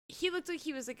He looked like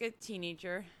he was like a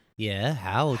teenager. Yeah,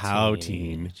 how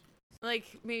teen? Like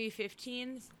maybe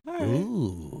 15.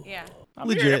 Ooh. Yeah. I'm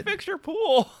here to fix your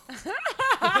pool.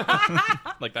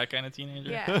 Like that kind of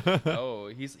teenager. Yeah. Oh,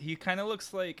 he kind of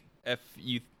looks like if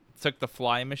you took the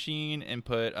Fly Machine and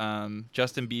put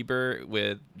Justin Bieber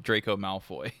with Draco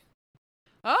Malfoy.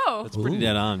 Oh. That's pretty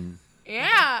dead on.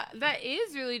 Yeah, that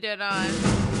is really dead on.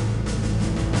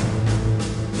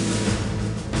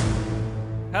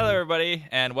 Hello, everybody,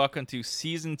 and welcome to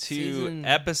Season 2,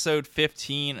 Episode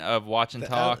 15 of Watch and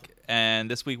Talk. And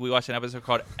this week we watched an episode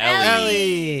called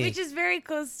Ellie. Which is very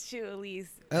close to Elise.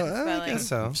 I guess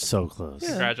so. So close.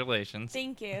 Yeah. Congratulations.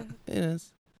 Thank you. It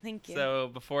is. Thank you. So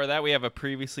before that, we have a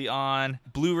previously on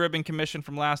Blue Ribbon Commission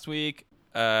from last week.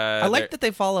 I like that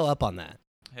they follow up on that.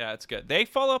 Yeah, it's good. They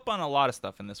follow up on a lot of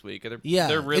stuff in this week. They're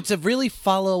It's a really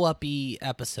follow-up-y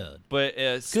episode. But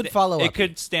good follow-up. It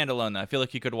could stand alone, though. I feel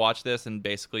like you could watch this and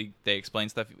basically they explain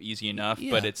stuff easy enough,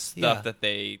 but it's stuff that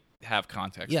they have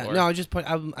context for. No,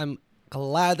 I'm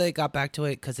glad they got back to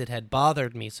it because it had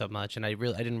bothered me so much, and I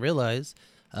didn't realize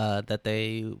that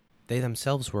they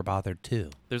themselves were bothered too.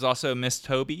 There's also Miss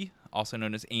Toby, also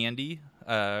known as Andy,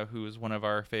 who is one of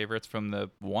our favorites from the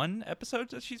one episode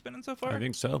that she's been in so far. I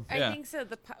think so. I think so.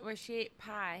 Where she ate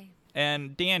pie.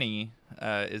 And Danny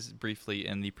is briefly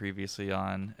in the previously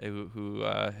on, who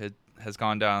has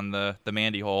gone down the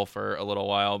Mandy hole for a little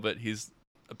while, but he's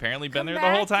apparently been there the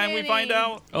whole time. Danny. We find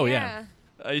out. Oh yeah.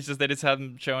 They just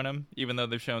haven't shown him, even though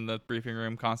they've shown the briefing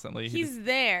room constantly. He's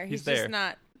there. He's there. just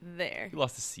not there. He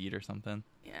lost his seat or something.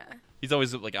 Yeah. He's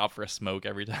always like out for a smoke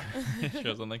every time he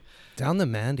shows something. Down the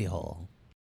Mandy hole.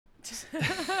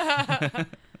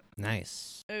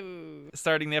 Nice. Ooh.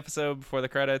 Starting the episode before the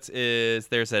credits is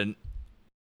there's a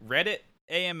Reddit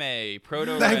AMA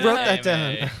proto. I Reddit wrote that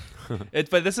AMA. down.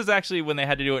 But this is actually when they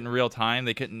had to do it in real time.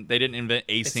 They didn't invent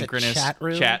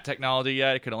asynchronous chat technology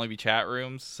yet. It could only be chat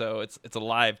rooms. So it's a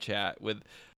live chat with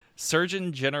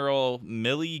Surgeon General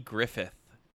Millie Griffith,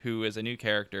 who is a new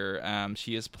character.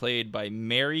 She is played by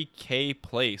Mary Kay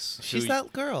Place. She's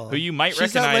that girl. Who you might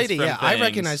She's recognize that lady. from Yeah, I things.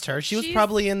 recognized her. She's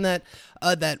probably in that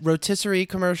rotisserie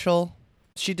commercial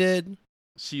she did.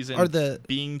 She's in Or the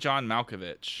Being John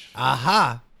Malkovich.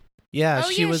 Aha. Yeah,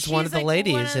 she was one of the she's, like,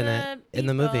 ladies one of in the it in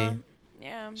the people. movie.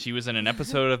 Yeah. She was in an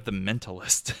episode of The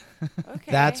Mentalist.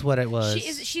 Okay. That's what it was.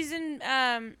 She's in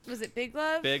was it Big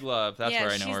Love? Big Love. That's Yeah,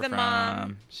 where I know she's her the from.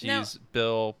 mom. She's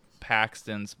Bill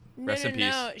Paxton's rest in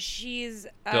peace. No, she's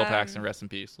Bill Paxton, rest in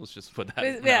peace. Let's just put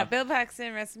that. Yeah, Bill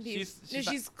Paxton, rest in peace. She's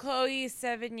She's Chloe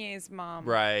Sevigny's mom.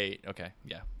 Right. Okay.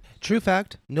 Yeah. True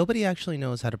fact, nobody actually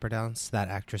knows how to pronounce that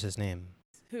actress's name.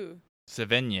 Who?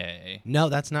 Sevigny. No,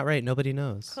 that's not right. Nobody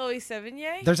knows. Chloe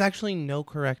Sevigny? There's actually no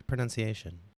correct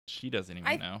pronunciation. She doesn't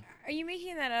even know. Are you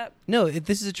making that up? No,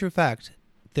 this is a true fact.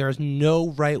 There is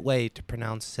no right way to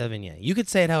pronounce Sevigny. You could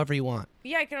say it however you want.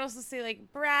 Yeah, I could also say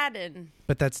like Braden.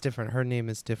 But that's different. Her name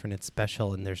is different. It's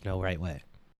special, and there's no right way.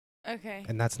 Okay.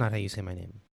 And that's not how you say my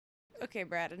name. Okay,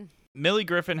 Braden. Millie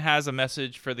Griffin has a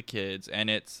message for the kids, and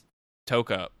it's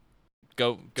toke up.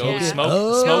 Go Yeah. smoke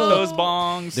those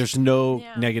bongs. There's no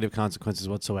negative consequences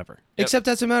whatsoever. Yep. Except,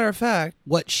 as a matter of fact,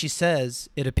 what she says,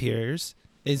 it appears,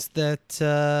 is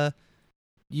that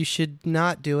you should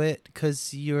not do it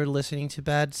because you're listening to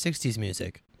bad 60s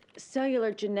music.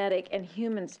 Cellular genetic and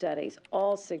human studies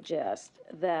all suggest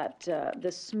that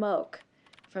the smoke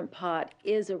from pot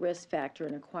is a risk factor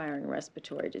in acquiring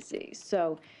respiratory disease.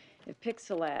 So if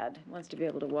Pixelad wants to be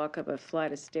able to walk up a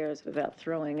flight of stairs without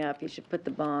throwing up, he should put the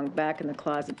bong back in the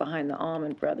closet behind the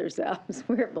Allman Brothers albums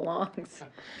where it belongs.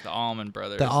 The Almond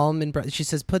Brothers. The Almond Brothers. She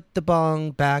says, put the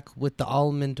bong back with the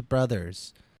Almond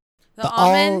Brothers. The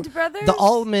Almond Brothers? The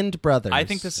Almond Brothers. I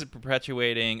think this is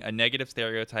perpetuating a negative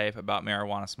stereotype about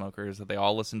marijuana smokers that they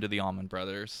all listen to the Almond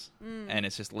Brothers, and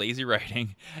it's just lazy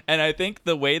writing. And I think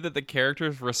the way that the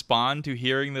characters respond to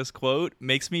hearing this quote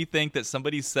makes me think that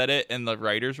somebody said it in the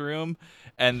writer's room,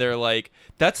 and they're like,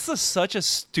 that's such a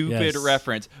stupid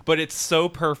reference, but it's so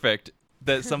perfect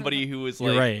that somebody who was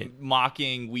like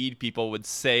mocking weed people would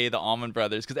say the Almond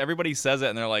Brothers, because everybody says it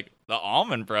and they're like, the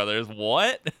Almond Brothers?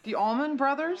 What? The Allman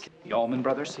Brothers? The Allman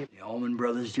Brothers? The Allman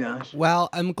Brothers, Josh? Well,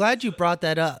 I'm glad you brought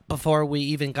that up before we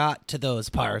even got to those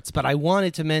parts, but I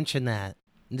wanted to mention that.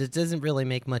 It doesn't really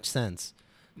make much sense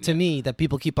to me that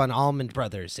people keep on Almond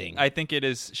Brothers-ing. I think it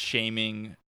is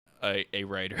shaming a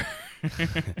writer.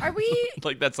 Are we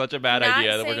like, that's such a bad not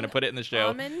idea that we're saying going to put it in the show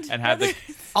Almond and have the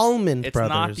Almond it's Brothers.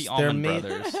 not the Almond They're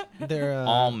Brothers. They're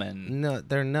Almond. No,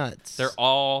 they're nuts. They're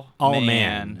all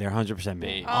man. They're 100%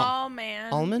 man. Oh,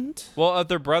 man. Almond? Well,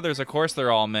 they're brothers. Of course,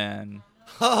 they're all men.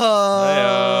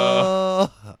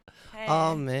 Oh, Hey.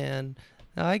 oh man.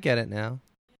 Oh, I get it now.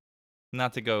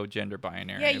 Not to go gender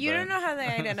binary. Yeah, you but- don't know how they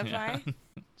identify. Yeah.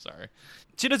 Sorry.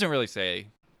 She doesn't really say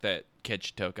that kids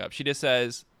should toke up. She just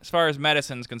says, as far as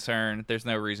medicine's concerned, there's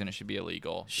no reason it should be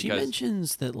illegal. She because-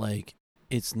 mentions that like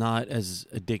it's not as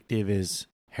addictive as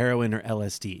heroin or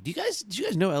LSD. Did you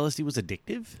guys know LSD was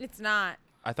addictive? It's not.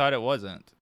 I thought it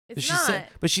wasn't. It's she not. said,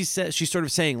 but she said she's sort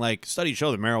of saying like studies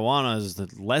show that marijuana is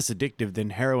less addictive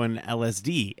than heroin and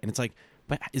LSD, and it's like,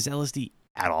 but is LSD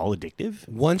at all addictive?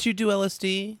 Once you do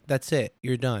LSD, that's it.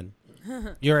 You're done.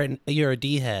 You're a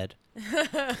D head.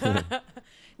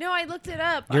 No, I looked it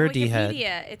up You're on a D-head.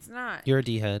 Wikipedia. It's not. You're a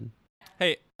D head.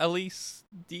 Hey, Elise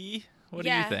D, what do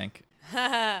you Yeah. think?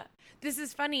 This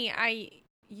is funny. I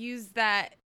used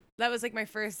that. That was like my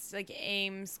first like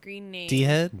AIM screen name. D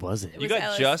head. Was it? It You was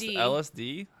got just LSD.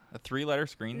 LSD? A 3-letter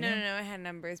screen No, name? no, it had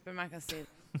numbers, but I'm not gonna say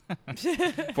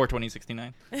it.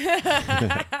 42069.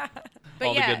 But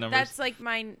All the yeah, good numbers. that's like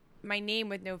my name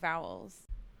with no vowels.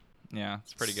 Yeah,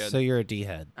 it's pretty good. So you're a D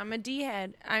head. I'm a D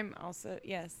head. I'm also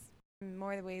yes,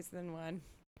 more ways than one.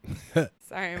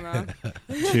 Sorry, Mom.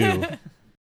 Two.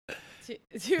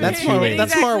 Two That's ways. more ways.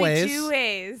 That's more Exactly ways. 2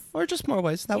 ways. Or just more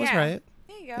ways. That was Yeah. right.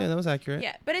 There you go. Yeah, that was accurate.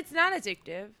 Yeah, but it's not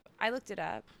addictive. I looked it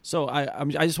up. So I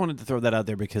just wanted to throw that out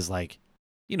there because like,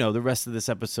 you know, the rest of this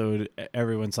episode,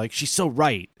 everyone's like, she's so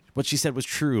right. What she said was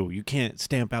true. You can't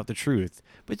stamp out the truth,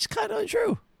 but it's kind of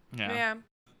untrue. yeah.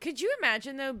 Could you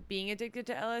imagine though being addicted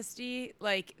to LSD?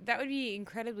 Like that would be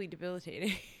incredibly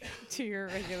debilitating to your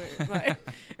regular life,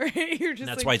 right? You're just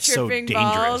That's like why it's so tripping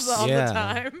dangerous. balls all Yeah. the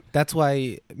time. That's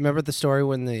why. Remember the story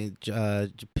when they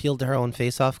peeled her own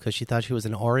face off because she thought she was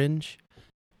an orange?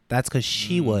 That's because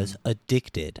she was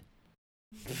addicted.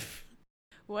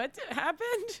 What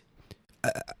happened?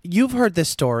 You've heard this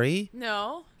story.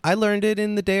 No. I learned it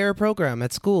in the DARE program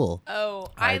at school. Oh,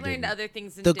 I I learned didn't. other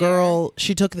things. In The Dare. girl,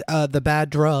 she took the bad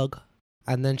drug,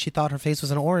 and then she thought her face was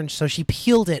an orange, so she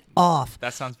peeled it off.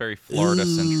 That sounds very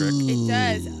Florida-centric. It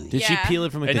does. Did she yeah. peel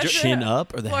it from like And the just- chin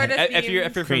up or the Florida- head? If you're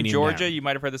from Cranium Georgia, down. you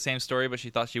might have heard the same story, but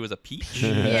she thought she was a peach.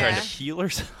 Yeah. Tried to heal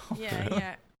herself.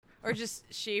 Yeah. Or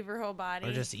just shave her whole body.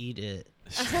 Or just eat it.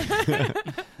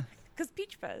 Because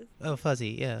peach fuzz. Oh,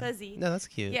 fuzzy, yeah. Fuzzy. No, that's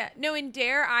cute. Yeah. No, in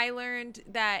Dare, I learned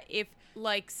that if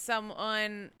like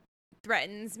someone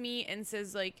threatens me and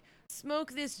says like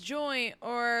smoke this joint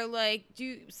or like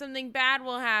do something bad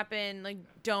will happen, like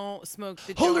don't smoke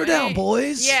the joint. Hold her down,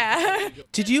 boys. Yeah.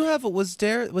 Did you have was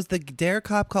the DARE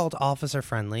cop called Officer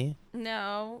Friendly?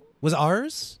 No. Was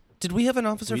ours? Did we have an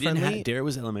Officer We didn't Friendly? have Dare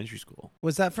was elementary school.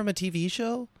 Was that from a TV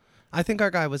show? I think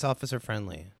our guy was Officer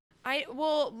Friendly.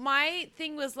 Well, my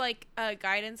thing was like a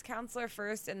guidance counselor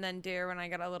first and then Dare when I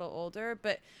got a little older,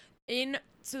 but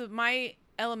so my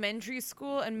elementary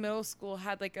school and middle school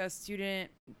had like a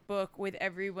student book with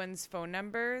everyone's phone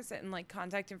numbers and like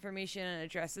contact information and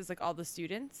addresses, like all the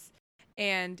students.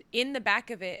 And in the back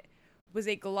of it was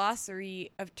a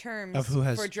glossary of terms Of who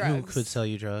for drugs. who could sell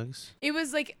you drugs? It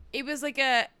was like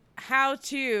a how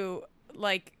to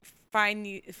like find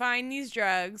these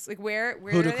drugs, like where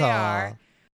Who to they call? are,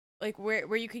 like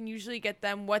where you can usually get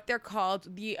them, what they're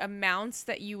called, the amounts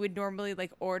that you would normally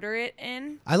like order it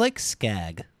in. I like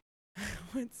Skag.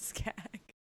 What's skag?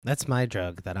 That's my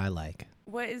drug that I like.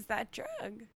 What is that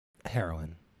drug?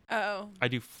 Heroin. Oh. I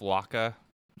do Flocka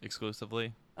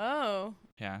exclusively. Oh.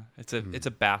 Yeah, it's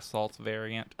a bath salts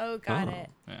variant. Oh, got Oh. it.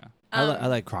 Yeah, I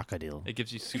like crocodile. it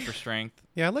gives you super strength.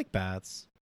 Yeah, I like baths.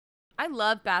 I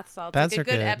love bath salts. Baths like a are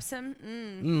good good.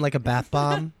 Epsom. Like a bath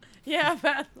bomb. Yeah,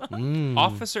 bath salts.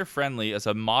 Officer Friendly is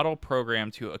a model program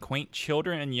to acquaint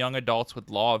children and young adults with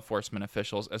law enforcement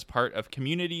officials as part of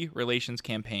community relations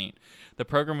campaign. The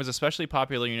program was especially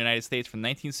popular in the United States from the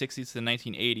 1960s to the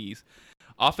 1980s.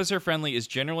 Officer Friendly is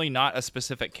generally not a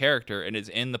specific character and is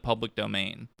in the public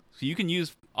domain. So you can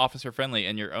use Officer Friendly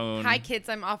in your own... Hi, kids.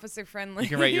 I'm Officer Friendly. You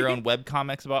can write your own web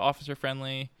comics about Officer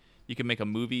Friendly. You can make a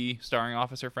movie starring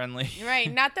Officer Friendly.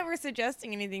 Right. Not that we're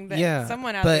suggesting anything, but Yeah,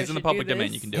 someone out but- there It's in the should public do domain,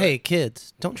 this. you can do Hey,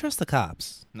 kids, don't trust the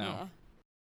cops. No. Yeah.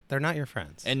 They're not your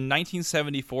friends. In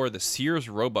 1974, the Sears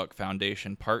Roebuck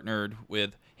Foundation partnered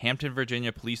with Hampton,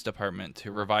 Virginia Police Department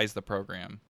to revise the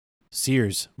program.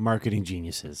 Sears, marketing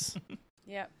geniuses.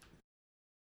 Yep.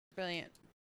 Brilliant.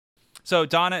 So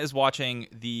Donna is watching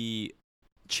the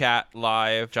chat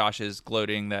live. Josh is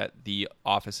gloating that the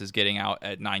office is getting out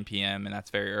at 9 p.m. and that's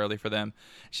very early for them.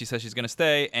 She says she's going to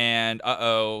stay, and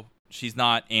she's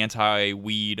not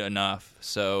anti-weed enough,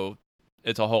 so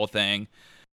it's a whole thing.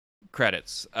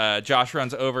 Credits. Josh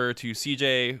runs over to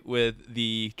CJ with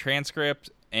the transcript,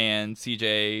 and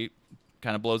CJ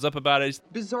kind of blows up about it.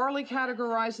 Bizarrely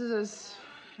categorizes as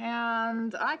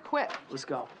and I quit. Let's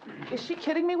go. Is she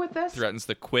kidding me with this? Threatens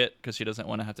to quit because she doesn't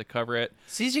want to have to cover it.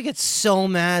 CJ gets so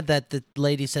mad that the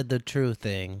lady said the true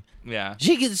thing. Yeah.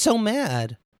 She gets so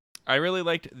mad. I really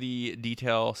liked the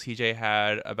detail CJ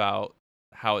had about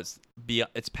how it's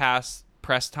past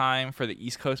press time for the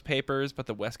East Coast papers, but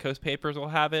the West Coast papers will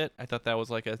have it. I thought that was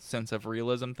like a sense of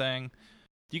realism thing.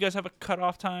 Do you guys have a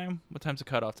cutoff time? What time's the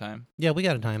cutoff time? Yeah, we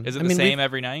got a time. Is it the same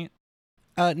every night?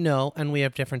 No, and we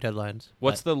have different deadlines.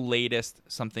 What's the latest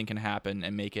something can happen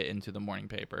and make it into the morning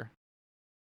paper?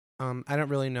 I don't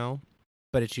really know,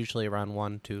 but it's usually around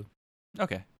 1, 2.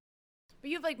 Okay. But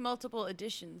you have like multiple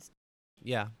editions.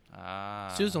 Yeah.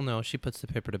 Ah. Suze will know. She puts the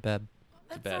paper to bed.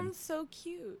 That bed. sounds so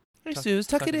cute. Hey, Suze,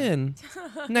 tuck it in.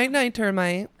 Night-night,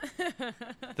 termite.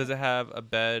 Does it have a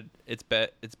bed? Its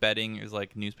bedding is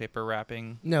like newspaper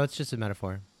wrapping. No, it's just a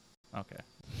metaphor. Okay.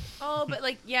 Oh, but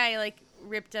like, yeah, like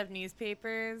ripped up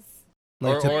newspapers.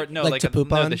 Like like to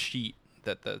poop on? the sheet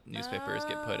that the newspapers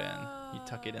get put in. You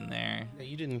tuck it in there. No,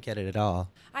 you didn't get it at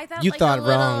all. I thought You like thought a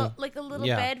little, wrong. like a little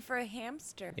Yeah. bed for a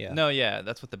hamster. Yeah. No, yeah,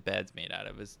 that's what the bed's made out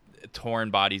of, is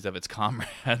torn bodies of its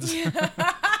comrades.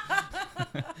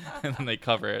 And then they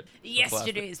cover it. with plastic.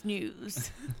 Yesterday's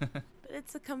news. But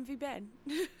it's a comfy bed.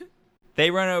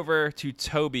 They run over to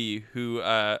Toby, who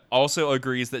also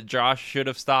agrees that Josh should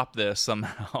have stopped this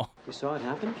somehow. You saw it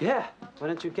happen? Yeah. Why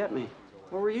didn't you get me?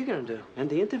 What were you gonna do? End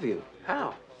the interview.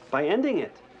 How? By ending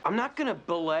it. I'm not gonna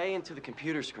belay into the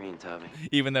computer screen, Toby.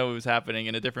 Even though it was happening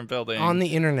in a different building. On the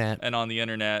internet. And on the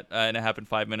internet, and it happened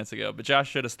 5 minutes ago. But Josh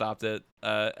should have stopped it.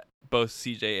 Both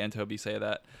CJ and Toby say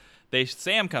that.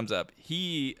 Sam comes up.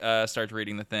 He starts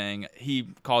reading the thing. He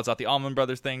calls out the Allman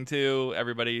Brothers thing too.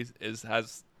 Everybody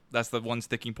that's the one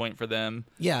sticking point for them.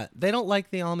 Yeah, they don't like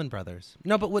the Allman Brothers.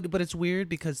 No, but it's weird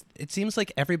because it seems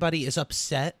like everybody is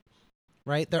upset,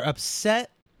 right? They're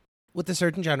upset with the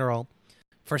Surgeon General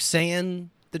for saying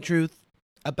the truth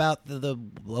about the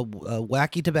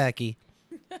wacky tobacco,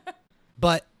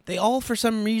 but they all, for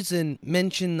some reason,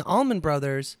 mention the Allman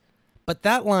Brothers. But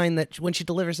that line that when she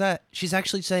delivers that, she's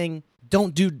actually saying,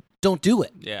 "Don't do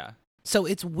it." Yeah. So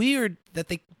it's weird that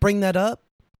they bring that up,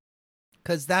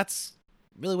 because that's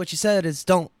really what she said is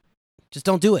don't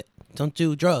do it. Don't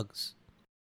do drugs.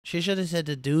 She should have said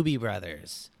the Doobie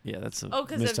Brothers. Yeah, that's a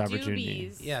because missed of opportunity.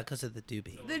 Doobies. Yeah, because of the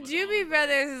Doobie. The Doobie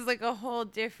Brothers is like a whole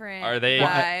different Are they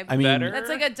vibe. I mean, better? That's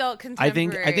like adult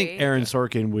contemporary. I think Aaron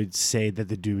Sorkin would say that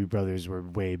the Doobie Brothers were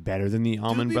way better than the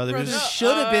Allman Brothers.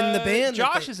 should have been the band.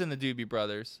 Josh is in the Doobie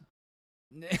Brothers.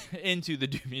 Into the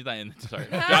Doobie. He's not in the, sorry.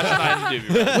 Josh is not in the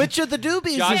Doobie Brothers. Which of the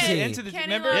Doobies Josh is he? into the Kenny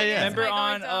remember Loggins, remember Michael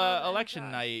on McDonald, and election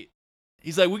Josh. night.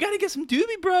 He's like, we got to get some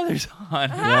Doobie Brothers on.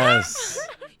 Yes.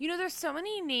 You know, there's so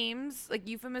many names, like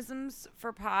euphemisms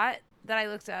for pot that I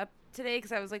looked up today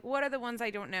because I was like, what are the ones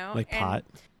I don't know? Like pot?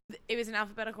 It was in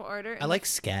alphabetical order. I and like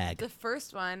Skag. the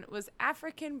first one was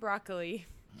African broccoli.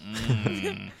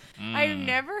 Mm, I've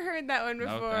never heard that one no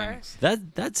before. thanks.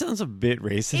 That sounds a bit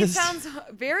racist. It sounds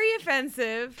very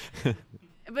offensive,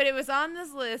 but it was on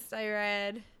this list I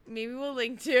read. Maybe we'll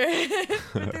link to it.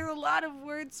 But there's a lot of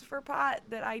words for pot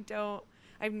that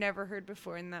I've never heard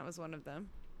before, and that was one of them.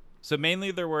 So mainly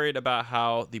they're worried about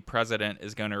how the president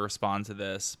is going to respond to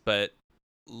this, but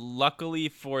luckily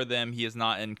for them, he is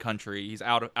not in country. He's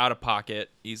out of pocket.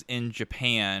 He's in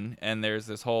Japan, and there's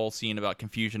this whole scene about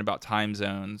confusion about time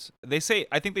zones. I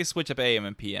think they switch up AM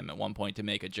and PM at one point to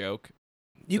make a joke.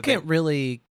 You But they- can't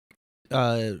really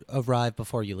arrive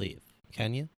before you leave,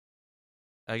 can you?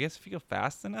 I guess if you go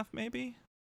fast enough, maybe?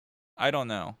 I don't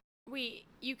know. Wait,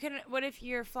 you can. What if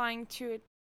you're flying to a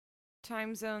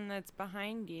time zone that's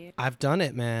behind you? I've done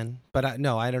it, man. But I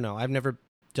don't know. I've never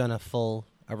done a full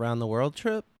around the world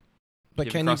trip. But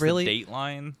You've can you crossed really? the date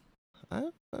line?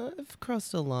 I've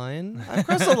crossed a line. I've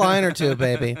crossed a line or two,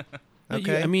 baby.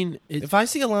 Okay. I mean, if I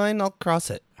see a line, I'll cross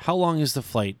it. how long is the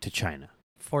flight to China?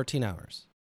 14 hours.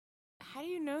 How do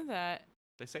you know that?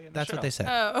 They say in the That's show. what they say.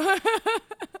 Oh.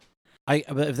 But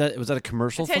was that a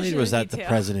commercial flight Attention or was to that the detail.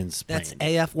 president's plane? That's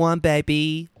AF1,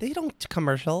 baby. They don't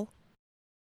commercial.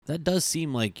 That does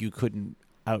seem like you couldn't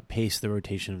outpace the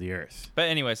rotation of the Earth. But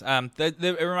anyways, it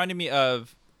reminded me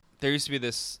of, there used to be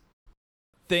this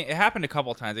thing. It happened a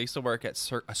couple of times. I used to work at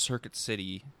a Circuit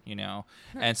City,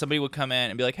 and somebody would come in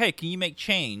and be like, "Hey, can you make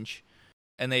change?"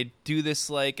 And they'd do this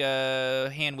like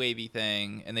hand wavy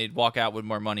thing, and they'd walk out with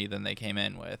more money than they came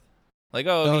in with. Like,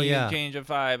 oh, can yeah. you change a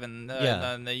 5 and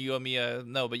Yeah. then you owe me a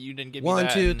no, but you didn't give me 1,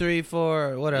 that. 2, and- 3,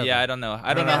 4, whatever. Yeah, I don't know.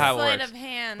 I don't Like know a how it sleight works. of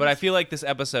hand. But I feel like this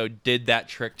episode did that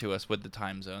trick to us with the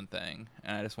time zone thing,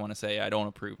 and I just want to say I don't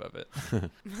approve of it.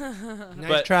 Nice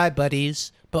but- try,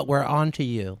 buddies. But we're on to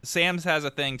you. Sam's has a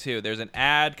thing too. There's an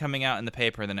ad coming out in the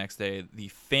paper the next day. The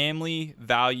Family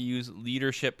Values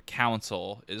Leadership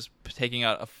Council is taking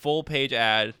out a full-page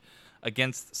ad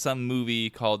against some movie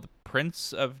called The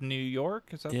Prince of New York.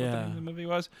 Is that what the name of the movie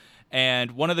was?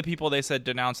 And one of the people they said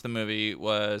denounced the movie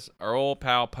was our old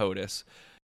pal POTUS.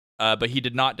 But he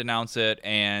did not denounce it,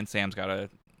 and Sam's got to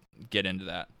get into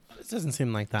that. This doesn't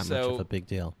seem like that much of a big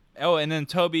deal. Oh, and then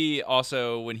Toby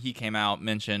also, when he came out,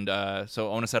 mentioned, so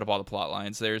I want to set up all the plot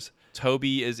lines. There's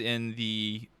Toby is in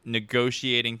the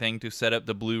negotiating thing to set up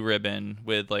the blue ribbon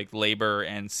with like labor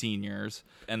and seniors.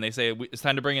 And they say, it's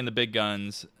time to bring in the big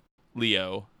guns,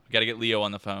 Leo. We got to get Leo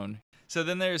on the phone. So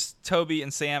then there's Toby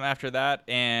and Sam after that,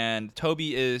 and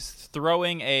Toby is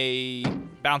throwing a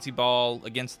bouncy ball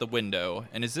against the window.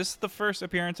 And is this the first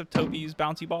appearance of Toby's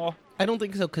bouncy ball? I don't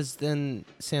think so, because then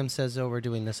Sam says, "Oh, we're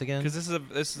doing this again." Because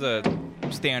this is a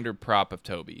standard prop of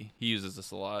Toby. He uses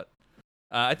this a lot.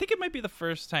 I think it might be the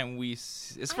first time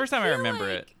it's the first time I remember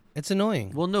it. It's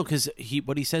annoying. Well, no, because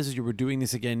what he says is you were doing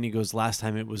this again. And he goes, last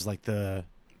time it was like the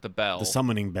bell, the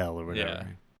summoning bell or whatever. Yeah.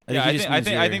 I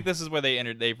I think this is where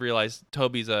they realized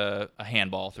Toby's a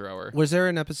handball thrower. Was there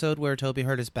an episode where Toby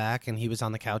hurt his back and he was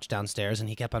on the couch downstairs and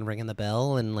he kept on ringing the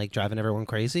bell and like driving everyone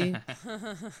crazy?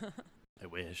 I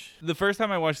wish. The first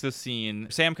time I watched this scene,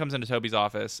 Sam comes into Toby's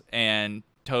office and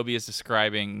Toby is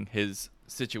describing his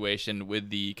situation with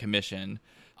the commission.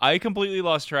 I completely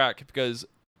lost track because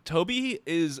Toby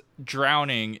is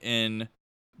drowning in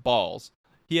balls.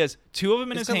 He has 2 of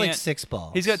them in his hand. He's got like 6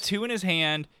 balls. He's got 2 in his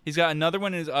hand. He's got another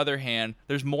one in his other hand.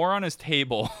 There's more on his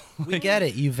table. We get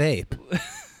it. You vape.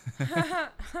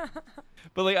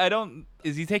 But like,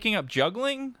 is he taking up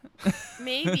juggling?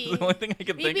 Maybe. The only thing I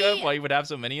can think of why he would have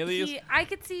so many of these. I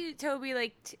could see Toby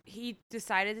like he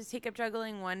decided to take up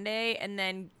juggling one day and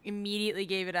then immediately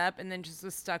gave it up and then just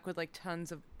was stuck with like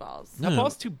tons of balls. That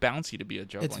ball's too bouncy to be a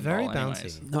juggling It's very ball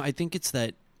anyways. bouncy. No, I think it's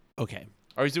that. Okay,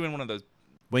 Or he's doing one of those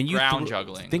when you ground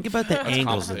juggling. Think about the That's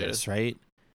angles of complicated. this, right?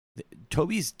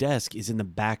 Toby's desk is in the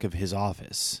back of his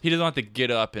office. He doesn't have to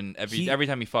get up and every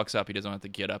time he fucks up, he doesn't have to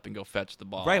get up and go fetch the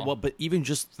ball. Right. Well, but even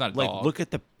just It's not a like dog.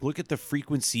 look at the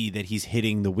frequency that he's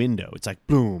hitting the window. It's like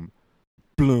bloom,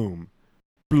 bloom,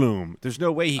 bloom. There's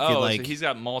no way he could so like. he's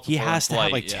got multiple. He has in to have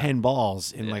flight, like yeah. 10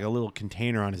 balls in Yeah. like a little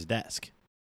container on his desk.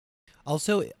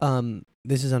 Also,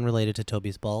 this is unrelated to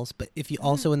Toby's balls, but if you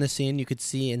also in the scene, you could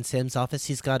see in Sam's office,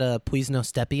 he's got a Puisno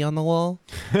Steppy on the wall.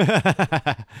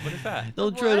 What is that?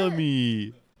 Don't tread on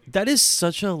me. That is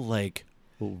such a like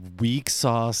weak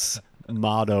sauce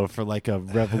motto for like a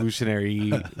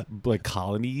revolutionary like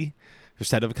colony or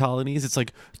set of colonies. It's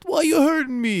like, why are you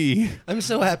hurting me? I'm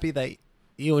so happy that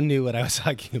you knew what I was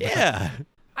talking about. Yeah.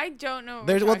 I don't know what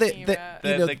There's- we're well, talking they- about.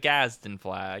 you know- The Gadsden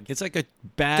flag. It's like a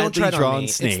Don't badly tread on drawn me.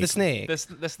 snake. It's the snake.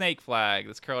 The snake flag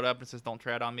that's curled up and says "Don't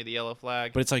tread on me." The yellow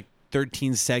flag. But it's like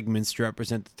 13 segments to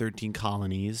represent the 13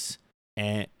 colonies.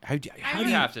 And how do you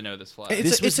have to know this flag. It's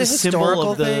this a- was it's the a symbol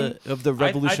historical of the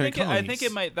revolutionary colonies. I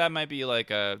think that might be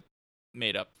like a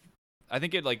made up. I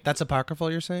think it like That's apocryphal,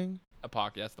 you're saying? a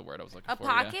pocket. That's the word I was looking A for.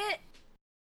 pocket?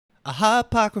 Aha,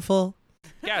 apocryphal.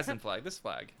 Yeah. Gadsden flag. This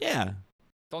flag. Yeah.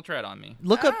 Don't tread on me.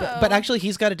 Look up, but Oh. actually,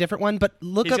 he's got a different one. But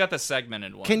look He's up. got the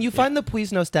segmented one. Can you find the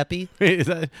Puisno Steppy? Wait, is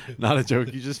that not a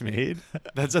joke you just made?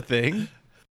 That's a thing?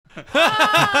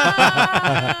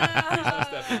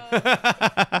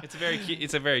 It's very cute.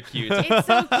 It's a very cute. It's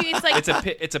so cute. It's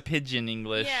like It's a pigeon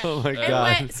English. Yeah. Oh my And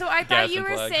God. so I thought you Gadsden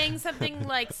were flag. saying something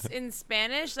like in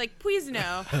Spanish, like please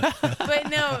no, but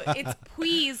no, it's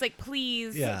please, like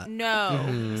please Yeah. no,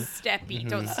 Mhm. steppy,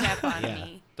 don't step on Yeah.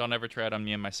 me. Don't ever tread on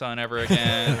me and my son ever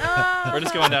again. Oh, We're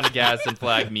just going down a Gadsden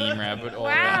flag meme rabbit hole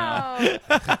right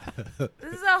wow,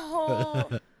 this is a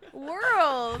whole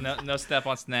world. now. No step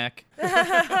on snack.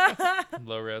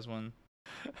 Low res one.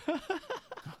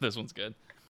 This one's good.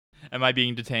 Am I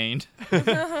being detained?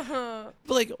 But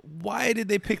like, why did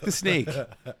they pick the snake?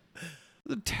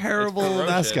 The terrible It's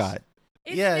ferocious. mascot.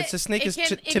 Yeah, it's a snake it is can-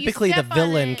 if you typically the step on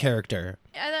villain it- character.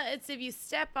 It's if you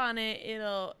step on it,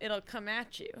 it'll come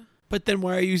at you. But then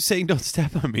why are you saying don't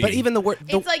step on me? But even the word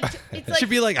It's like it should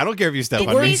be like, I don't care if you step it's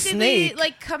on me. basically snake-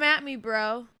 like come at me,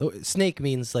 bro. snake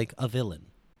means like a villain.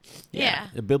 Yeah,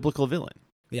 A biblical villain.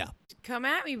 Yeah. come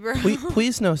at me, bro.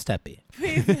 Puisno Steppy.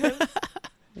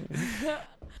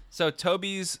 So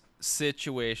Toby's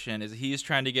situation is he's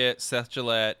trying to get Seth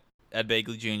Gillette, Ed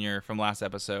Begley Jr. from last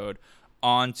episode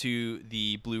onto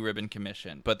the Blue Ribbon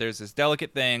Commission. But there's this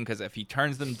delicate thing because if he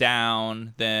turns them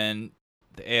down, then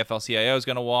the AFL-CIO is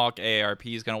going to walk,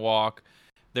 AARP is going to walk.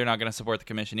 They're not going to support the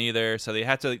commission either. So they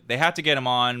have to get him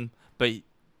on, but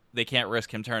they can't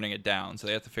risk him turning it down. So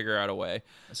they have to figure out a way.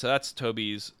 So that's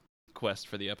Toby's quest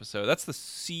for the episode. That's the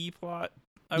C plot,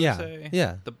 I would say.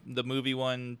 Yeah. The movie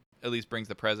one at least brings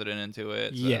the president into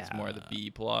it. So that's more the B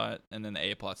plot. And then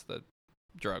the A plot's the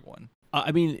drug one.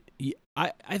 I mean,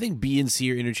 I think B and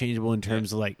C are interchangeable in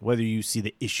terms of like whether you see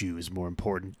the issue is more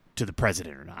important to the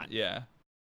president or not. Yeah.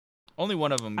 Only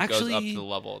one of them goes up to the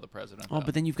level of the president. Oh,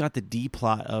 but then you've got the D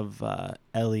plot of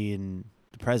Ellie and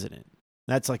the president.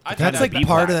 That's like that's like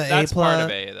part of the A plot. That's part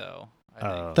of A,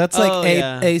 though. That's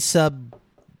like A sub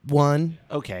 1.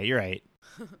 Okay, you're right.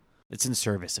 It's in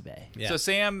service of A. Yeah. So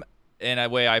Sam, in a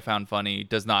way I found funny,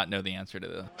 does not know the answer to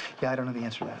the... Yeah, I don't know the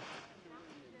answer to that.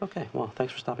 Okay, well,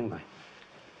 thanks for stopping by.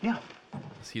 Yeah.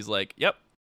 He's like, yep,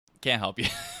 can't help you.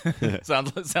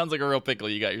 Sounds like a real pickle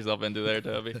you got yourself into there,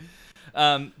 Toby.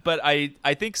 But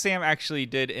I think Sam actually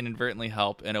did inadvertently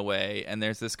help in a way, and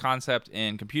there's this concept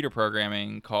in computer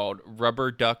programming called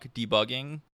rubber duck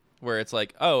debugging, where it's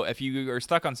like, oh, if you are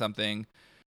stuck on something,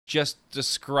 just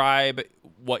describe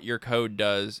what your code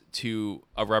does to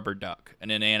a rubber duck,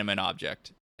 an inanimate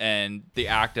object, and the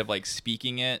act of like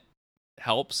speaking it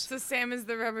helps. So Sam is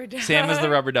the rubber duck. Sam is the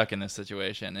rubber duck in this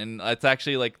situation, and it's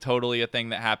actually like totally a thing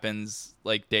that happens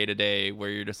like day to day, where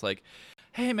you're just like,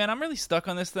 hey man, I'm really stuck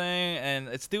on this thing and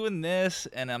it's doing this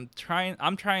and I'm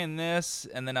trying this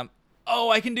and then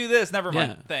I can do this. Never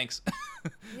mind. Yeah. Thanks.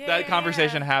 That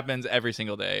conversation happens every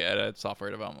single day at a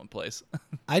software development place.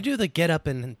 I do the get up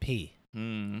and pee.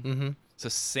 Mm-hmm. So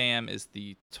Sam is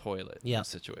the toilet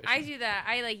situation. I do that.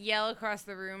 I like yell across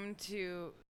the room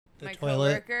to my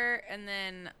toilet. coworker and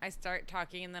then I start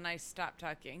talking and then I stop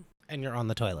talking. And you're on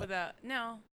the toilet.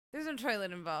 No, there's no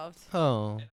toilet involved.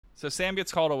 Oh. So Sam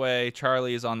gets called away.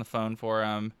 Charlie is on the phone for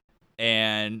him.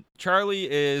 And Charlie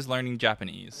is learning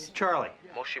Japanese. Charlie.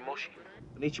 Moshi moshi.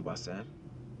 Konnichiwa-san.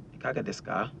 Ikaga desu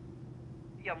ka?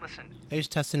 Yeah, listen. He's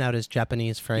testing out his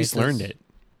Japanese phrases. He's learned it.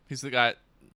 He's got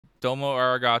domo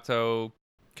arigato,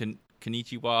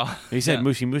 konnichiwa. He said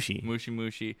mushi mushi. Mushi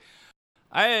mushi.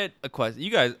 I had a question.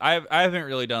 You guys, I haven't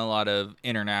really done a lot of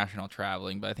international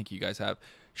traveling, but I think you guys have.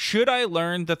 Should I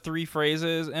learn the 3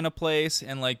 phrases in a place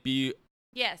and like be...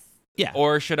 Yes. Yeah.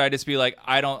 Or should I just be like,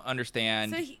 I don't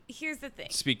understand. So here's the thing.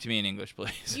 Speak to me in English,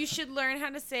 please. You should learn how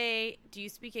to say, do you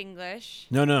speak English?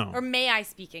 No. Or may I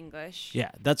speak English?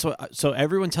 Yeah, that's what. So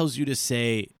everyone tells you to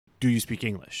say, do you speak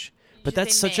English? But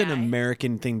that's such an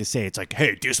American thing to say. It's like,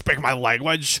 hey, do you speak my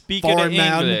language? Speak it in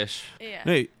English. Yeah.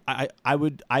 Hey,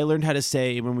 I learned how to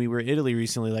say when we were in Italy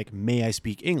recently, like, may I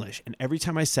speak English? And every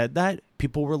time I said that,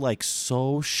 people were like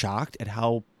so shocked at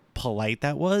how polite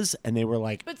that was, and they were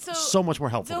like so much more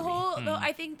helpful to me.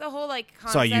 I think the whole like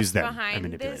concept So I use them.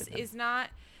 behind this is not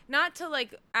to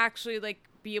like actually like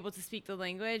be able to speak the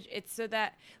language. It's so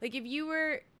that like if you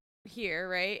were here,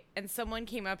 right, and someone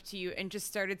came up to you and just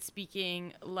started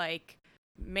speaking like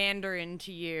Mandarin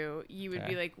to you, you would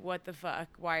be like, what the fuck?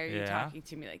 Why are you talking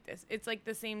to me like this? It's like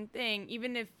the same thing,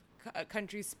 even if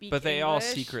countries speak But they English, all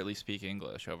secretly speak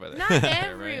English over there. Not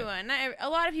everyone. Right? A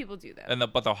lot of people do though.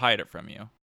 But they'll hide it from you.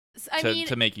 I mean,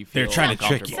 to make you feel they're trying to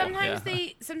trick you.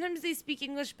 Sometimes they speak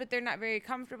English, but they're not very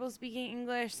comfortable speaking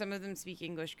English. Some of them speak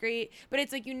English great, but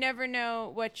it's like you never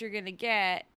know what you're gonna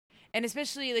get, and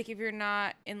especially like if you're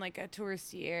not in like a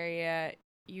touristy area,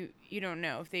 you don't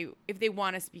know if they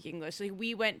want to speak English. Like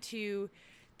we went to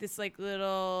this like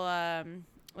little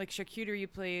like charcuterie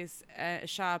place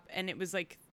shop, and it was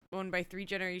like owned by 3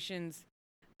 generations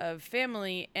of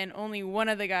family, and only one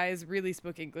of the guys really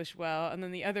spoke English well, and then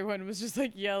the other one was just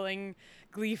like yelling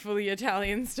gleefully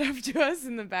Italian stuff to us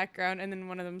in the background, and then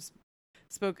one of them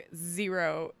spoke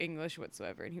 0 English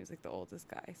whatsoever, and he was like the oldest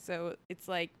guy. So it's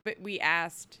like, but we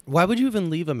asked, why would you even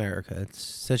leave America? It's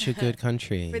such a good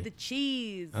country. for the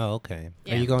cheese. Oh, okay.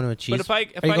 Yeah. Are you going to a cheese? But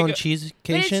are you going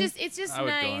cheesecation? It's just I would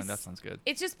nice. go in. That sounds good.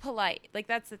 It's just polite. Like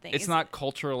that's the thing. It's not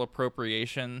cultural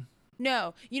appropriation.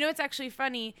 No. You know, it's actually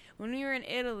funny. When we were in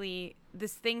Italy,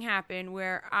 this thing happened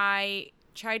where I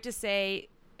tried to say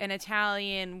an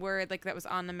Italian word like that was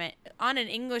on on an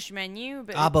English menu,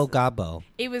 but Abo gabo.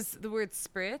 it was the word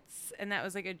spritz, and that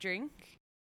was like a drink,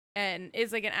 and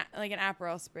it's like an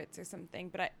Aperol spritz or something.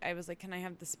 But I was like, can I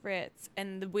have the spritz?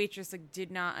 And the waitress like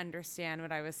did not understand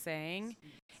what I was saying,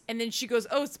 and then she goes,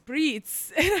 oh,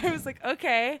 spritz, and I was like,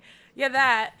 okay, yeah,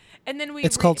 that. And then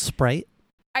it's called Sprite.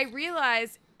 I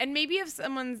realized. And maybe if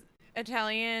someone's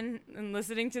Italian and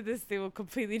listening to this, they will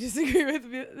completely disagree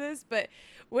with this. But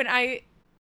when I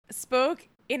spoke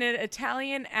in an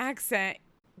Italian accent,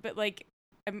 but like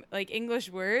English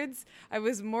words, I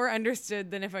was more understood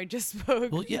than if I just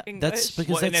spoke Well, yeah, English. that's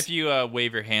because Well, and that's, if you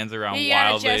wave your hands around you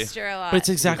gotta wildly, gesture a lot. but it's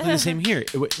exactly the same here.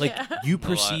 Like you lot.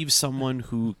 perceive someone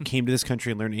who came to this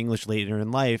country and learned English later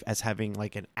in life as having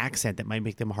like an accent that might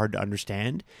make them hard to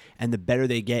understand, and the better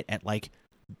they get at like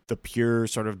the pure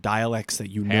sort of dialects that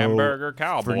you know hamburger for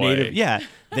cowboy. native,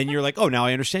 then you're like, oh, now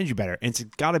I understand you better. And it's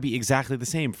got to be exactly the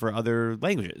same for other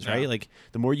languages, right? Yeah. Like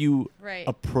the more you Right.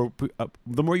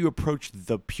 the more you approach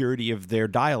the purity of their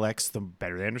dialects, the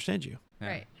better they understand you. Yeah.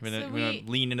 Right. We're gonna, So we're gonna we-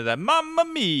 lean into that Mamma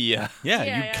Mia. Yeah, Yeah,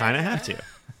 you yeah, kind of yeah. have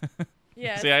to.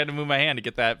 Yeah. See, I had to move my hand to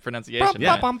get that pronunciation.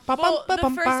 Yeah. Well, the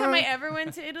first time I ever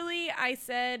went to Italy, I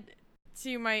said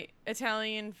to my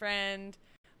Italian friend,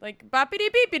 like, boppity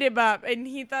beepity bop. And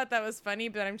he thought that was funny,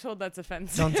 but I'm told that's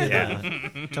offensive. Don't do Yeah.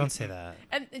 that. Don't say that.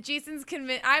 And Jason's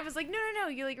convinced. I was like, no,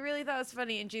 you like really thought it was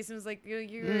funny. And Jason was like,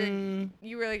 you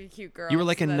were like a cute girl. You were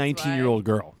like so a that's 19-year-old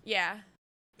why. girl. Yeah.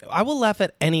 I will laugh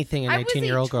at anything a I was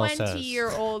 19-year-old girl a says.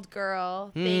 20-year-old girl.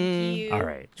 Thank you. All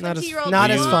right. Not as- 20-year-old not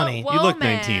as wo- funny. You look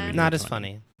 19 woman. when Not you're as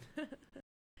 20. funny.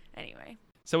 Anyway.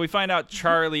 So we find out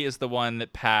Charlie is the one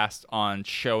that passed on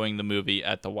showing the movie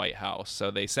at the White House.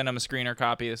 So they sent him a screener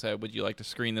copy. They said, would you like to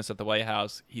screen this at the White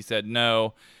House? He said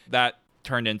no. That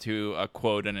turned into a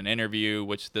quote in an interview,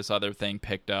 which this other thing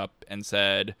picked up and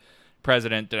said,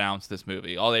 President denounced this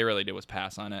movie. All they really did was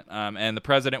pass on it. And the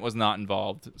president was not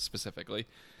involved specifically.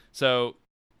 So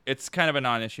it's kind of a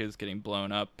non-issue that's getting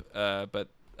blown up, but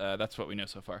that's what we know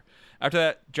so far. After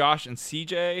that, Josh and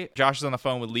CJ. Josh is on the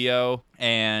phone with Leo,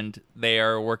 and they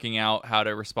are working out how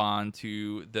to respond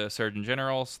to the Surgeon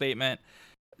General statement.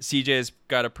 CJ's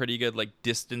got a pretty good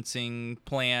distancing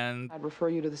plan. I'd refer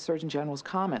you to the Surgeon General's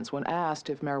comments. When asked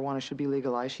if marijuana should be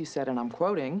legalized, she said, and I'm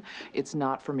quoting, "It's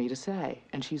not for me to say."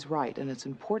 And she's right, and it's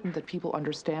important that people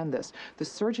understand this. The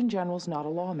Surgeon General's not a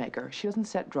lawmaker. She doesn't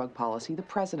set drug policy. The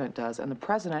president does, and the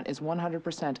president is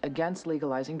 100% against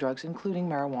legalizing drugs, including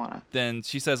marijuana. Then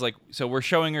she says, so we're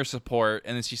showing her support,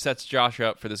 and then she sets Josh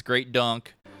up for this great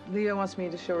dunk. Leo wants me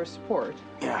to show her support.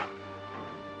 Yeah.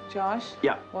 Josh?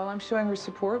 Yeah. While I'm showing her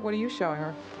support, what are you showing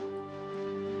her?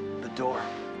 The door.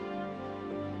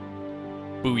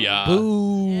 Booyah.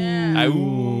 Boom.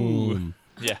 Ow.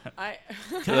 Yeah.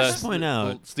 Can I just point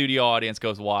out, The studio audience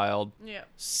goes wild. Yeah.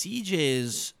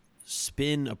 CJ's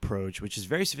spin approach, which is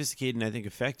very sophisticated and I think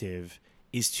effective,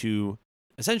 is to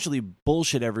essentially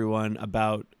bullshit everyone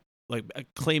about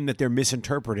claim that they're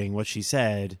misinterpreting what she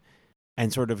said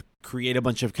and sort of create a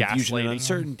bunch of confusion and Gaslighting.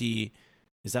 uncertainty.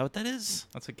 Is that what that is?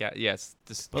 That's a yes.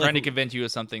 Just But trying to like- convince you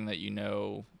of something that you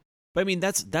know. But I mean,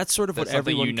 that's sort of That what something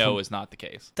everyone you know is not the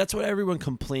case. that's what everyone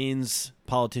complains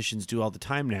politicians do all the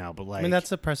time now. But I mean, that's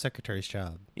the press secretary's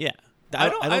job. yeah. I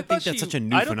don't thought think that's such a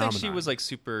new I don't phenomenon. think she was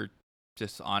super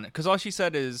just on it because all she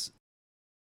said is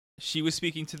she was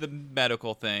speaking to the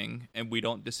medical thing, and we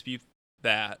don't dispute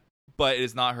that. But it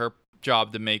is not her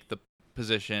job to make the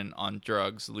position on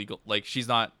drugs legal. Like she's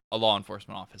not a law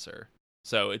enforcement officer,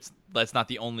 so that's not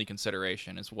the only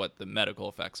consideration. Is what the medical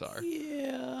effects are.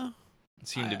 Yeah. It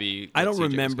seemed to be. I what don't CJ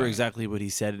was remember going. exactly what he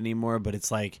said anymore, but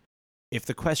it's like, if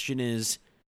the question is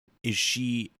does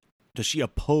she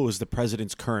oppose the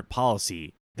president's current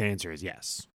policy? The answer is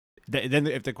yes. Then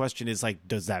if the question is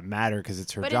does that matter because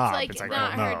it's her But job? it's not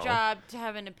oh, her no. job to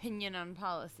have an opinion on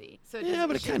policy. So Yeah,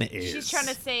 but it kinda She's is. trying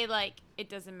to say it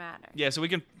doesn't matter. Yeah, so we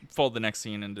can fold the next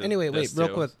scene into. Anyway, this wait, real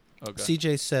too. quick. Okay.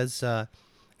 CJ says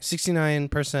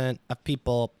 69% of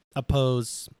people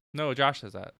oppose. No, Josh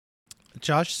says that.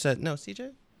 Josh said no.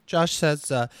 CJ. Josh says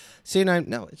 69.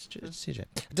 No, it's CJ.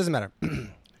 It doesn't matter.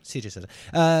 CJ says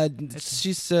it.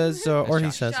 She says, or he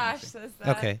Josh. says. Josh says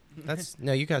that. Okay, that's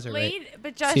no. You guys are right.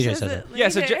 But Josh CJ says says it it. Yeah,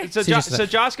 so later. Jo- so, CJ Jo- says so that.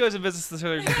 Josh goes and visits the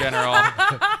Surgeon General.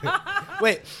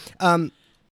 Wait.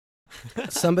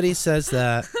 Somebody says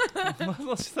that,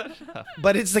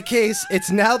 but it's the case.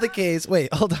 It's now the case.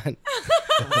 Wait, hold on.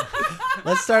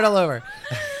 Let's start all over.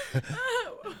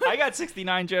 I got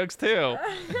 69 jokes too.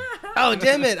 Oh,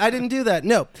 damn it. I didn't do that.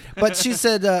 No. But she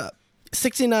said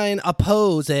 69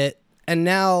 oppose it, and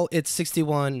now it's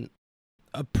 61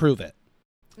 approve it.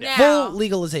 Now, Full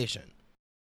legalization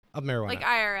of marijuana. like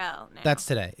IRL. Now. That's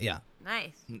today. Yeah.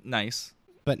 nice. Nice.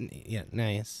 But yeah,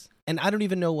 nice. And I don't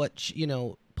even know what,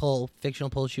 fictional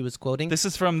poll she was quoting. This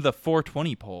is from the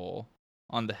 420 poll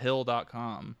on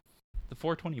thehill.com. The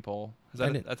 420 poll.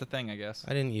 That's a thing, I guess.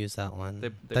 I didn't use that one.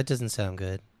 They- That doesn't sound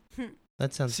good.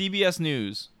 That sounds... CBS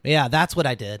News Yeah, that's what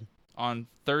I did. on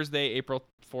Thursday, April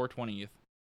 420th.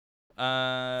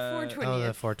 420. Oh,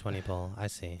 the 420 poll. I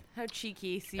see. How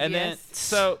cheeky, CBS. And then,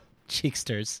 so...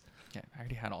 Cheeksters. Yeah, I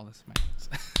already had all this in my notes.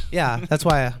 Yeah, that's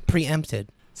why I preempted.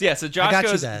 So yeah, so I got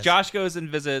you guys. Josh goes and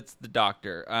visits the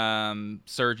doctor,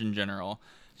 Surgeon General.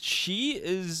 She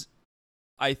is,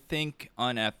 I think,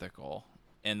 unethical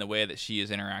in the way that she is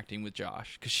interacting with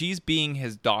Josh, because she's being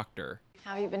his doctor.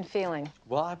 How have you been feeling?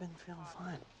 Well, I've been feeling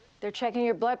fine. They're checking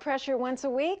your blood pressure once a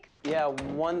week? Yeah,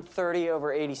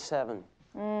 130/87.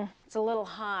 It's a little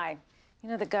high. You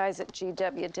know, the guys at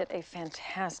GW did a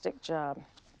fantastic job.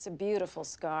 It's a beautiful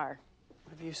scar.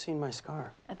 Have you seen my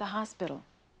scar? At the hospital.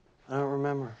 I don't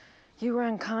remember. You were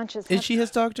unconscious. Is she his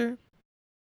doctor?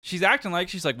 She's acting like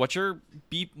she's like, what's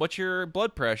your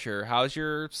blood pressure? How's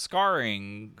your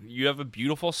scarring? You have a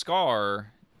beautiful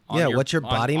scar. Yeah, what's your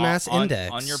body mass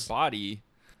index? On your body.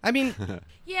 I mean,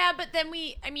 Yeah, but then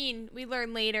we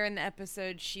learn later in the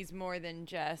episode she's more than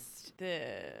just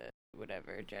the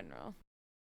whatever general.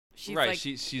 She's right, like,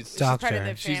 she's Doctor. part of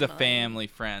the she's a family. family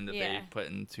friend that Yeah. they put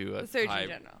into a The Surgeon high-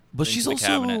 General. But into she's the also,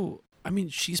 cabinet. I mean,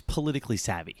 she's politically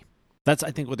savvy. That's,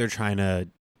 I think, what they're trying to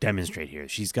demonstrate here.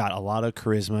 She's got a lot of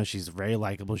charisma. She's very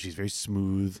likable. She's very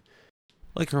smooth.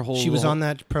 Like her whole. she was on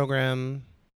that program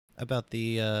about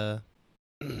the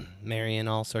Mary and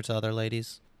all sorts of other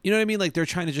ladies. You know what I mean? Like they're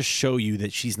trying to just show you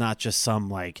that she's not just some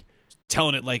like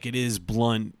telling it like it is,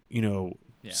 blunt. You know,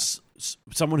 Yeah.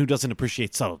 someone who doesn't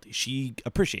appreciate subtlety. She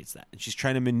appreciates that, and she's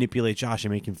trying to manipulate Josh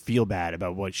and make him feel bad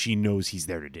about what she knows he's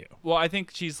there to do. Well, I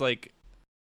think she's like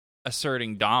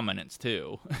asserting dominance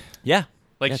too. Yeah,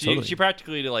 Like Yeah, she totally. she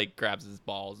practically like grabs his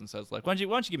balls and says like, why don't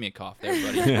you give me a cough there,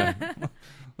 buddy? Yeah.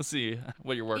 Let's see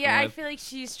what you're working Yeah, I with. feel like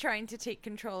she's trying to take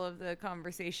control of the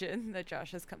conversation that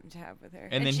Josh has come to have with her.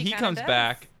 And then she he kinda comes does.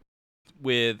 back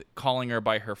with calling her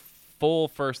by her full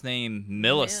first name,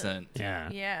 Millicent, yeah.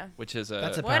 Yeah. which is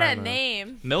That's a What a power move.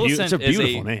 name. Millicent It's a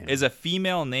beautiful is name. is a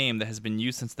female name that has been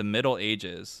used since the Middle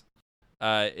Ages.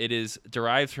 It is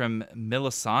derived from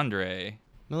Melisandre,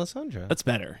 Melisandre. That's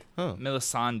better. Oh,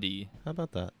 Melisandi. how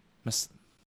about that? Mis-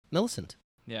 Millicent.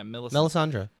 yeah, Millicent.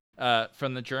 Melisandre.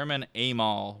 From the German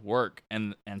Amal, work,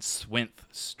 and swinth,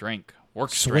 strength. Work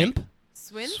strength.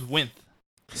 Swimp. Swinth?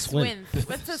 Swimp. Swinth.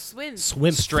 What's a swinth?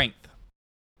 Swimp. Strength.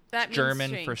 That means German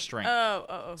strength. for strength.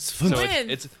 Oh. So Swimp.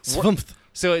 it's Swimp.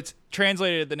 so it's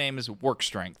translated. The name is work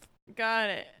strength. Got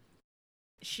it.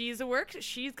 She's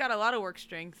got a lot of work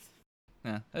strength.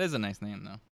 Yeah, that is a nice name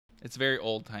though. It's very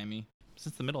old timey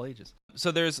since the Middle Ages.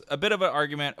 So there's a bit of an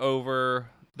argument over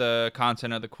the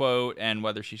content of the quote and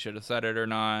whether she should have said it or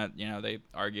not. You know, they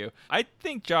argue. I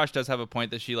think Josh does have a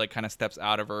point that she like kind of steps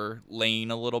out of her lane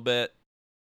a little bit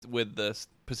with this,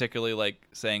 particularly like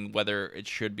saying whether it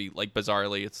should be like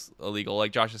bizarrely it's illegal.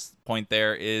 Like Josh's point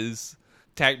there is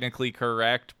technically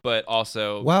correct, but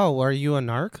also Wow, are you a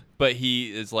narc? but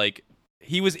he is like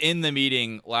he was in the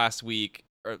meeting last week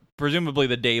or presumably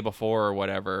the day before or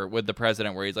whatever with the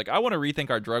president where he's like, I want to rethink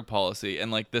our drug policy,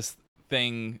 and like this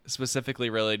thing specifically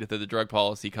related to the drug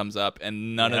policy comes up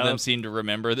and none of them seem to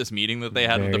remember this meeting that they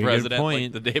had with the Very good president like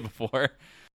point. the day before.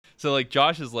 So like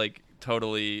Josh is like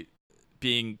totally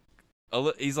being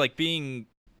he's like being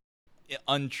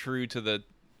untrue to the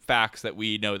facts that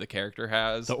we know the character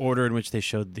has. The order in which they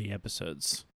showed the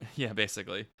episodes. Yeah,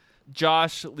 basically.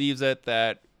 Josh leaves it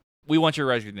that we want your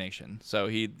resignation. So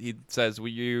he says, will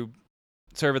you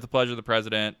serve at the pleasure of the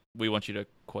president? We want you to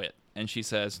quit. And she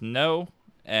says, no.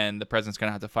 And the president's going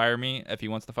to have to fire me if he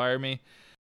wants to fire me.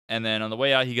 And then on the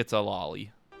way out, he gets a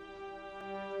lolly.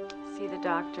 See the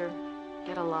doctor,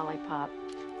 get a lollipop.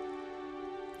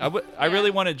 I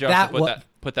really wanted Josh That to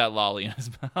put that lolly in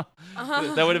his mouth.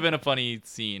 That would have been a funny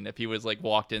scene if he was like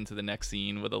walked into the next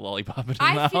scene with a lollipop in his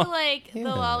I mouth. feel like Yeah. the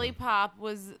lollipop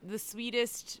was the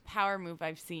sweetest power move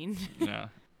I've seen. Yeah.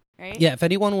 Right? Yeah, if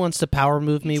anyone wants to power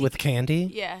move me with candy,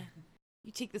 Yeah.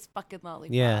 You take this fucking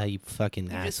lollipop. yeah, you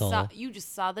fucking asshole. You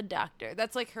just saw the doctor.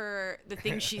 That's like the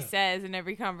thing she says in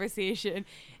every conversation.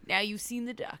 Now you've seen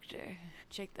the doctor.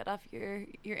 Check that off your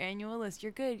annual list.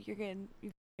 You're good. You're good.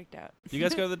 You've checked out. Do you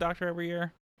guys go to the doctor every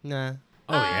year? Nah.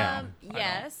 Oh, yeah.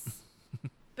 Yes.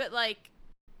 But like,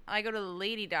 I go to the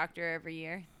lady doctor every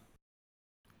year.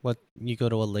 What? You go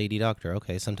to a lady doctor?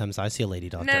 Okay, sometimes I see a lady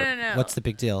doctor. no. What's the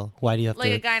big deal? Why do you have Like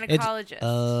to? a gynecologist.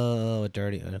 Oh, a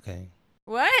dirty. Okay.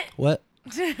 What? What?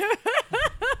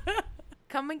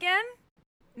 Come again?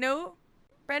 No?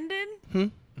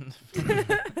 Brendan?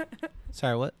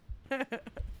 Sorry, what?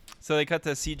 So they cut to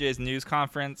CJ's news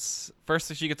conference.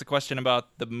 First, she gets a question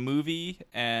about the movie,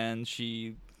 and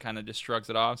she kind of just shrugs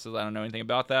it off, says, I don't know anything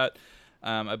about that.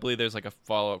 I believe there's like a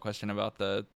follow-up question about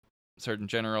the Surgeon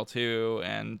General, too,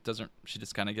 and she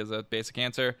just kind of gives a basic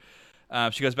answer.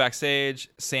 She goes backstage.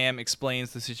 Sam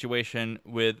explains the situation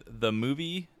with the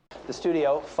movie. The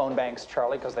studio phone banks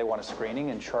Charlie because they want a screening,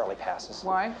 and Charlie passes.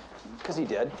 Why? Because he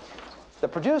did. The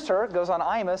producer goes on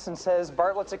Imus and says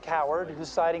Bartlett's a coward who's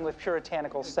siding with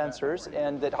puritanical censors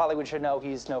and that Hollywood should know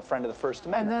he's no friend of the First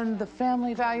Amendment. And then the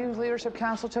Family Values Leadership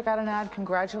Council took out an ad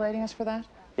congratulating us for that?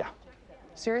 Yeah.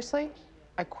 Seriously?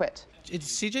 I quit.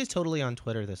 CJ's totally on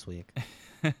Twitter this week.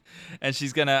 And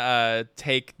she's gonna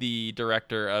take the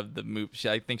director of the movie.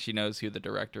 I think she knows who the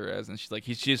director is, and she's like,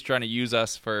 she's trying to use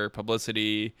us for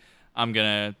publicity. I'm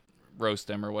gonna roast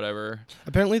him or whatever.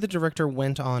 Apparently, the director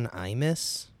went on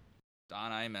Imus.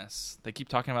 Don Imus. They keep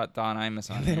talking about Don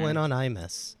Imus on They here. went on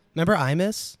Imus. Remember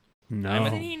Imus? No.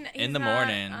 Wasn't he, In the not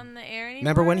morning. on the air anymore?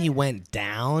 Remember when he went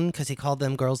down because he called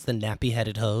them girls the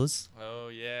nappy-headed hoes? Oh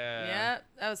yeah. Yep,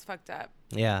 that was fucked up.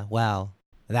 Yeah, wow.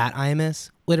 That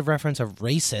Imus would have referenced a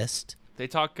racist. They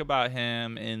talk about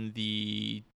him in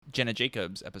the Jenna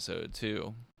Jacobs episode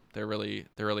too. They're really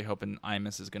hoping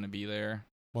Imus is going to be there.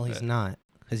 Well, he's not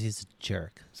because he's a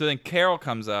jerk. So then Carol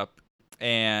comes up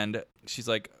and she's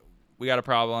like, "We got a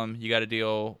problem. You got to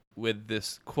deal with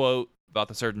this quote about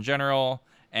the Surgeon General,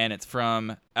 and it's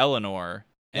from Eleanor."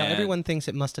 Now, And everyone thinks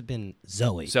it must have been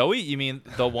Zoe. Zoe? You mean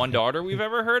the one daughter we've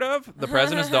ever heard of? The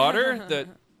president's daughter?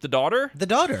 The daughter? The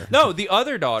daughter. No, the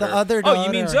other daughter. The other Oh,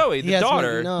 you mean daughter. Zoe, the Yes,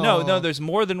 daughter. no. No, there's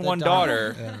more than The one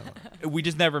daughter. daughter. We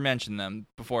just never mentioned them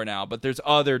before now, but there's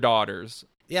other daughters.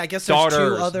 Yeah, I guess there's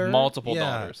Daughters, two other... multiple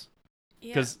yeah. daughters.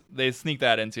 Because they sneak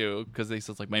that into, because they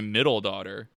say it's like my middle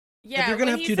daughter. Yeah, If you're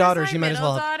gonna when have he two says daughters, my you might as middle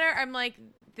well have- daughter, I'm like,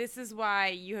 this is why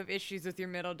you have issues with your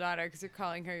middle daughter, because you're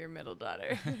calling her your middle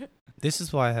daughter. This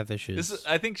is why I have issues.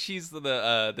 I think she's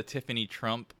the Tiffany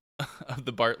Trump of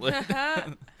the Bartlett.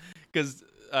 Because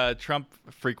Trump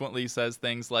frequently says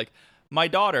things like, my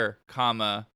daughter,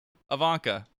 comma,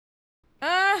 Ivanka.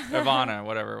 Ivana,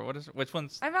 whatever. Which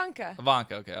one's? Ivanka.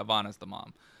 Ivanka, okay. Ivana's the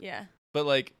mom. Yeah. But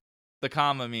like, the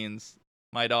comma means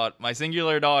my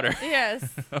singular daughter. Yes.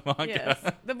 Ivanka.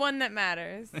 Yes. The one that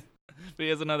matters. But he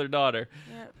has another daughter.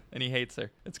 Yep. And he hates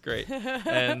her. It's great.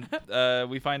 And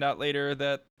we find out later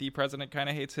that the president kind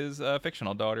of hates his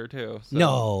fictional daughter too. So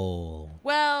No.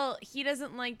 Well, he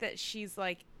doesn't like that she's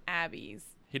like Abby's.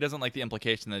 He doesn't like the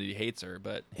implication that he hates her,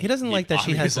 but He doesn't like that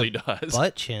she has a does.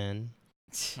 butt chin.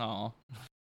 Oh,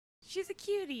 She's a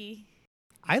cutie.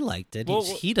 I liked it. Well,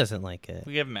 he doesn't like it.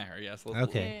 we give him her. Yes.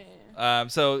 Okay.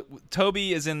 So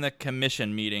Toby is in the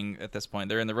commission meeting at this point.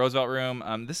 They're in the Roosevelt room.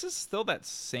 This is still that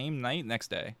same night. Next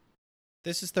day.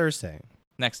 This is Thursday.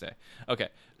 Next day. Okay.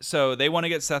 So they want to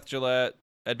get Seth Gillette,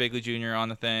 Ed Begley Jr. on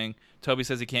the thing. Toby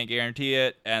says he can't guarantee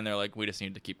it, and they're like, we just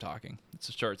need to keep talking. It's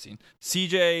a short scene.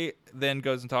 CJ then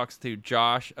goes and talks to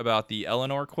Josh about the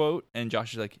Eleanor quote, and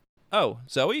Josh is like, oh,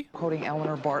 Zoe? Quoting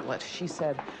Eleanor Bartlett, she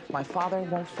said, my father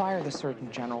won't fire the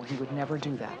Surgeon General. He would never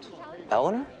do that.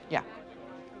 Eleanor? Yeah.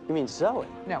 You mean Zoe?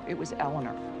 No, it was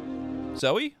Eleanor.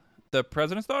 Zoe? The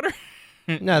president's daughter?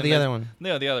 No, the other one.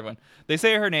 No, the other one. They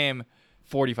say her name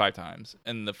 45 times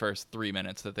in the first 3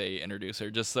 minutes that they introduce her,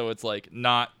 just so it's like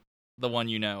not the one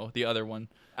you know, the other one.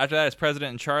 After that is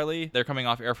President and Charlie. They're coming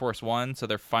off Air Force One, so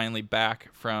they're finally back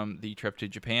from the trip to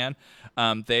Japan.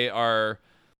 They are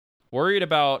worried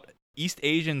about East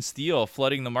Asian steel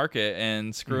flooding the market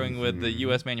and screwing with the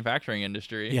U.S. manufacturing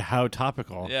industry. Yeah, how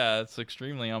topical. Yeah, it's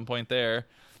extremely on point there.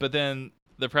 But then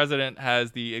the president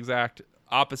has the exact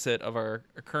opposite of our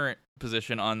current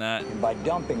position on that. By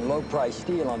dumping low-priced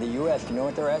steel on the U.S., you know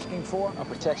what they're asking for? A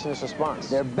protectionist response.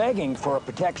 They're begging for a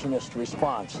protectionist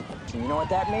response. You know what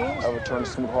that means? A return to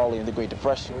Smoot-Hawley in the Great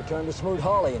Depression. Return to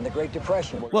Smoot-Hawley in the Great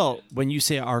Depression. Well, when you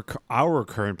say our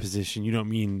current position, you don't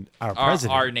mean our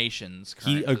president. Our nation's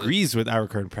current He agrees with our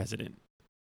current president.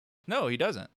 No, he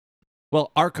doesn't.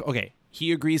 Well,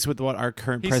 he agrees with what our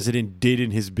current president did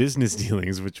in his business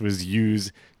dealings, which was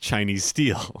use Chinese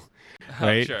steel.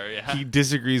 Right? Sure, yeah. He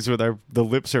disagrees with the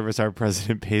lip service our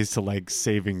president pays to like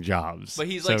saving jobs. But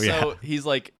he's he's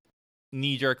like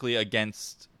knee-jerkly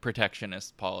against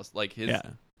protectionist policy. Like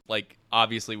like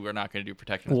obviously we're not going to do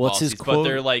protectionist What's his policies, quote? but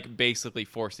they're like basically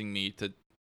forcing me to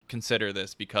consider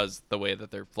this because the way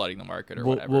that they're flooding the market or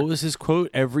whatever. What was his quote?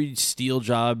 Every steel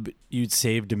job you'd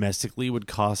save domestically would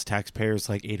cost taxpayers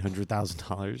like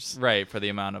 $800,000. Right, for the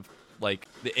amount of like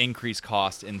the increased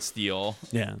cost in steel.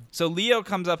 Yeah. So Leo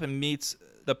comes up and meets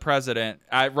the president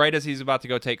right as he's about to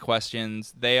go take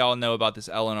questions. They all know about this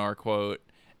Eleanor quote,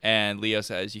 and Leo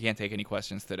says, "You can't take any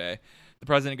questions today." The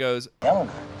president goes,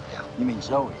 Eleanor? Yeah. You mean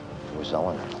Zoe? It was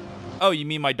Eleanor. "Oh, you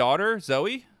mean my daughter,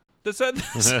 Zoe?" That said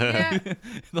this. Yeah.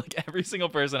 Like every single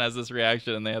person has this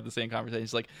reaction, and they have the same conversation.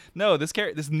 It's like, no, this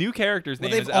new character's name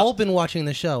Well, is they've all been watching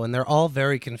the show, and they're all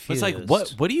very confused. It's like,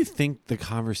 what do you think the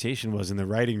conversation was in the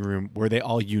writing room where they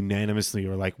all unanimously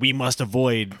were like, we must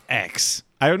avoid X?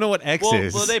 I don't know what X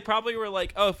is. Well, they probably were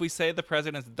like, oh, if we say the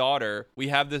president's daughter, we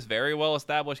have this very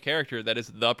well-established character that is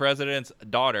the president's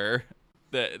daughter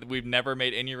that we've never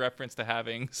made any reference to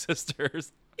having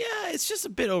sisters. Yeah, it's just a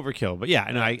bit overkill. But yeah,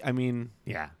 no, I mean,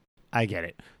 yeah, I get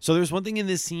it. So there's one thing in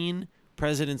this scene.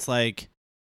 President's like,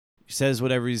 says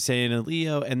whatever he's saying to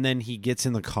Leo, and then he gets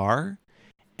in the car,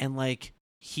 and like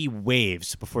he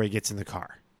waves before he gets in the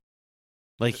car.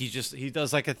 Like he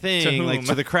does like a thing like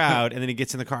to the crowd, and then he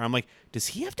gets in the car. I'm like, does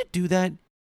he have to do that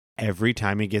every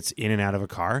time he gets in and out of a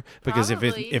car? Because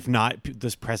if not,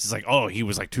 this press is like, oh, he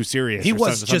was like too serious. He or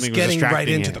was something just getting right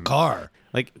into him. the car.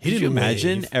 Like, He could you didn't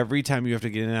imagine wave. every time you have to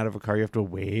get in and out of a car, you have to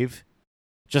wave,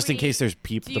 just in Wait, case there's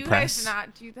people, Do the you press. guys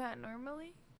not do that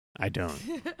normally? I don't.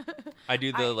 I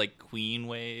do the like queen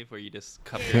wave where you just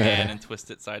cup your hand and twist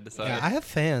it side to side. Yeah, I have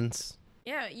fans.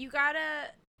 Yeah, you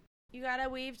gotta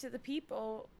wave to the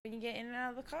people when you get in and out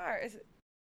of the car.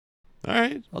 All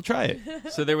right, I'll try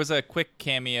it. So there was a quick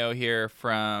cameo here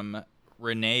from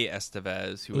Renee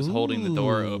Estevez, who was holding the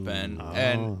door open,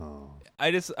 and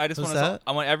I just I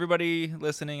want everybody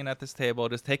listening and at this table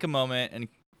just take a moment and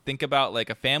think about like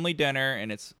a family dinner,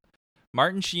 and it's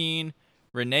Martin Sheen,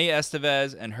 Renee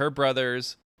Estevez, and her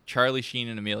brothers Charlie Sheen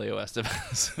and Emilio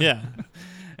Estevez. Yeah.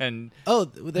 And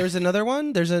there's another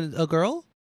one. There's a girl.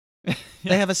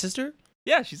 They have a sister.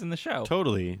 yeah, she's in the show.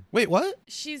 Totally. Wait, what?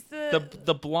 She's the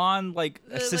The blonde like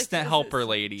assistant helper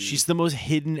lady. She's the most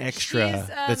hidden extra. she's,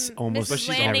 That's almost. Mrs. But she's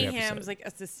every Landingham's episode. like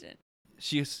assistant.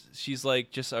 She's like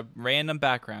just a random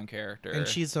background character. And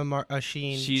she's a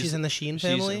Sheen. She's in the Sheen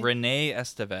family. She's Renee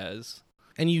Estevez.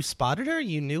 And you spotted her?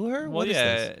 You knew her? Well, What is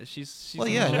yeah, this? she's Well,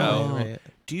 in yeah, the no, show. right.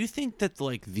 Do you think that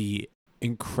like the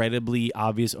incredibly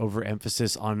obvious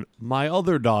overemphasis on my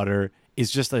other daughter is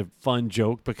just a fun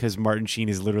joke because Martin Sheen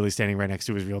is literally standing right next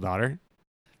to his real daughter?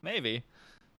 Maybe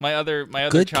my other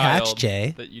Good child catch,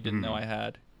 Jay. that you didn't know I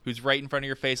had, who's right in front of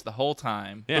your face the whole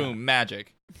time. Yeah. Boom,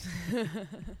 magic.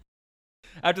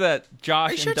 After that, Josh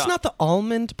Are you and sure it's not the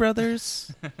Almond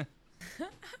Brothers?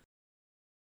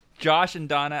 Josh and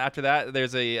Donna. After that,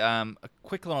 there's a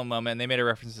quick little moment. And they made a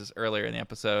reference to this earlier in the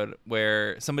episode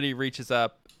where somebody reaches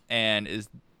up and is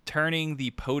turning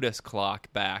the POTUS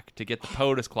clock back to get the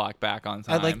POTUS clock back on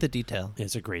I time. like the detail.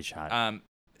 It's a great shot.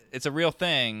 It's a real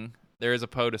thing. There is a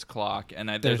POTUS clock, and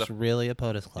There's really a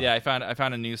POTUS clock. Yeah, I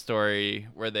found a news story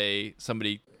where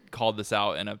somebody called this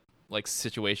out in a like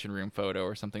situation room photo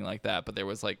or something like that. But there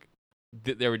was like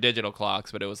there were digital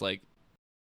clocks, but it was like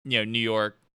New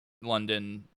York,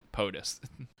 London POTUS.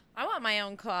 I want my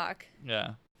own clock.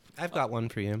 Yeah, I've got one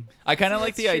for you. I kind of So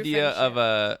like the that's true idea of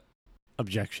a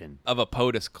Objection.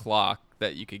 POTUS clock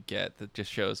that you could get that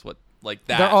just shows what like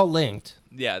that. They're all linked.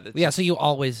 Yeah, Yeah, so you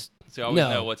always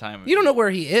know what time. You don't know where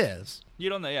he is. You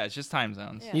don't know. Yeah, it's just time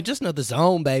zones. Yeah. You just know the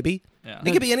zone, baby. Yeah.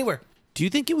 It could be anywhere. Do you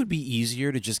think it would be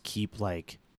easier to just keep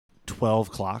like 12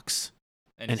 clocks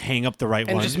and just- hang up the right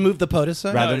And one just move the POTUS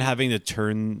sign. rather than having to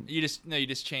turn? You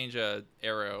just change a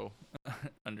arrow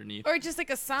underneath. Or just like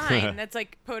a sign that's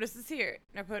like POTUS is here.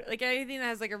 No, like anything that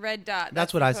has like a red dot.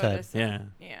 That's what the I said. POTUS sign.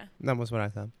 Yeah. Yeah. That was what I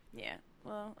thought. Yeah.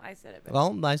 Well, I said it. But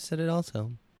Well, I said it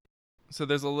also. So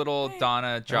there's a little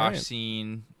Donna Josh right.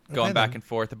 scene going Okay, back then. and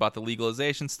forth about the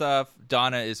legalization stuff.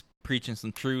 Donna is preaching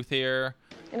some truth here.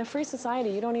 In a free society,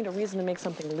 you don't need a reason to make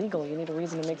something legal. You need a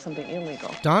reason to make something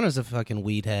illegal. Donna's a fucking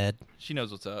weed head. She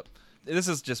knows what's up. This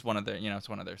is just one of their, it's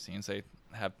one of their scenes. They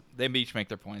each make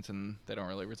their points and they don't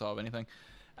really resolve anything.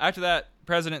 After that,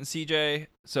 President and CJ.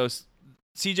 So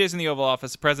CJ's in the Oval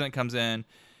Office. The president comes in.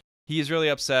 He is really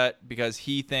upset because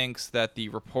he thinks that the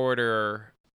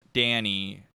reporter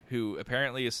Danny, who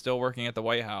apparently is still working at the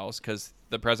White House because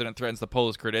the president threatens to pull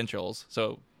his credentials,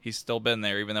 so he's still been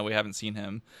there even though we haven't seen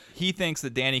him. He thinks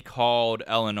that Danny called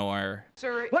Eleanor.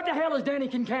 Sir, what the hell is Danny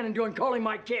Kincannon doing calling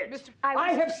my kids?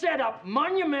 I have set up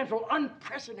monumental,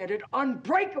 unprecedented,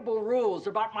 unbreakable rules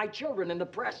about my children in the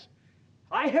press.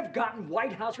 I have gotten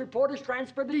White House reporters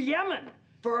transferred to Yemen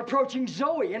for approaching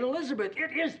Zoe and Elizabeth.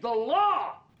 It is the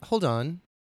law. Hold on.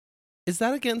 Is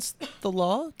that against the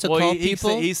law to Well, call he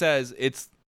people? he says it's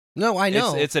No, I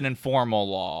know. it's an informal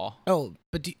law. Oh,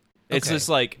 but It's okay. just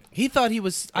like he thought he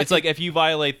was. it's like if you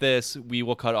violate this, we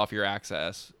will cut off your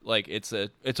access. Like it's a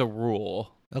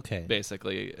rule. Okay.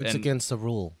 Basically, It's against the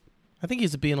rule. I think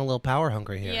he's being a little power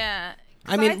hungry here. Yeah.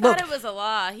 I mean, I look, thought it was a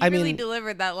law. He I really mean,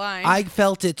 delivered that line. I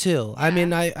felt it too. I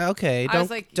mean, I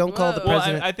was like, don't call the whoa. Well,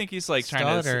 president. I think he's like trying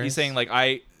to. starters. He's saying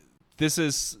like this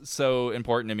is so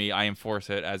important to me. I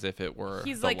enforce it as if it were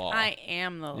He's the like, law. I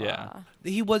am the law. Yeah.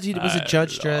 He was a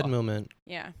Judge law. Dredd moment.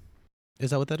 Yeah.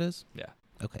 Is that what that is? Yeah.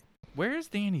 Okay. Where's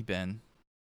Danny been?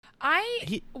 I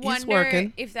He's wonder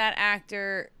working. if that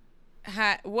actor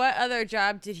what other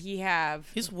job did he have?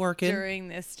 He's working during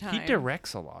this time. He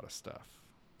directs a lot of stuff.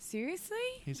 Seriously?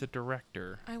 He's a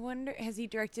director. I wonder, has he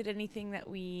directed anything that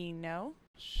we know?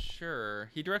 Sure.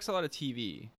 He directs a lot of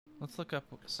TV. Let's look up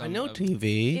some. I know of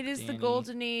TV. It is the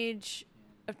golden age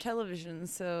of television,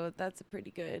 so that's a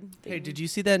pretty good thing. Hey, did you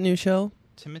see that new show?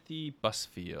 Timothy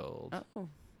Busfield. Oh,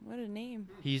 what a name.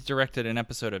 He's directed an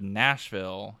episode of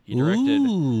Nashville. He directed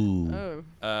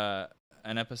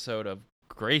an episode of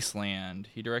Graceland.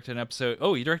 He directed an episode.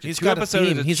 Oh, he directed He's two got a episodes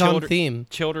theme. of He's on theme.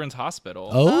 Children's Hospital.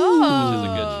 Oh. Which is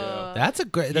a good show. That's a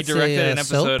great. He directed an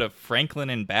episode of Franklin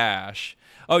and Bash.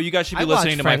 Oh, you guys should be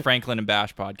listening to my Franklin and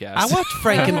Bash podcast. I watched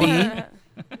Frank and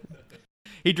B.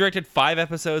 He directed 5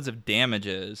 episodes of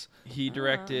Damages. He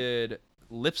directed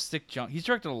Lipstick Junk. He's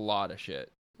directed a lot of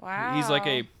shit.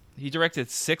 Wow. He directed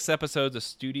 6 episodes of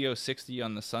Studio 60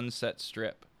 on the Sunset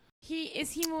Strip.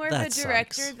 Is he more of a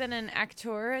director than an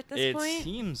actor at this point? It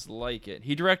seems like it.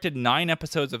 He directed 9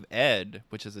 episodes of Ed,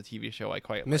 which is a TV show I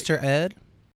quite like. Mr. Ed?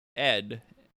 Ed.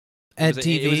 Ed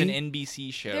TV? It was an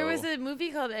NBC show. There was a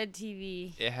movie called Ed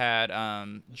TV. It had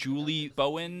Julie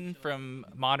Bowen from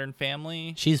Modern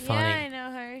Family. She's funny. Yeah, I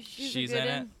know her. She's in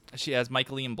it. She has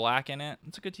Michael Ian Black in it.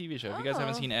 It's a good TV show. If you guys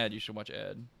haven't seen Ed, you should watch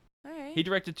Ed. All right. He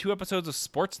directed 2 episodes of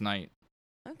Sports Night.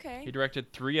 Okay. He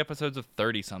directed 3 episodes of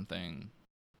 30-something.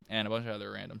 And a bunch of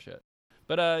other random shit.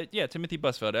 But yeah, Timothy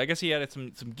Busfield. I guess he had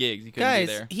some gigs. He couldn't be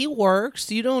there. He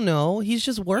works. You don't know. He's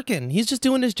just working. He's just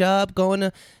doing his job, going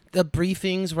to the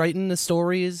briefings, writing the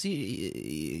stories.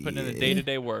 Putting in the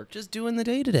day-to-day work. Just doing the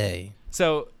day-to-day.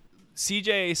 So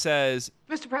CJ says,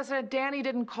 Mr. President, Danny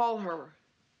didn't call her.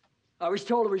 I was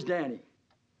told it was Danny.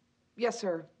 Yes,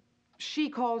 sir. She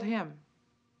called him.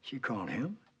 She called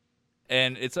him?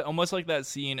 and it's almost like that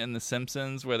scene in The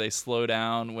Simpsons where they slow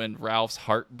down when Ralph's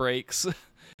heart breaks.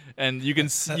 And you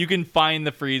can find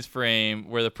the freeze frame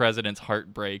where the president's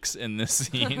heart breaks in this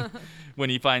scene when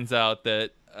he finds out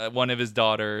that one of his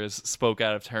daughters spoke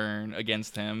out of turn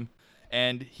against him,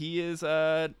 and he is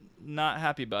not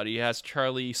happy about it. He has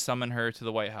Charlie summon her to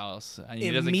the White House. And he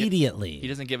immediately. He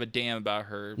doesn't give a damn about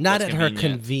her. Not at her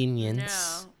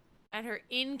convenience. No, at her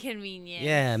inconvenience.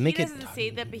 Yeah, make he it. doesn't say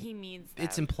that, but he means that.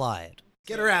 It's implied.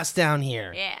 Get her ass down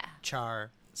here. Yeah.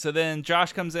 Char. So then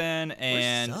Josh comes in,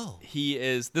 and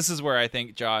this is where I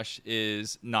think Josh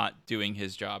is not doing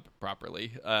his job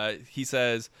properly. He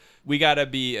says, we got to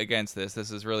be against this. This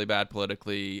is really bad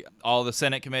politically. All the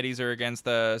Senate committees are against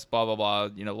us, blah, blah, blah.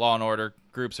 You know, law and order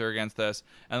groups are against us.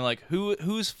 And like,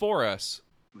 who's for us?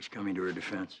 Who's coming to her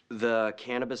defense? The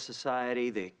Cannabis Society,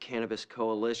 the Cannabis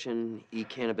Coalition,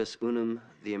 E-Cannabis Unum,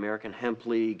 the American Hemp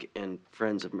League, and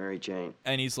Friends of Mary Jane.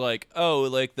 And he's like, oh,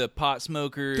 like the Pot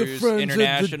Smokers The Friends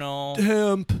International. of the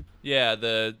Hemp. Yeah,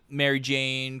 the Mary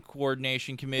Jane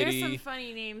Coordination Committee. There's some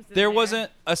funny names in there wasn't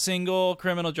a single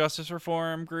criminal justice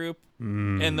reform group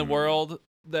in the world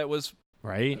that was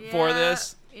for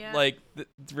this. Yeah. Like,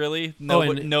 really?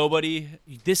 Nobody?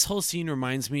 This whole scene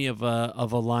reminds me of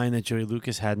a line that Joey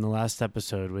Lucas had in the last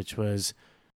episode, which was,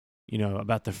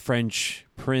 about the French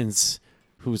prince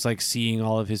who's like seeing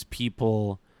all of his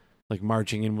people like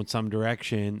marching in some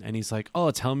direction, and he's like,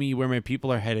 "Oh, tell me where my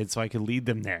people are headed so I can lead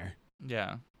them there."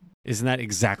 Yeah. Isn't that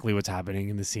exactly what's happening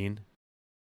in the scene?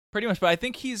 Pretty much, but I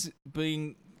think he's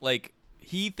being like,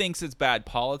 he thinks it's bad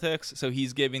politics, so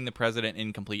he's giving the president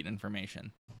incomplete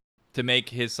information to make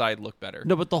his side look better.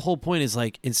 No, but the whole point is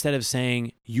like, instead of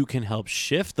saying you can help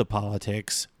shift the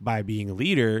politics by being a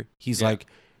leader, he's like,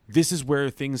 this is where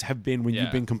things have been when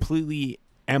you've been completely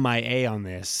MIA on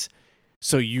this.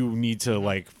 So you need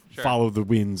to follow the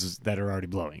winds that are already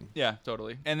blowing. Yeah,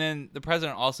 totally. And then the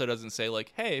president also doesn't say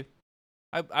like, hey,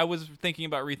 I was thinking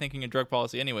about rethinking a drug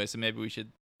policy anyway, so maybe we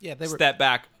should step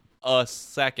back a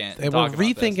second. They were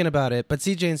rethinking about it, but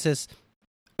CJ insists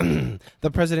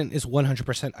the president is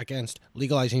 100% against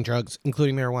legalizing drugs,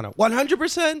 including marijuana.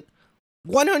 100%?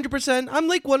 100%? I'm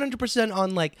like 100%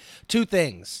 on like two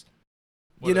things.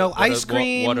 Ice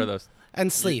cream what are those?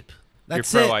 And sleep.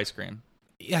 That's You're pro it. ice cream.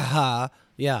 Yeah.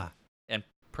 Yeah. And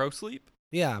pro sleep?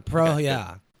 Yeah, pro, Okay,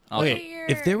 yeah. Okay,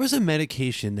 if there was a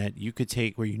medication that you could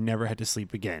take where you never had to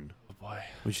sleep again, boy,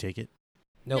 would you take it?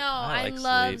 Nope. No, I like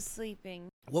love sleeping.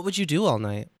 What would you do all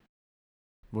night?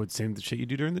 What same shit you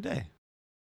do during the day?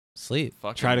 Sleep.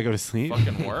 Try to go to sleep.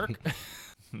 Fucking work?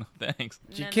 No, thanks.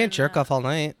 You can't jerk off all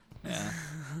night. Yeah.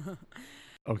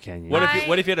 Okay.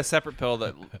 What if you had a separate pill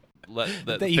that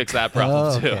fix that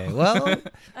problem too? Okay. Well,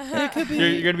 it could be.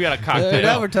 You're gonna be on a cocktail.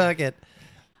 Now we're talking.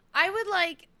 I would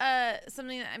like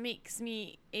something that makes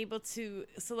me able to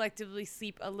selectively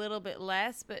sleep a little bit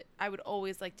less, but I would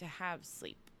always like to have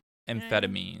sleep.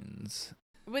 Amphetamines.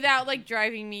 Without like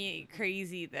driving me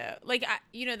crazy though. Like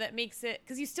that makes it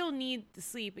because you still need the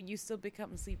sleep and you still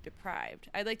become sleep deprived.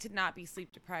 I'd like to not be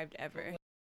sleep deprived ever.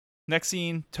 Next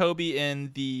scene, Toby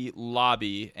in the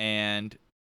lobby, and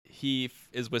he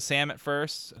is with Sam at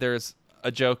first. There's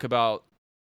a joke about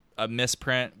a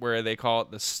misprint where they call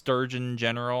it the Sturgeon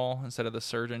General instead of the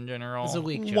Surgeon General. It's a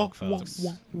weak joke, folks.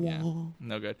 Yeah,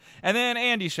 no good. And then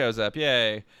Andy shows up.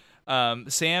 Yay.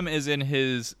 Sam is in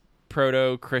his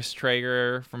proto Chris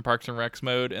Traeger from Parks and Recs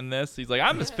mode in this. He's like,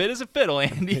 I'm as fit as a fiddle,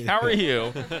 Andy. How are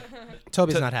you?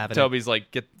 Toby's not having it. Toby's like,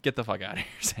 get the fuck out of here,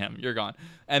 Sam. You're gone.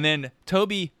 And then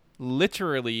Toby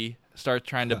literally starts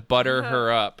trying to butter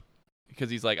her up because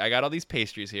he's like, I got all these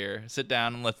pastries here. Sit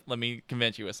down and let me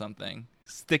convince you with something.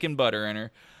 Sticking butter in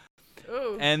her.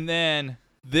 Ooh. And then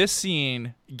this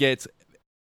scene gets,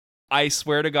 I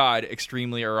swear to God,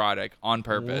 extremely erotic on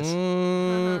purpose.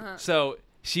 So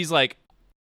she's like,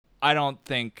 I don't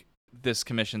think this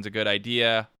commission's a good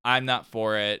idea. I'm not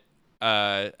for it.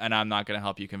 And I'm not going to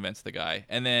help you convince the guy.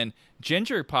 And then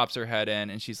Ginger pops her head in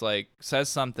and she's like, says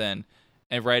something.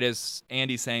 And right as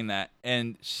Andy's saying that,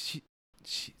 and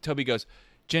Toby goes,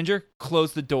 Ginger,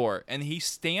 close the door. And he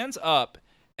stands up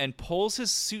and pulls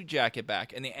his suit jacket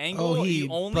back. And the angle he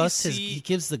you only busts see... he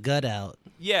gives the gut out.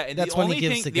 Yeah, and that's the when only he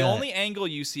gives the the gut. only angle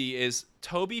you see is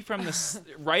Toby from the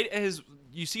right at his.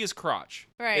 You see his crotch.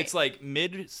 Right. It's like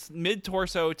mid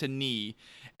torso to knee,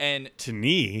 and To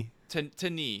knee. to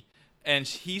knee, and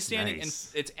he's standing Nice.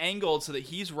 and it's angled so that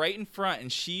he's right in front,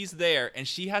 and she's there, and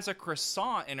she has a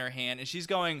croissant in her hand, and she's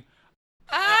going.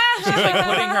 She's like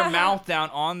putting her mouth down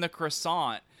on the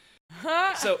croissant.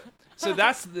 So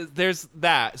there's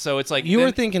that. So it's like You then-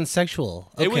 were thinking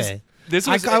sexual. Okay. This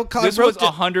was I this wrote was it-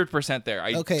 100% there.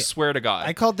 I swear to God.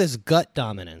 I called this gut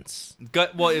dominance.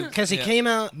 Gut well Because he came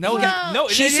out. No,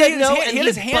 she She said said no, no, and and he had he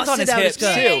his hands on busted his out his hips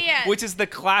gut. too, Yeah. which is the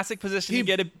classic position to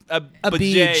get a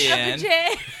beach.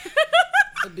 vajay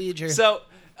in. So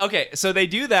so they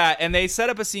do that, and they set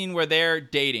up a scene where they're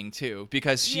dating too,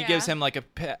 because she gives him like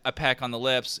a peck on the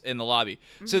lips in the lobby.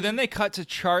 So then they cut to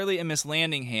Charlie and Miss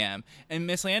Landingham, and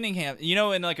Miss Landingham,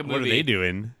 in like a movie. What are they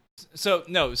doing? So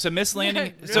Miss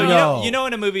Landing. No. So you know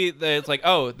in a movie that it's like,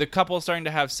 oh, the couple's starting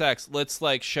to have sex. Let's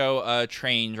like show a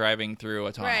train driving through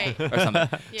a tunnel Right. or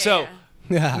something. So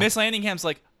Yeah. Miss Landingham's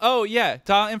like, oh yeah,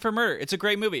 Dial M for Murder. It's a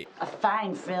great movie. A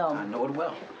fine film. I know it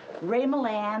well. Ray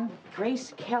Milland,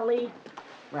 Grace Kelly,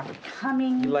 Robert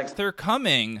Cummings. They're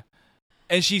coming,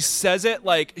 and she says it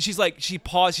like she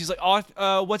paused. She's like,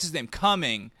 oh, what's his name?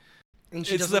 Coming. And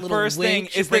she It's does a the little first wink. thing.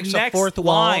 She It's the breaks the next fourth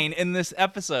wall. line in this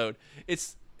episode.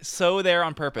 It's so there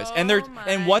on purpose, and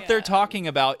what they're talking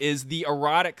about is the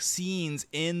erotic scenes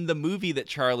in the movie that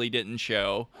Charlie didn't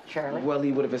show. Charlie? Well,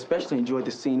 he would have especially enjoyed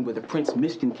the scene where the Prince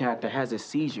Michigan character has a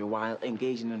seizure while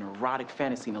engaging in an erotic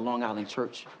fantasy in a Long Island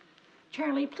church.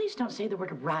 Charlie, please don't say the word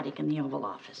erotic in the Oval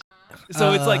Office.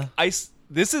 So it's like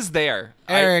this is there,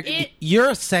 Eric,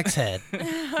 you're a sex head.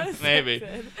 maybe,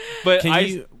 but Can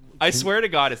you- I swear to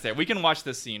God, it's there. We can watch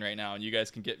this scene right now, and you guys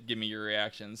can give me your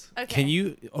reactions. Okay. Can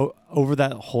you, over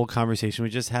that whole conversation we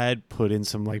just had, put in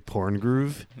some like porn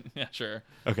groove? Yeah, sure.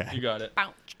 Okay. You got it.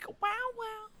 Bow, chicka, wow, wow.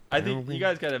 I think you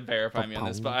guys gotta verify me on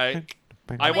this, but I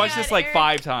Oh my watched God, this like Eric,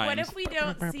 5 times. What if we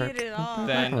don't see it at all?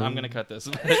 Then I'm gonna cut this.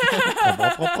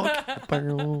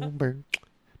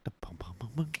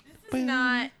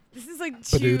 This is like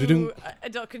too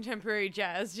adult contemporary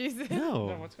jazz. Jesus.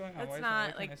 No. What's going on? That's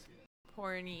not like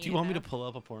porny. Do you want me to pull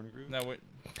up a porn groove? No, wait.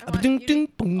 I want you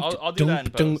to- I'll do that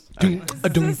in post. This is a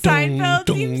Seinfeld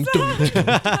theme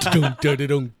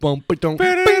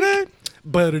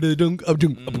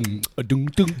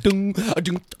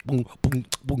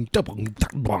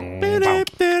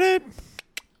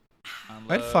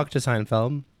I'd fuck to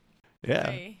Seinfeld. Yeah.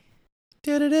 Okay.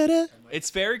 It's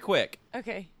very quick,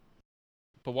 Okay.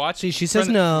 but watch. See, she says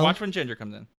when- no. Watch when Ginger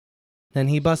comes in. Then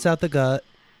he busts out the gut.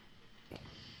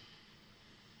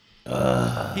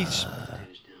 He's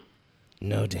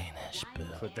No Danish. Boo.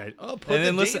 Put that. Oh, put And the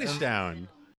then listen- Danish down.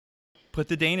 put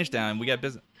the Danish down. We got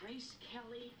business. Grace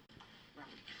Kelly,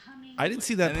 Robert Cummings. I didn't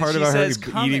see that And then part she about her says,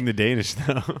 "Coming." eating the Danish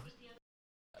though.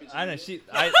 I know. I see it.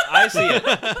 I think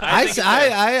it's there.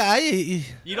 I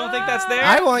You don't think that's there?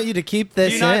 I want you to keep Do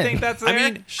this you not in. think that's there?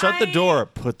 I mean, shut the door.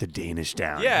 Put the Danish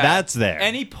down. yeah, That's there.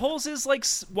 And he pulls his like.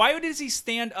 Why does he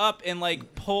stand up and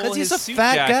like pull 'Cause his he's a suit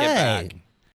fat jacket guy. back?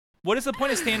 What is the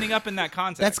point of standing up in that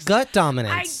context? That's gut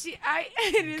dominance.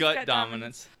 It is gut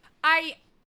dominance. I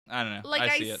I don't know. Like,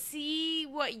 I see it. see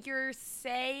what you're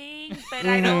saying, but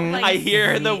I don't like. I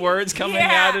hear the words coming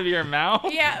out of your mouth.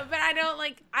 Yeah, but I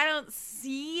don't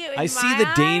see it. I see the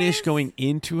Danish going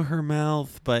into her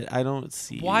mouth, but I don't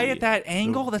see. Why at that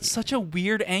angle? That's such a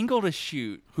weird angle to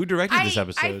shoot. Who directed this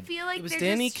episode? I feel like It was they're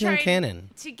Danny just trying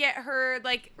Kincannon. to get her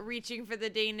like reaching for the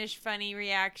Danish funny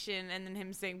reaction, and then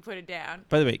him saying "put it down."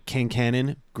 By the way,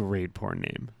 Kincannon, great porn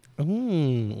name.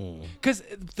 Because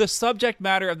the subject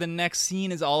matter of the next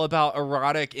scene is all about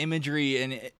erotic imagery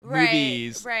and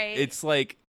movies. Right. It's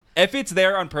like, if it's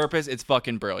there on purpose, it's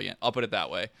fucking brilliant. I'll put it that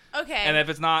way. Okay. And if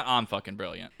it's not, I'm fucking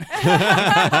brilliant.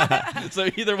 So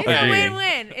either way. It's a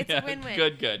win-win. It's a win-win.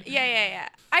 Good. Yeah.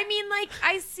 I mean, like,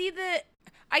 I see the.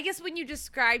 I guess when you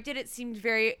described it, it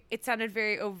sounded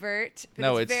very overt. But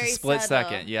No, it's it's very a split subtle.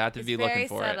 second. You have to be It's looking very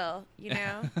for subtle, you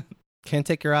know. Can't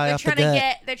take your eye They're off the trying to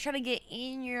gut. they're trying to get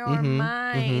in your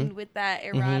mind with that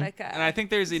erotica. And I think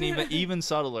there's an even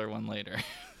subtler one later.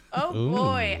 Oh Ooh.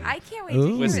 boy, I can't wait to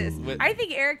hear With- this. with- I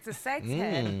think Eric's a sex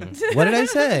head. What did I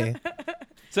say?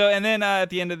 So, and then at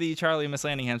the end of the Charlie and Miss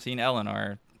Landingham scene,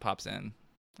 Eleanor pops in.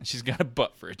 She's got a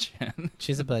butt for a chin.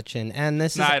 She's a butt chin, and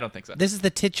this No, is I don't think so. This is the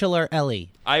titular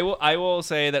Ellie. I will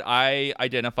say that I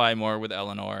identify more with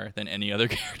Eleanor than any other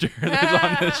character that's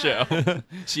on this show.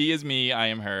 She is me, I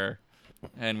am her,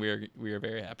 and we are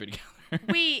very happy together.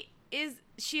 Wait,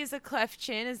 she is a cleft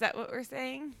chin? Is that what we're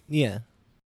saying? Yeah.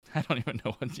 I don't even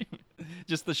know what you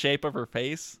just the shape of her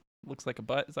face looks like a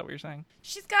butt. Is that what you're saying?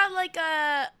 She's got like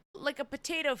a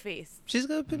potato face She's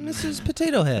got Mrs.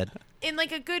 Potato Head. in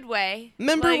like a good way.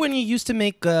 Remember Like- when you used to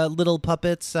make little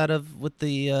puppets out of with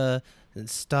the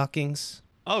stockings?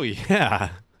 Oh yeah.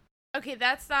 Okay,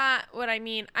 that's not what I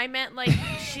mean. I meant like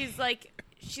she's like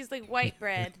white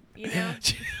bread, you know?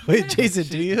 Wait, Jason,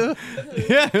 do you?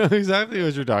 Yeah, I know exactly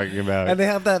what you're talking about. And they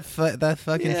have that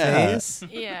fucking Yeah. face.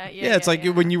 Yeah. Yeah, it's like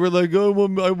when you were like,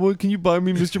 "Oh, can you buy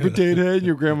me Mr. Potato Head?" And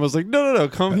your grandma was like, "No,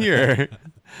 come here.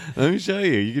 Let me show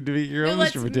you. You can do your No, own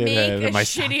let's Mr. Potato make Head." a in my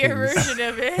shittier stockings. version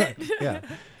of it. Yeah.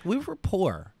 We were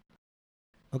poor.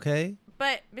 Okay?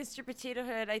 But Mr. Potato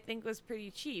Head, I think, was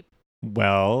pretty cheap.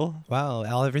 Well,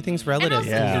 wow, everything's And relative. also,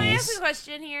 Yeah. can I ask a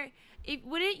question here?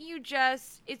 Wouldn't you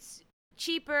it's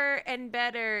cheaper and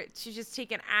better to just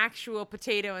take an actual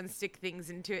potato and stick things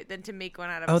into it than to make one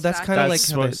out of Oh, a that's stock? kind of like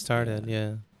That's how what- it started,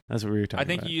 yeah. That's what we were talking I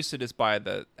think about. you used to just buy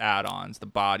the add-ons. The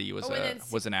body was Oh, and then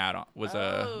was an add-on, was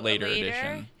a later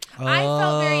edition. I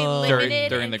felt very Oh. limited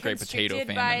During and the Great Potato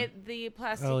constricted by the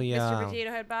plastic Oh, yeah. Mr.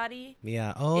 Potato Head body.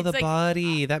 Yeah. Oh, It's the like,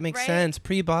 body. That makes right? sense.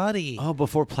 Pre-body. Oh,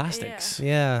 before plastics.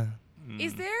 Yeah.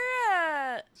 Is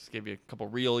there Just give you a couple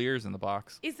real ears in the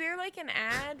box. is there like an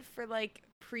ad for like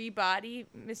pre-body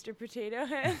Mr. Potato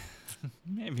Head?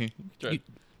 Maybe track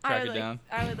I it would down.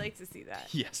 I would like to see that.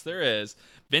 Yes, there is.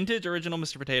 Vintage original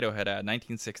Mr. Potato Head ad,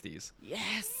 1960s.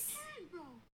 Yes.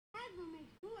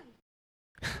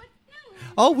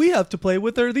 All we have to play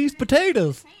with are these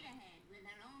potatoes.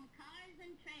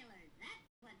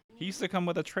 He used to come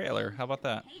with a trailer. How about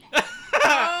that?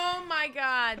 Oh my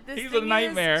God! This He's a thing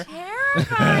nightmare. Is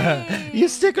terrifying. You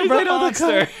stick them right on the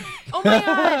monster. car. Oh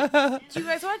my God! Do you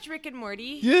guys watch Rick and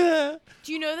Morty? Yeah.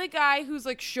 Do you know the guy who's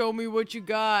like, "Show me what you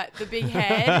got"? The big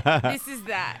head. This is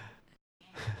that.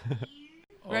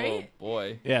 Right? Oh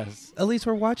boy. Yes. Elise,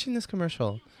 we're watching this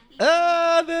commercial.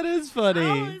 Ah, that is funny.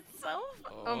 Oh, it's so.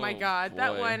 Oh my God!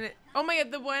 That boy. one. Oh my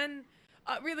God! The one.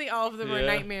 Really, all of them are Yeah.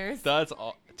 nightmares. That's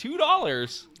all.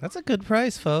 $2. That's a good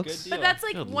price, folks. Good But deal. that's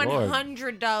like Good Lord.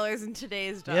 $100 in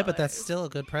today's dollars. Yeah, but that's still a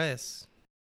good price.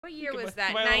 What year Could was buy-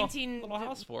 that? buy a little- 19. little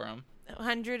house for him.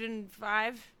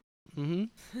 105.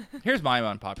 Mm-hmm. Here's my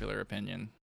unpopular opinion.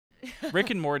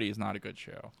 Rick and Morty is not a good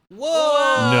show.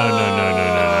 Whoa!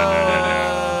 No.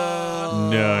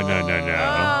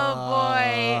 Oh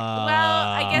boy. Well,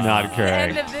 I guess Not this is the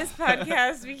end correct. of this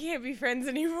podcast. We can't be friends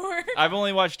anymore. I've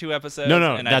only watched 2 episodes.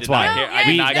 No, and that's I did why. not care, I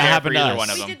We- did not that care happened for to either us. one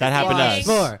of We them. did That the happened to same us.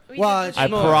 thing. More. We did Watch the I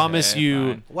same more. thing. promise Okay, you.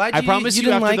 fine. Why'd I you- promise you you.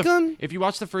 didn't After like the, 'em? if you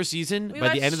watch the first season, We by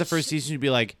the end of the watched- first season, you'd be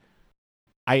like,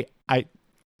 I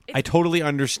totally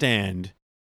understand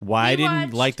why I We didn't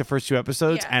watched- like the first 2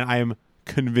 episodes, Yeah. and I am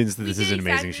convinced that We this did is an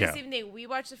amazing exactly show. the same thing. We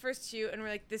watched the first 2 and we're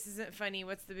like, this isn't funny.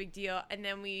 What's the big deal? And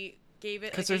then we gave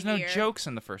it Because like there's a no year. jokes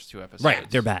in the first 2 episodes. Right,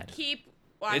 they're bad. Keep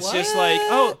watching. It's just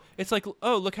like,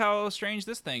 oh, look how strange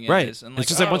this thing Right, is. And it's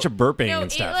just a bunch of burping No,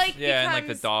 and it, stuff. like, yeah, and like the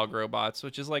becomes- dog robots,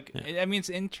 which is like, I mean, it's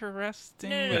interesting.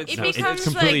 No, but it it's becomes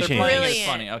completely like changed. playing brilliant It's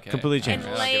funny. Okay. Completely and changed.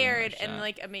 I'll give it a layered shot. and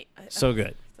like So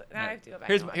good. So now I have to go back.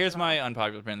 Here's and watch here's them my all.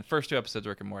 unpopular opinion. The first 2 episodes of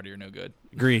Rick and Morty are no good.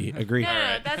 Agree.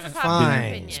 No, that's a popular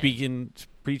Fine. opinion.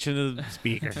 Preaching to the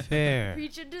speaker. Fair.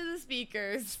 Preaching to the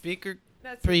speakers. Speaker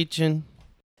That's preaching.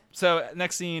 So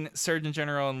next scene, Surgeon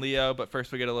General and Leo, but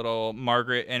first we get a little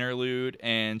Margaret interlude,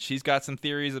 and she's got some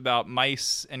theories about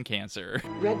mice and cancer.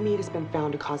 Red meat has been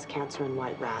found to cause cancer in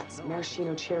white rats.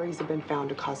 Maraschino cherries have been found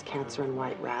to cause cancer in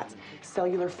white rats.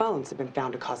 Cellular phones have been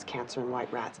found to cause cancer in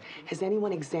white rats. Has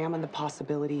anyone examined the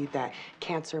possibility that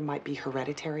cancer might be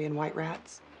hereditary in white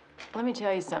rats? Let me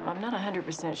tell you something. I'm not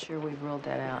 100% sure we've ruled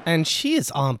that out. And she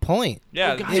is on point.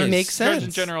 Yeah, it makes sense.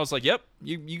 Surgeon General's like, yep,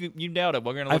 you nailed it.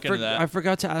 We're going to look into that. I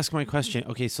forgot to ask my question.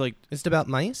 Okay, so like, is it about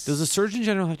mice? Does a Surgeon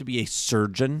General have to be a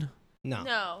surgeon? No.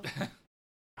 No.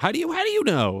 How do you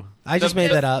know? I just made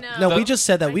that up. No, we just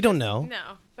said that. We don't know.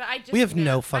 No, but I just we have know.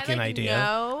 no fucking I, like, idea.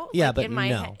 Know, yeah, like, but in my,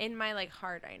 no. In my like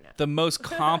heart, I know. The most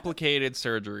complicated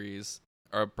surgeries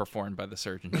are performed by the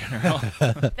Surgeon General.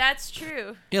 That's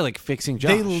true. Yeah, like fixing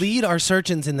Josh. They lead our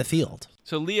surgeons in the field.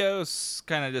 So Leo's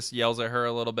kind of just yells at her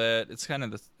a little bit. It's kind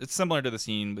of it's similar to the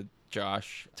scene with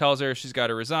Josh. Tells her she's got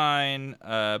to resign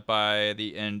by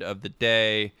the end of the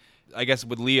day. I guess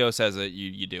with Leo says it,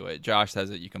 you do it. Josh says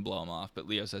it, you can blow him off. But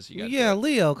Leo says you got to. Yeah,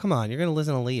 Leo, come on. You're going to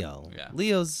listen to Leo. Yeah.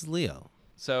 Leo's Leo.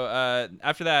 So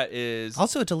after that is...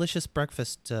 Also a delicious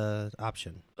breakfast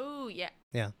option. Ooh, yeah.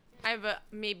 Yeah. I have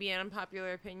maybe an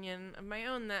unpopular opinion of my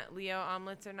own that Leo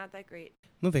omelets are not that great.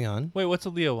 Moving on. Wait, what's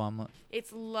a Leo omelet?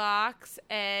 It's lox,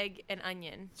 egg, and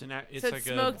onion. It's so it's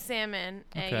smoked salmon,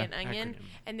 egg, Okay. and onion. Acronym.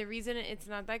 And the reason it's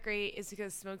not that great is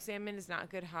because smoked salmon is not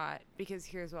good hot. Because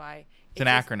here's why. It's an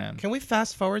acronym. Can we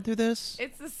fast forward through this?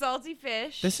 It's the salty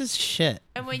fish. This is shit.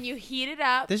 And when you heat it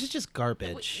up... This is just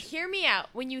garbage. Hear me out.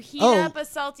 When you heat Oh. up a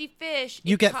salty fish...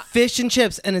 You get fish and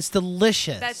chips, and it's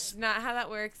delicious. That's not how that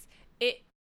works.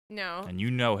 No. And you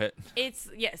know it. It's...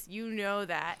 Yes, you know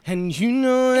that. And you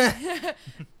know that.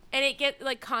 And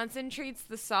it concentrates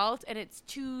the salt, and it's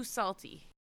too salty.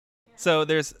 So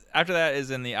there's... After that is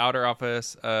in the outer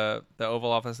office, the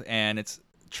Oval Office, and it's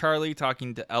Charlie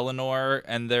talking to Eleanor,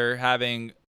 and they're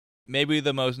having maybe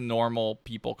the most normal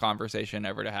people conversation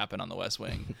ever to happen on the West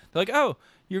Wing. They're like, oh,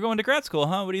 you're going to grad school,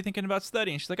 huh? What are you thinking about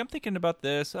studying? She's like, I'm thinking about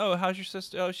this. Oh, how's your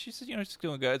sister? Oh, she says, she's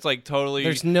doing good. It's like totally...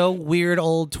 There's no weird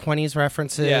old 20s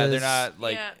references. Yeah, they're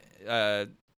not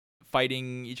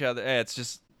fighting each other. It's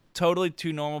just totally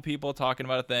two normal people talking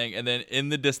about a thing. And then in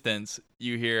the distance,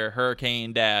 you hear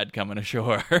Hurricane Dad coming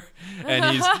ashore. And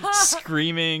he's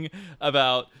screaming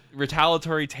about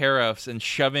retaliatory tariffs and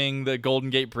shoving the Golden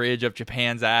Gate Bridge up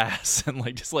Japan's ass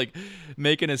and just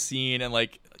making a scene and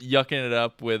yucking it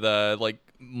up with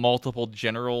multiple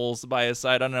generals by his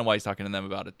side. I don't know why he's talking to them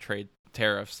about a trade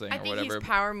tariffs thing or whatever. I think he's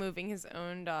power moving his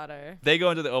own daughter. They go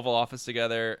into the Oval Office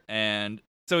together, and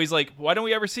so he's like, why don't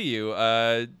we ever see you?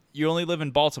 You only live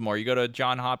in Baltimore. You go to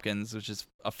Johns Hopkins, which is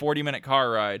a 40-minute car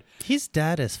ride. He's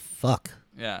dad as fuck.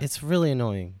 Yeah. It's really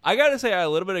annoying. I gotta say, I a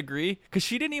little bit agree, because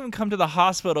she didn't even come to the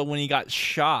hospital when he got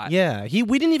shot. Yeah,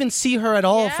 we didn't even see her at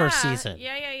all first season.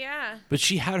 Yeah. But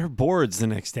she had her boards the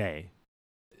next day.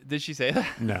 Did she say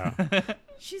that? No.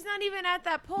 She's not even at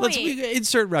that point. Let's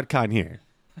insert retcon here.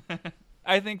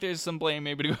 I think there's some blame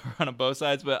maybe to go around on both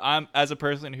sides, but I'm, as a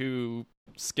person who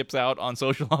skips out on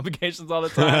social obligations all the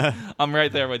time, I'm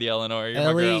right there with you, Eleanor.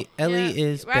 You're my girl. Ellie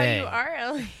is wow, bae. you are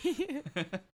Ellie.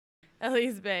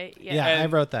 Ellie's bae. Yeah, And- I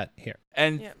wrote that here.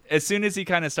 And as soon as he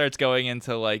kind of starts going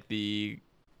into the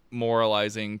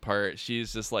moralizing part,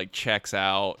 she's just checks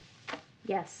out.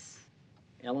 Yes.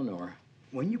 Eleanor,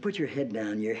 when you put your head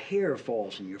down, your hair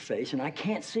falls in your face, and I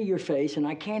can't see your face, and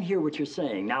I can't hear what you're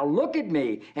saying. Now look at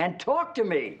me and talk to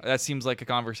me. That seems like a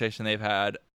conversation they've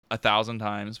had 1,000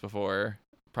 times before,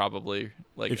 probably.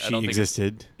 If I she don't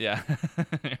existed. Think yeah.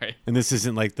 Right. And this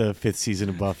isn't the 5th season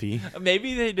of Buffy.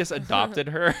 Maybe they just adopted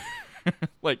her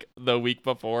the week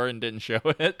before and didn't show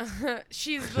it.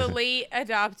 She's the late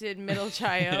adopted middle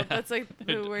child. Yeah. That's the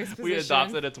worst position. We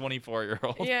adopted a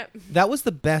 24-year-old. Yeah. That was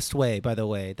the best way, by the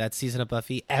way, that season of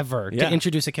Buffy ever Yeah. to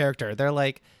introduce a character. They're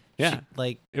Yeah.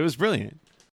 it was brilliant.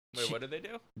 Wait, what did they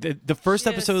do? The first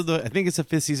episode of I think it's the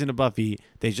 5th season of Buffy,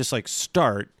 they just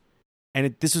start,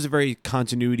 and this was a very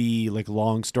continuity,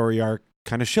 long story arc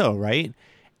kind of show, right?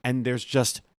 And there's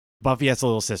just Buffy has a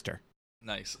little sister.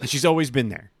 Nice. And she's always been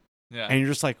there. Yeah. And you're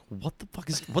just what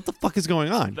the fuck is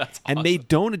going on? That's And they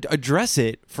don't address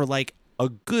it for a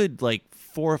good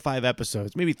 4 or 5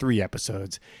 episodes, maybe 3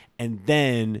 episodes. And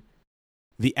then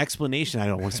the explanation, I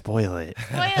don't want to spoil it.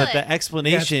 But the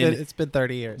explanation, it's been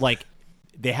 30 years.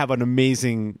 They have an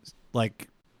amazing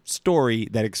story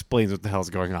that explains what the hell's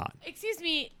going on. Excuse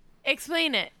me.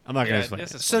 Explain it. I'm not going to explain it.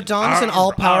 So Dawn's an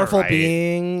all-powerful all right.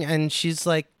 being, and she's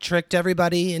tricked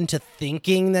everybody into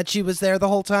thinking that she was there the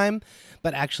whole time,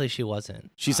 but actually she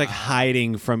wasn't. She's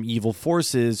hiding from evil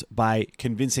forces by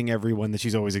convincing everyone that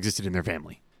she's always existed in their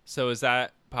family. So is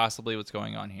that possibly what's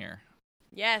going on here.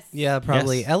 Yes. Yeah,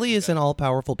 probably. Yes. Ellie is an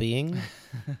all-powerful being.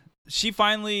 She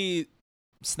finally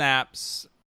snaps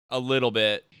a little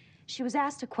bit. She was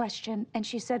asked a question, and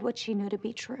she said what she knew to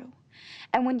be true.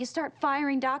 And when you start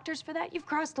firing doctors for that, you've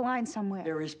crossed the line somewhere.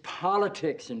 There is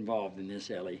politics involved in this,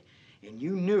 Ellie. And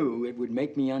you knew it would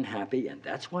make me unhappy, and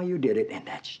that's why you did it, and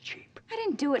that's cheap. I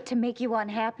didn't do it to make you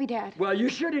unhappy, Dad. Well, you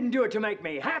sure didn't do it to make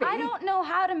me happy. I don't know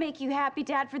how to make you happy,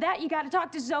 Dad. For that, you got to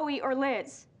talk to Zoe or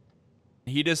Liz.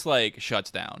 He just like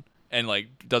shuts down and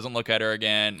like doesn't look at her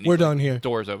again. And We're he's like, done here.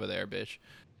 Door's over there, bitch.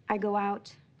 I go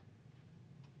out.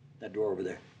 That door over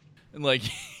there. And like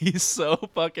he's so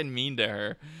fucking mean to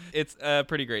her. It's a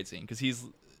pretty great scene because he's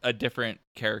a different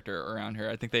character around her.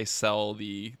 I think they sell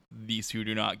these two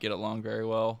do not get along very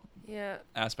well Yeah.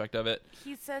 aspect of it.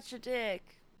 He's such a dick.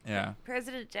 Yeah.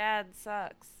 President Dad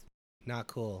sucks. Not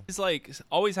cool. He's like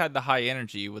always had the high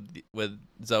energy with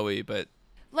Zoe, but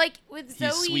Like with Zoe,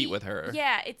 he's sweet with her.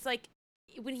 Yeah, it's like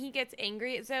when he gets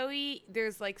angry at Zoe,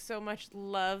 there's like so much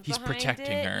love. He's behind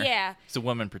protecting it. her. Yeah, He's a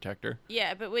woman protector.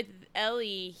 yeah, but with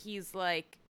Ellie, he's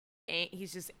like,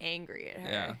 he's just angry at her.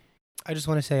 Yeah. I just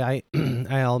want to say I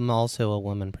am also a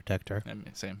woman protector.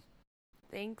 Same.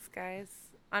 Thanks, guys.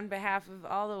 On behalf of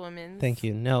all the women. Thank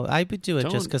you. No, I would do it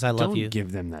just because I love don't you.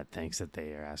 give them that thanks that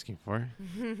they are asking for.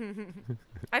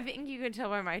 I think you can tell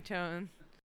by my tone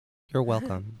You're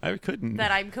welcome. I couldn't.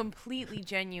 that I'm completely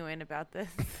genuine about this.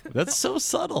 That's so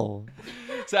subtle.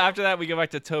 So after that, we go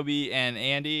back to Toby and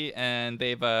Andy, and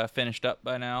they've finished up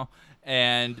by now.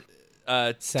 And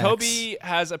Toby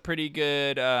has a pretty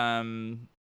good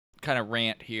kind of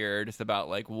rant here, just about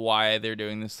like why they're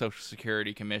doing this Social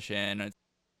Security Commission.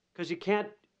 Because you can't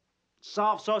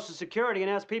solve Social Security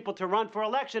and ask people to run for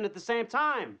election at the same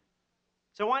time.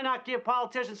 So why not give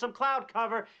politicians some cloud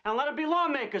cover and let them be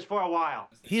lawmakers for a while?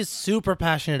 He's super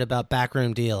passionate about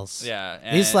backroom deals. Yeah,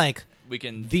 He's and like we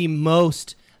can the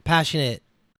most passionate.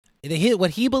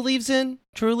 What he believes in,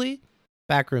 truly,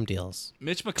 backroom deals.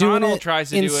 Mitch Doing McConnell it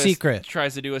tries to in do secret.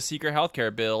 tries to do a secret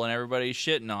healthcare bill, and everybody's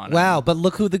shitting on him. Wow, but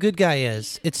look who the good guy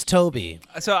is. It's Toby.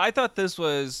 So I thought this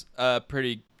was a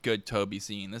pretty good Toby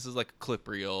scene. This is like a clip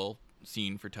reel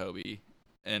scene for Toby,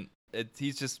 and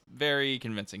he's just very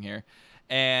convincing here.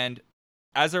 And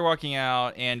as they're walking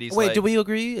out, Andy's Wait, like, do we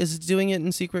agree? Is doing it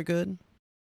in secret good?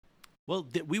 Well,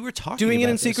 we were talking Doing it about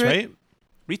in this, secret? right?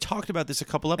 We talked about this a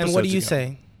couple episodes And what do you ago.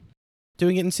 say?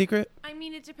 Doing it in secret? I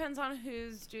mean, it depends on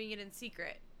who's doing it in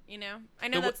secret. You know, I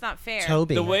know that's not fair.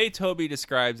 Toby. The way Toby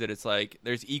describes it, it's like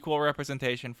there's equal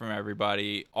representation from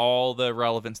everybody. All the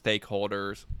relevant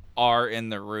stakeholders are in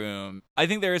the room. I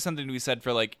think there is something to be said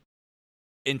for like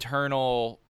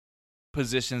internal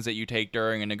positions that you take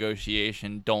during a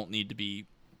negotiation don't need to be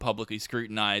publicly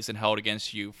scrutinized and held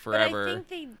against you forever. But I think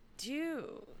they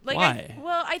do. Like, Why?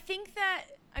 I think that.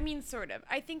 I mean, sort of.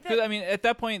 I think that. Because I mean, at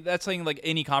that point, that's saying like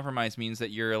any compromise means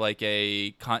that you're like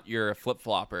you're a flip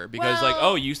flopper. Because like,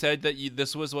 Well- oh, you said that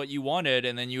this was what you wanted,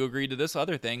 and then you agreed to this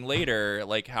other thing later.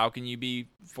 Like, how can you be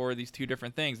for these two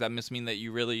different things? That must mean that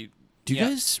you really. Do you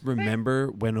guys remember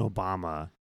when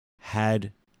Obama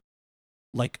had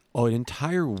like an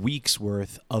entire week's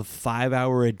worth of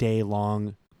 5-hour-a-day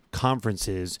long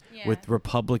conferences with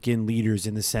Republican leaders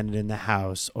in the Senate and the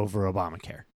House over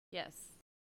Obamacare? Yes.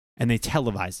 And they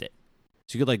televised it.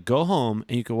 So you could like go home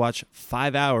and you could watch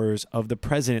 5 hours of the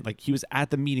president, like he was at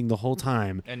the meeting the whole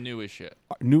time. And new as shit.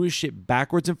 New as shit,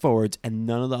 backwards and forwards, and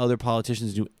none of the other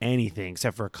politicians do anything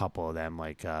except for a couple of them,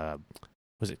 like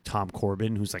was it Tom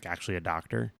Corbin, who's like actually a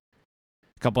doctor?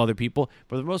 A couple other people.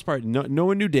 But for the most part, no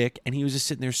one knew Dick, and he was just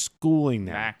sitting there schooling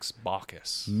them. Max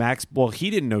Baucus. Well, he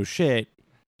didn't know shit.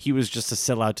 He was just a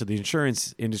sellout to the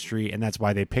insurance industry, and that's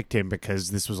why they picked him, because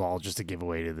this was all just a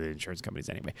giveaway to the insurance companies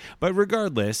anyway. But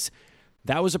regardless,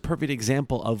 that was a perfect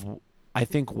example of, I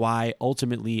think, why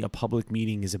ultimately a public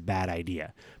meeting is a bad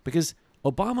idea. Because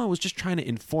Obama was just trying to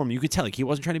inform. You could tell, like, he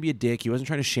wasn't trying to be a dick. He wasn't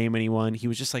trying to shame anyone. He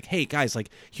was just like, hey, guys,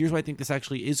 like, here's why I think this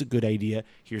actually is a good idea.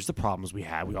 Here's the problems we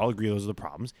have. We all agree those are the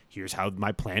problems. Here's how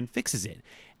my plan fixes it.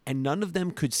 And none of them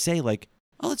could say, like,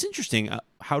 oh, that's interesting.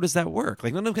 How does that work?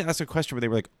 Like, none of them could ask a question where they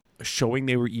were, like, showing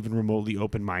they were even remotely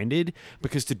open-minded,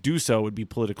 because to do so would be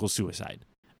political suicide.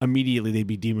 Immediately, they'd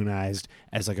be demonized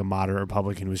as, like, a moderate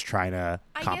Republican who's trying to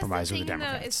compromise with the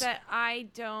Democrats. Though, is that I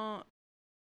don't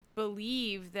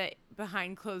believe that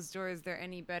behind closed doors they're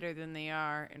any better than they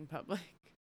are in public.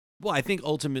 Well, I think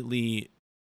ultimately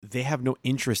they have no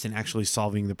interest in actually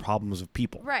solving the problems of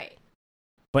people. Right.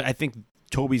 But I think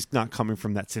Toby's not coming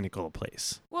from that cynical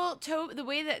place. Well, the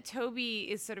way that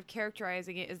Toby is sort of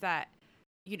characterizing it is that,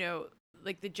 you know,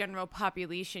 like the general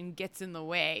population gets in the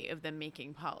way of them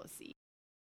making policy.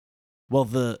 Well,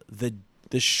 the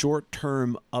the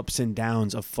short-term ups and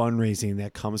downs of fundraising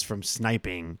that comes from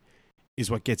sniping is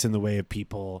what gets in the way of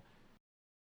people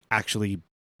actually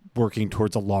working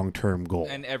towards a long-term goal.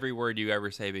 And every word you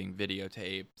ever say being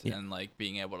videotaped and like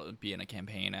being able to be in a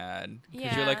campaign ad.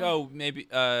 Because you're like, oh, maybe,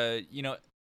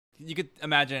 you could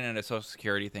imagine in a Social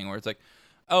Security thing where it's like,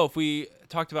 oh, if we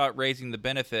talked about raising the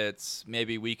benefits,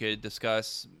 maybe we could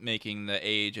discuss making the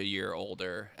age a year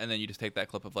older. And then you just take that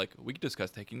clip of like, we could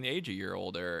discuss taking the age a year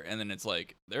older. And then it's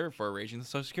like, therefore raising the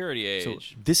Social Security age. So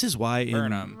this is why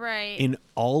in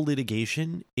all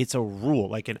litigation, it's a rule,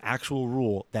 like an actual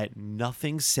rule, that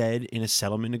nothing said in a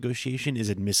settlement negotiation is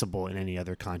admissible in any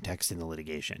other context in the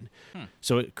litigation.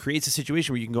 So it creates a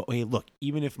situation where you can go, hey, look,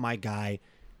 even if my guy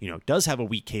does have a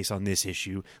weak case on this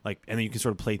issue, and then you can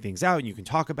sort of play things out and you can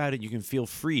talk about it, you can feel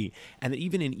free. And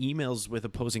even in emails with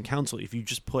opposing counsel, if you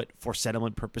just put for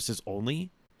settlement purposes only,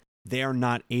 they are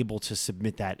not able to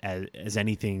submit that as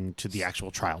anything to the actual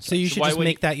trial. So you should just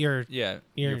make that your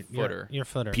footer. Your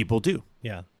footer. People do.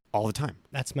 Yeah. All the time.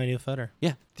 That's my new footer.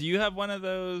 Yeah. Do you have one of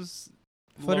those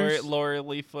Footers? Laura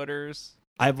Lee footers?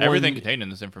 I have everything one, contained in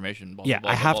this information. Blah, yeah,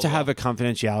 blah, I blah, have blah, to blah. have a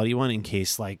confidentiality one in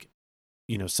case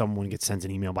someone gets sent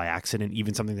an email by accident,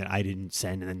 even something that I didn't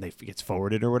send, and then they gets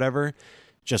forwarded or whatever,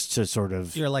 just to sort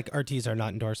of... You're like, RTs are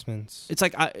not endorsements. It's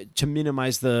like to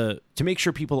minimize to make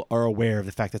sure people are aware of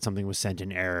the fact that something was sent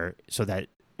in error so that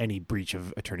any breach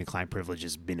of attorney-client privilege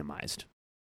is minimized.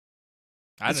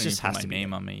 I don't even put my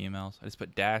name on my emails. I just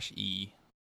put -E.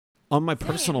 On my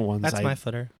personal ones, That's my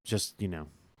footer. Just,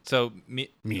 So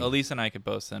Elise and I could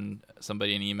both send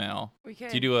somebody an email. We could.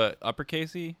 Do you do a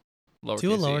uppercasey? Lowercase.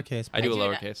 Do a lowercase. I do a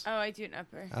lowercase. I do an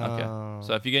upper. Okay.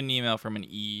 So if you get an email from an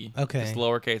E, it's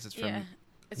lowercase. It's from. Yeah.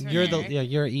 It's from You're Eric.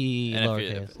 you're E And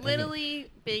lowercase. Little E,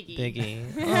 big E. Big E.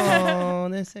 Oh,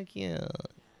 they're so cute.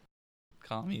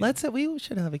 Call me. We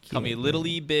should have a cute. Call me Little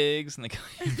E Biggs, and they call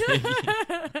me Big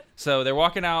E. So they're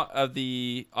walking out of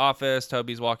the office.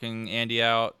 Toby's walking Andy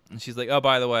out, and she's like, "Oh,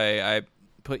 by the way, I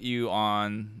put you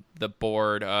on the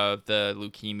board of the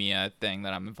leukemia thing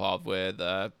that I'm involved with."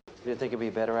 You didn't think it'd be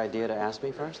a better idea to ask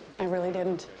me first? I really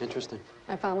didn't. Interesting.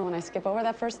 I found that when I skip over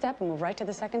that first step and move right to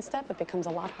the second step, it becomes a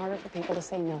lot harder for people to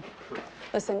say no.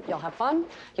 Listen, you'll have fun.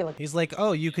 He's like,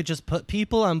 oh, you could just put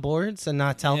people on boards and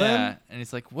not tell them? And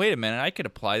he's like, wait a minute, I could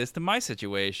apply this to my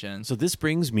situation. So this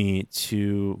brings me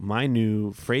to my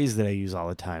new phrase that I use all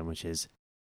the time, which is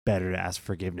better to ask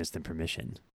forgiveness than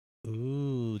permission.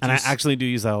 Ooh. And I actually do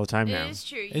use that all the time It now. is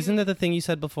true. Isn't that the thing you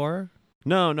said before?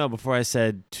 No, before I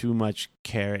said too much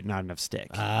carrot, not enough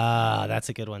stick. Ah, that's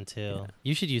a good one too. Yeah.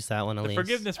 You should use that one, The Elise.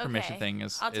 forgiveness permission thing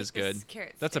is I'll take good. this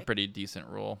carrot That's a stick. pretty decent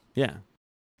rule. Yeah.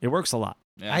 It works a lot.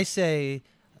 Yeah. I say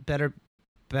better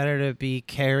to be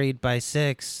carried by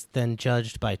 6 than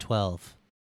judged by 12.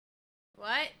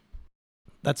 What?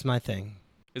 That's my thing.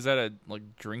 Is that a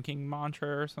drinking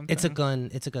mantra or something? It's a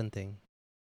gun thing.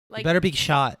 Like, You better be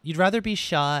shot. You'd rather be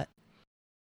shot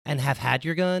and have had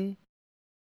your gun?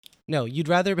 No, you'd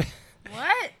rather be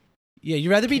what? Yeah, you'd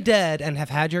rather be dead and have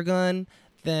had your gun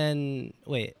than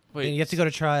then you have to go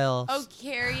to trial. Oh,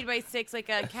 carried by 6 like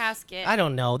a casket. I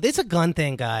don't know. It's a gun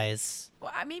thing, guys.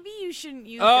 Well, maybe you shouldn't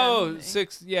use. Oh, gun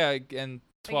 6, yeah, and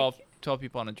 12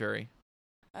 people on a jury.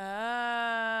 Boom.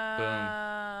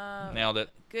 Nailed it.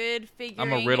 Good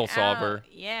figuring. I'm a riddle solver.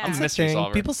 out. Yeah. I'm a mystery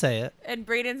solver. People say it. And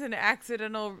Braden's an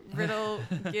accidental riddle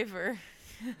giver.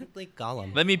 Like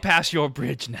Gollum. Let me pass your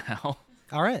bridge now.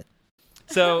 All right.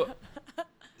 So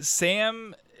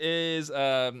Sam is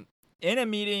in a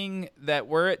meeting that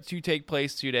were it to take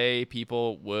place today,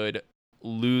 people would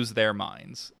lose their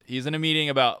minds. He's in a meeting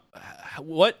about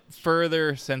what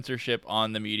further censorship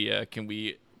on the media can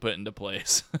we put into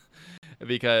place.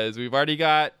 Because we've already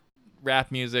got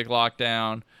rap music locked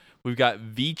down. We've got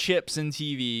V-chips in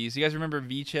TVs. You guys remember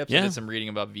V-chips? Yeah. I did some reading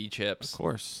about V-chips. Of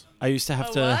course. I used to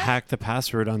have to hack the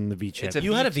password on the V-chip.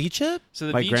 You had a V-chip? So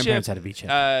the My V-chip, grandparents had a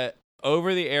V-chip.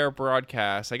 Over-the-air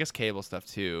broadcast, I guess cable stuff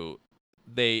too,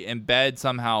 they embed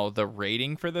somehow the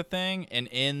rating for the thing, and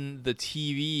in the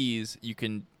TVs, you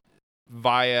can,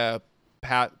 via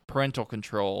parental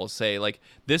control, say, like,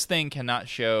 this thing cannot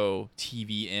show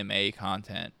TVMA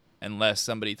content unless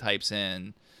somebody types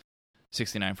in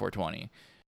 69420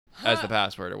 as the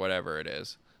password or whatever it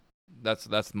is.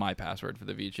 That's my password for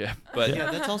the V-chip. But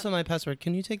yeah, that's also my password.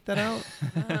 Can you take that out?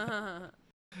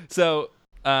 So,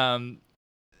 the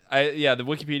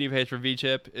Wikipedia page for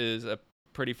V-chip is a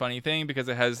pretty funny thing because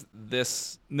it has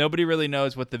this. Nobody really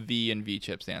knows what the V in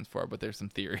V-chip stands for, but there's some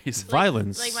theories.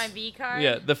 Violence. Like my V card?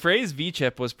 Yeah, the phrase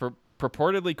V-chip was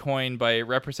purportedly coined by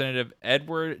Representative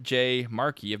Edward J.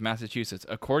 Markey of Massachusetts.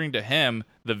 According to him,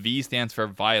 the V stands for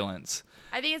violence.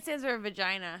 I think it stands for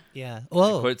vagina. Yeah. The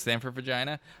Whoa. quote stand for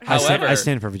vagina. I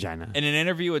stand for vagina. In an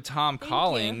interview with Tom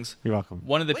Collings, You're welcome.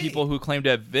 one of the people who claimed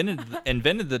to have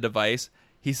invented the device,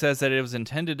 he says that it was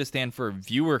intended to stand for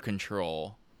viewer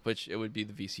control, which it would be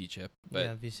the VC chip. But,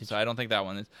 Yeah, VC so I don't think that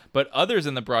one is. But others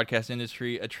in the broadcast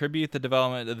industry attribute the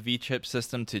development of the V-chip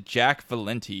system to Jack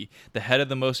Valenti, the head of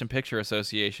the Motion Picture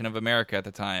Association of America at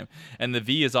the time. And the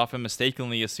V is often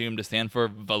mistakenly assumed to stand for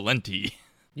Valenti.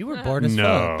 You were bored as No.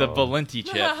 fuck. The Valenti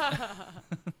chip.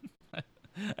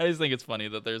 I just think it's funny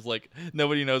that there's like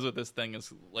nobody knows what this thing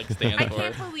is like stands I for.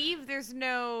 can't believe there's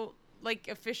no like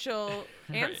official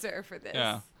answer for this.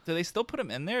 Yeah. Do they still put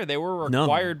them in there? They were No.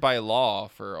 required by law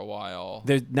for a while.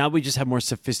 Now we just have more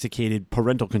sophisticated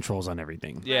parental controls on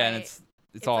everything. Yeah, and Right.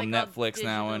 it's all like all Netflix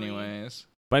now, digitally. anyways.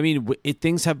 But I mean,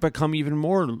 things have become even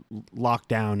more locked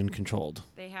down and controlled.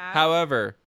 They have.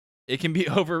 However, it can be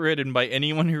overridden by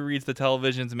anyone who reads the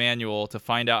television's manual to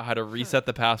find out how to reset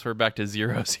the password back to 000.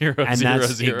 And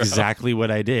that's exactly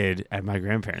what I did at my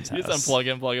grandparents' You house. just unplug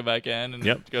it, plug it back in, and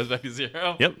it goes back to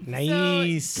 0. Yep.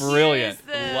 Nice. Brilliant.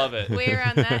 Here's the Love it. way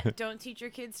around that. Don't teach your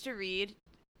kids to read.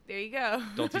 There you go.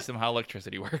 Don't teach them how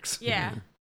electricity works. Yeah.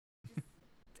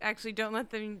 Actually, don't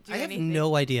let them do I have anything.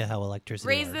 no idea how electricity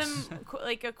Raise works. them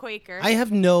like a Quaker. I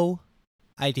have no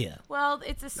idea. Well,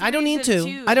 it's a series I don't need of to.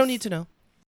 tubes. I don't need to know.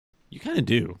 You kind of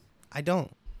do. I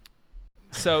don't.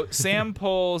 So Sam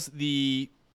pulls the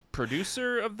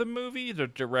producer of the movie, the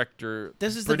director.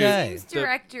 This is the guy. Seems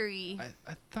directory.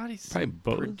 I thought he's Probably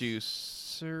both.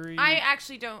 producer. I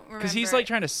actually don't remember. Because he's like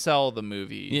trying to sell the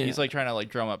movie. Yeah. He's like trying to like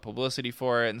drum up publicity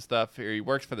for it and stuff. Or he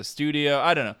works for the studio.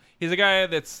 I don't know. He's a guy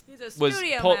that's He's a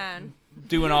studio man.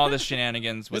 doing all this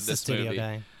shenanigans with This this is the studio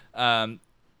movie. guy.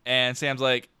 And Sam's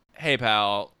like, "Hey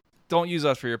pal, don't use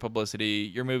us for your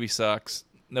publicity. Your movie sucks.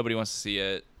 Nobody wants to see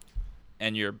it,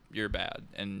 and you're bad,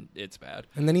 and it's bad."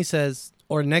 And then he says,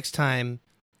 or next time,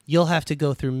 you'll have to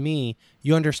go through me.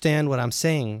 You understand what I'm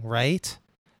saying, right?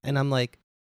 And I'm like,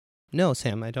 no,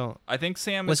 Sam, I don't. I think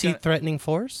Sam Was he threatening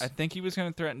force? I think he was going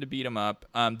to threaten to beat him up.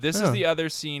 This is Oh. the other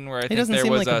scene where I He think doesn't there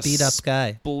seem was like a beat-up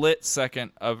guy. split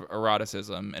second of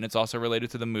eroticism, and it's also related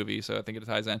to the movie, so I think it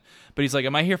ties in. But he's like,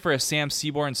 "Am I here for a Sam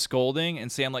Seaborn scolding?"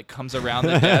 And Sam like comes around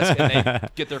the desk, and they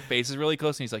get their faces really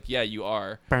close, and he's like, "Yeah, you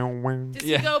are." Does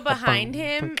he go behind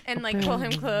him and like pull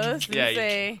him close and Yeah, he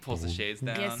say, pulls the shades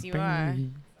down. "Yes, you are."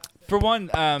 For one,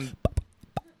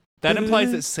 that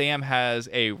implies that Sam has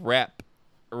a rep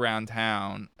around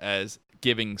town as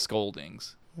giving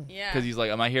scoldings. Yeah. Because he's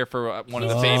like, "Am I here for one of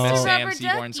the He's famous just a Sam Rubber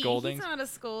Seaborn ducky. scoldings?" He's not a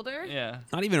scolder. Yeah.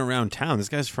 Not even around town. This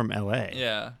guy's from L.A.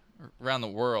 Yeah, around the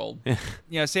world.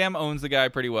 Sam owns the guy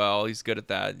pretty well. He's good at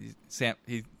that.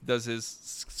 He does his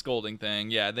scolding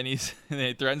thing. Yeah, then he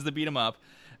threatens to beat him up,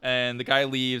 and the guy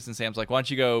leaves. And Sam's like, "Why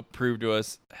don't you go prove to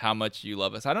us how much you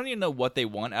love us?" I don't even know what they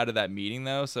want out of that meeting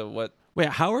though. So what? Wait,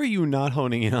 how are you not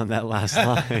honing in on that last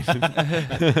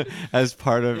line as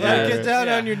part of Yeah, your... get down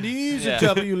on your knees and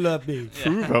tell me you love me.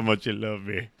 Prove how much you love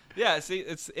me. Yeah, see,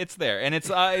 it's there, and it's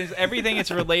everything.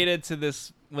 It's related to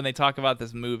this when they talk about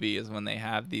this movie is when they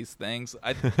have these things.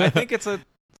 I think it's there.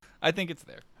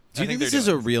 Do you think this is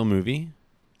a real movie?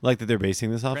 Like that they're basing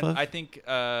this off of? I think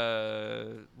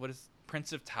what is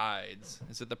Prince of Tides?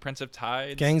 Is it the Prince of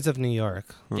Tides? Gangs of New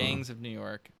York. Gangs of New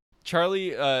York.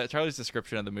 Charlie's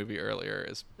description of the movie earlier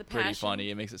is pretty passion.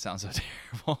 funny. It makes it sound so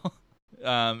terrible.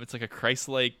 It's like a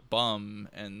Christ-like bum,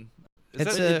 and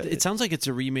It sounds like it's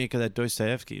a remake of that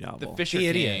Dostoevsky novel. The Fisher The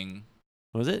Idiot. King.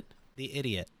 Was it? The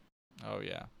Idiot. Oh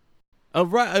yeah. Oh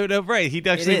right, right. He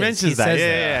actually is. mentions He that. says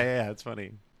Yeah, that. yeah. It's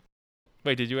funny.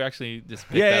 Wait, did you actually just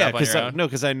pick Yeah, that yeah. up on your own?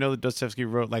 Because I know that Dostoevsky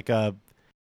wrote like a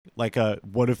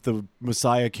what if the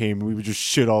Messiah came and we would just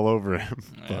shit all over him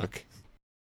book.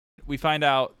 We find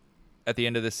out at the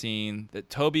end of the scene that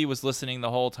Toby was listening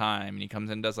the whole time, and he comes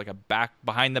in and does like a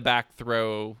behind the back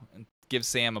throw and gives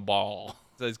Sam a ball.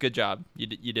 So it's good job. You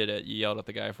did it. You yelled at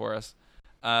the guy for us.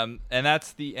 And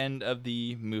that's the end of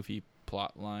the movie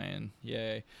plot line.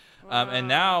 Yay. And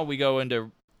now we go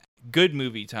into good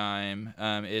movie time.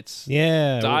 It's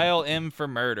Dial M for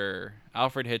Murder,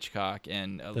 Alfred Hitchcock,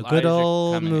 and The Elijah good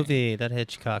old Cummings. movie that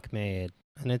Hitchcock made.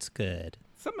 And it's good.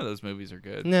 Some of those movies are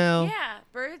good. No. Yeah,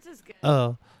 Birds is good.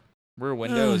 Oh. Rear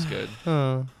Window is good.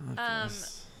 Oh.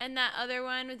 And that other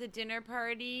one with the dinner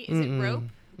party, is it Rope?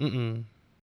 Mm-mm.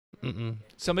 Mm-mm.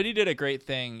 Somebody did a great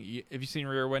thing. Have you seen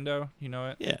Rear Window? You know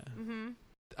it? Yeah.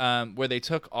 Mm-hmm. Where they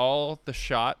took all the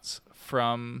shots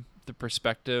from the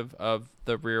perspective of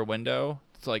the rear window,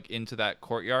 like into that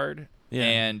courtyard,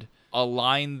 and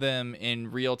aligned them in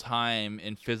real time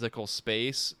in physical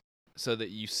space so that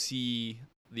you see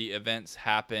the events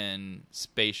happen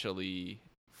spatially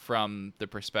from the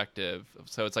perspective.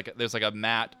 So it's like there's like a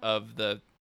mat of the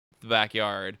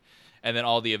backyard, and then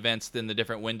all the events in the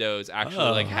different windows actually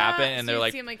like happen, and So they're you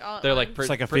like see 'em, like, all at they're like once? It's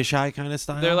like a fisheye kind of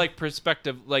style. They're like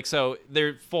perspective, like so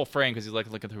they're full frame because he's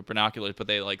like looking through binoculars, but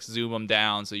they like zoom them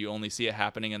down so you only see it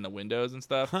happening in the windows and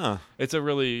stuff. Huh. It's a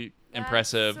really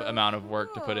impressive amount of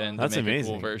work to put in. That's to make a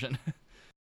cool amazing. version.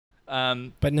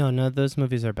 But no, those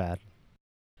movies are bad.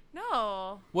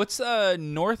 No. What's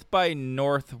North by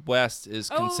Northwest is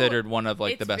considered one of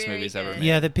like the it's best very movies ever good. made.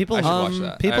 Yeah, the people I should watch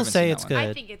that. I people haven't say seen it's that one. good.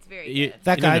 I think it's very good.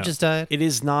 That guy just died. It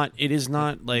is not. It is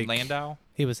not like Landau.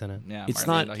 He was in it. Yeah, It's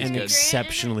Martin not Landau, he's an good.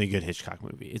 exceptionally good Hitchcock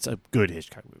movie. It's a good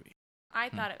Hitchcock movie. I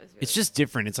thought it was. Really It's just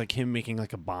different. It's like him making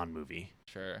like a Bond movie.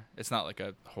 Sure, it's not like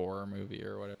a horror movie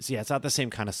or whatever. So yeah, it's not the same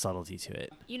kind of subtlety to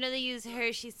it. You know they use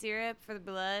Hershey syrup for the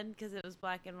blood because it was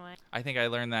black and white. I think I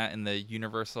learned that in the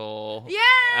Universal Yes!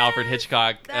 Alfred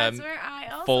Hitchcock That's where I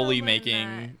also Foley learned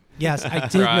making. Yes, I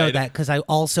did know Ride. that because I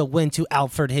also went to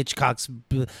Alfred Hitchcock's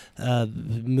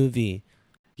movie.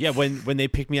 Yeah, when they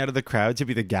picked me out of the crowd to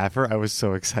be the gaffer, I was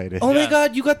so excited. Oh my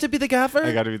God, you got to be the gaffer?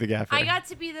 I got to be the gaffer. I got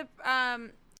to be the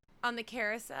on the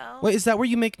carousel. Wait, is that where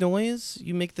you make noise?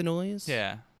 You make the noise?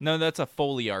 Yeah, no, that's a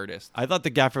Foley artist. I thought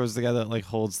the gaffer was the guy that like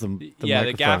holds the Yeah,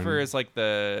 the microphone. gaffer is like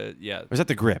the Or is that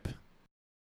the grip?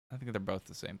 I think they're both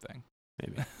the same thing.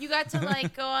 Maybe. You got to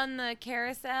like go on the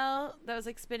carousel that was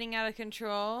like spinning out of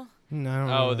control. No.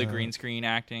 Oh, the green screen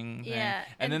acting. Thing. Yeah,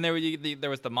 and then there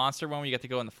was the monster one where you got to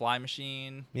go in the fly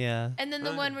machine. Yeah. And then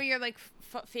the one where you're like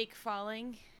fake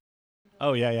falling.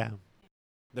 Oh yeah.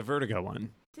 The Vertigo one.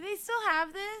 Do they still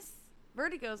have this?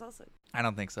 Vertigo's also. I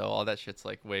don't think so. All that shit's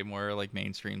like way more like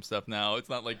mainstream stuff now. It's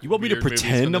not like You want me to weird movies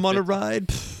pretend from I'm the on a 50s. ride?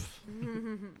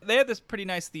 They have this pretty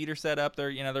nice theater set up.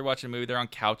 They're watching a movie. They're on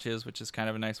couches, which is kind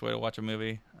of a nice way to watch a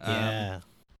movie. Yeah.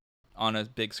 On a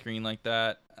big screen like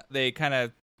that. They kind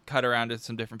of cut around to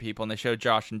some different people, and they show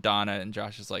Josh and Donna, and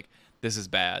Josh is like, "This is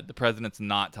bad. The president's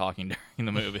not talking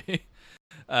during the movie."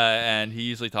 And he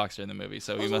usually talks during the movie,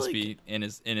 so he Also, must like- be in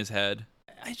his head.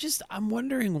 I'm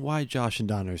wondering why Josh and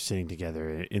Donna are sitting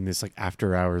together in this like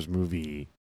after hours movie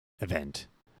event.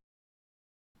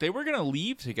 They were gonna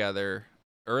leave together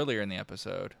earlier in the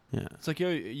episode. Yeah. It's like, yo,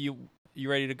 you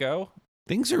ready to go?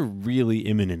 Things are really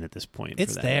imminent at this point.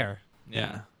 It's for them. there.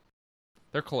 Yeah.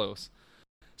 They're close.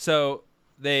 So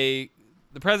the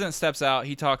president steps out.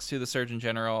 He talks to the Surgeon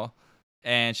General,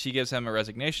 and she gives him a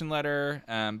resignation letter.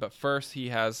 But first, he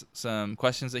has some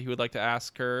questions that he would like to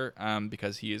ask her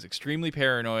because he is extremely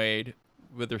paranoid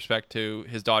with respect to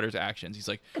his daughter's actions. He's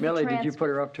like, Millie, did you put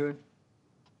her up to it?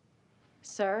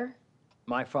 Sir?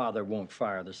 My father won't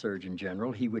fire the Surgeon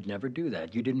General. He would never do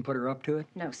that. You didn't put her up to it?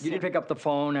 No, sir. You didn't pick up the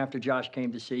phone after Josh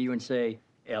came to see you and say,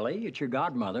 Ellie, it's your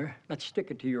godmother. Let's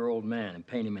stick it to your old man and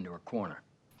paint him into a corner.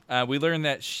 we learn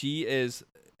that she is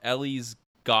Ellie's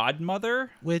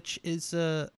godmother. Which is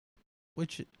a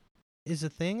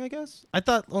thing, I guess? I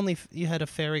thought only you had a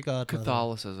fairy godmother.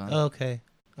 Catholicism. Okay.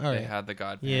 All right. They had the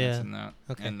godparents Yeah. in that.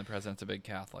 Okay. And the president's a big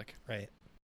Catholic. Right.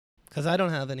 Because I don't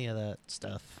have any of that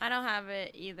stuff. I don't have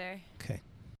it either. Okay.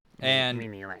 And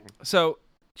so,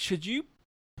 should you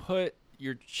put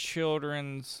your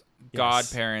children's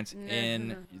godparents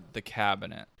in the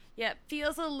cabinet? Yeah, it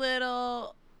feels a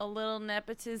little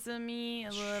nepotism-y,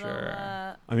 a little. Sure.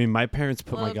 I mean, my parents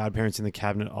put my Well- godparents in the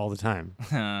cabinet all the time.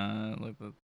 Like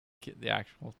the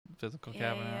actual physical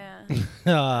cabinet.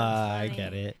 Yeah. I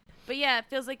get it. But yeah, it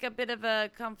feels like a bit of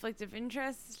a conflict of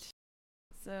interest.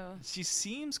 So. She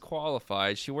seems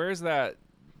qualified. She wears that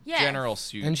Yes. general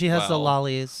suit. And she has the well.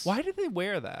 lollies. Why did they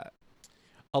wear that?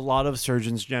 A lot of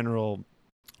surgeons general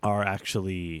are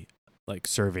actually like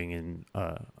serving in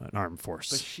an armed force.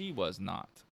 But she was not.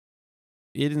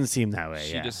 It didn't seem that way.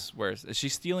 She yeah. just wears. Is she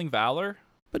stealing valor?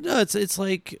 But no, it's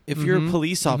like if you're a Mhm.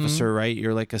 police Mhm. officer, right?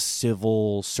 You're like a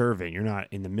civil servant. You're not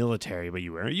in the military, but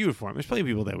you wear a uniform. There's plenty of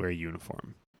people that wear a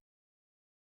uniform.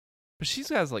 But she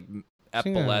has like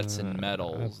epaulets and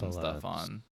medals and stuff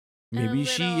on. Maybe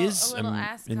she is a little in the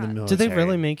ascot. military. Did they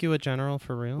really make you a general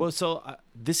for real? Well, so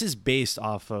this is based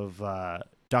off of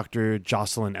Dr.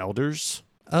 Jocelyn Elders.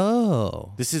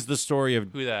 Oh. This is the story of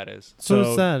Who that is? So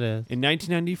Who's that is? In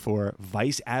 1994,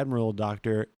 Vice Admiral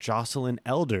Dr. Jocelyn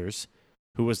Elders,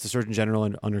 who was the Surgeon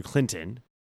General under Clinton.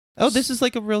 Oh, this is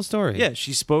like a real story. Yeah,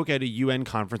 she spoke at a UN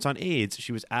conference on AIDS.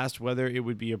 She was asked whether it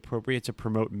would be appropriate to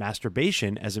promote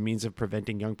masturbation as a means of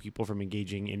preventing young people from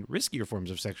engaging in riskier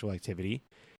forms of sexual activity.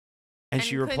 And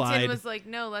she Clinton replied, was like,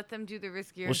 no, let them do the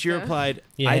riskier well, she stuff. replied,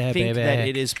 Yeah, I think baby. that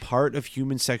it is part of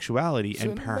human sexuality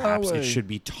and perhaps it should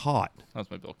be taught. That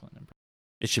was my Bill Clinton.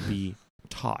 It should be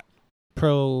taught.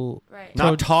 Pro. Right.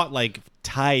 Not taught like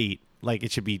tight, like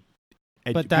it should be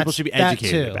But people should be that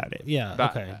educated too. about it. Yeah,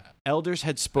 okay. Elders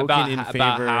had spoken about, in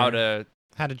favor about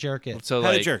how to jerk it. So How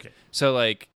to like, jerk it. So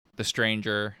like The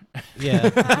Stranger. Yeah.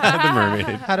 The Mermaid.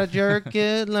 How to jerk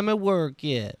it? Let me work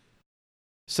it.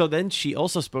 So then she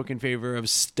also spoke in favor of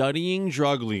studying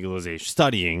drug legalization.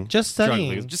 Studying. Just drug studying.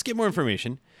 legalization. Just get more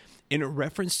information. In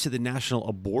reference to the national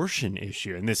abortion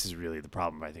issue, and this is really the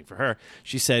problem, I think, for her,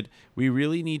 she said, we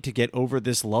really need to get over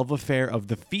this love affair of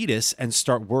the fetus and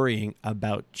start worrying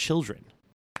about children.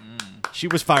 She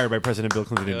was fired by President Bill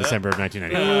Clinton in December of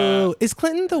 1990. Ooh, is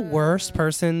Clinton the worst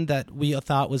person that we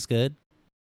thought was good?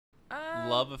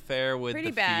 Love affair with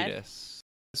pretty the bad. fetus.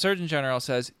 The Surgeon General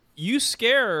says, you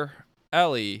scare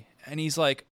Ellie. And he's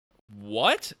like,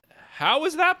 what? How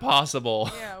is that possible?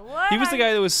 Yeah, what? He was the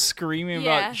guy that was screaming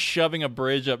Yeah. about shoving a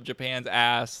bridge up Japan's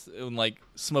ass and like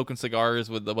smoking cigars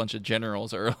with a bunch of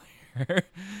generals earlier.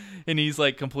 And he's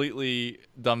like completely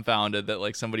dumbfounded that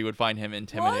like somebody would find him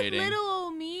intimidating. What, little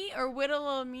old me or whittle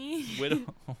old me?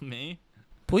 Whittle me?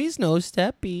 Please no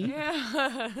steppy.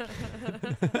 Yeah.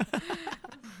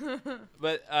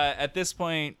 But at this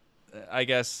point, I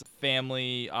guess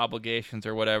family obligations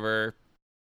or whatever.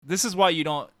 This is why you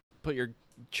don't put your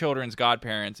children's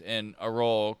godparents in a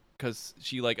role, because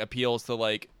she like appeals to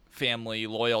like family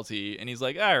loyalty, and he's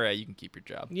like, all right, you can keep your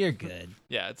job. You're good.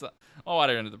 Yeah, it's all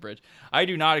water under the bridge. I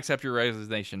do not accept your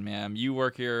resignation, ma'am. You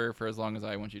work here for as long as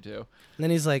I want you to. And then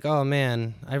he's like, oh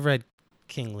man, I've read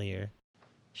King Lear.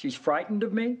 She's frightened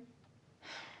of me?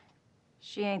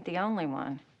 She ain't the only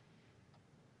one.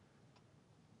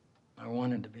 I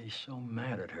wanted to be so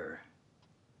mad at her.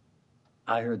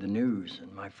 I heard the news,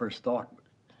 and my first thought,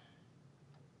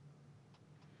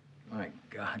 my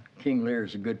God, King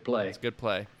Lear's a good play. It's a good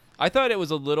play. I thought it was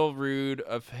a little rude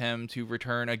of him to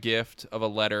return a gift of a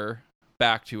letter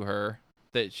back to her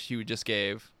that she just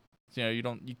gave. You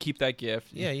know, you keep that gift.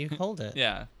 Yeah, you hold it.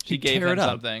 Yeah, she You gave tear him it up.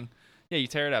 something. Yeah, you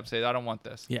tear it up. Say, I don't want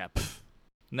this. Yeah.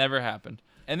 Never happened.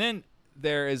 And then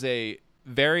there is a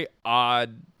very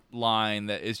odd line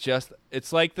that is just,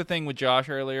 it's like the thing with Josh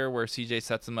earlier where CJ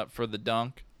sets him up for the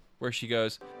dunk, where she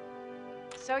goes,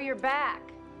 So you're back.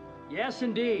 Yes,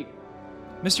 indeed.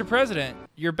 Mr. President,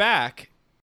 you're back.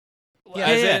 Yeah,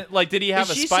 As yeah. in, like, did he have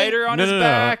Is a she spider on his No.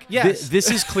 back? Yes.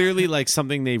 This is clearly like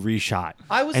something they reshot.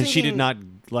 I was and she thinking- did not,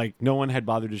 like, no one had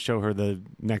bothered to show her the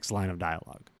next line of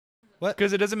dialogue.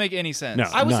 Because it doesn't make any sense. No.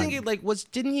 I was None. thinking, like,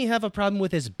 didn't he have a problem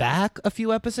with his back a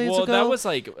few episodes Well, ago? that was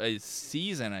like a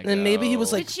season ago. And maybe he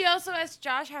was like, Did she also ask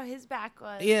Josh how his back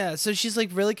was? yeah, so she's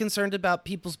like really concerned about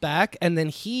people's back, and then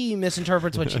he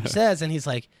misinterprets what she says, and he's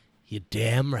like, "You're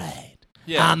damn right.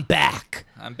 Yeah. I'm back."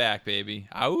 I'm back, baby.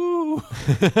 Ow.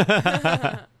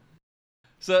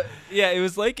 So yeah, it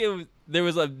was like there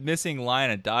was a missing line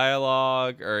of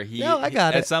dialogue, or No, I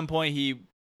got at it. some point he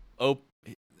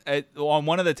on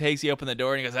one of the takes he opened the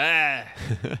door and he goes,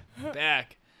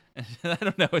 back. I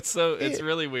don't know. It's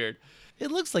really weird.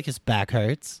 It looks like his back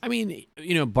hurts. I mean,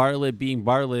 you know, Bartlett being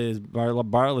Bartlett,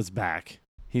 Bartlett's back.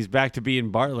 He's back to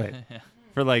being Bartlett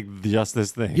for like just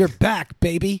this thing. You're back,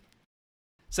 baby.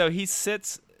 So he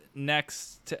sits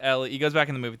next to Ellie. He goes back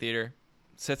in the movie theater,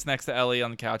 sits next to Ellie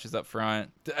on the couches up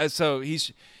front. So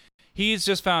he's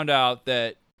just found out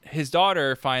that his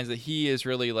daughter finds that he is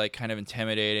really like kind of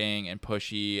intimidating and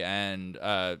pushy and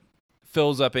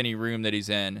fills up any room that he's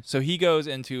in. So he goes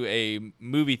into a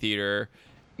movie theater.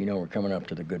 You know, we're coming up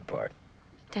to the good part.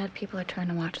 Dad, people are trying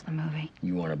to watch the movie.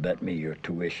 You want to bet me your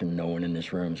tuition no one in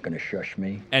this room is going to shush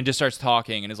me? And just starts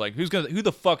talking and is like, who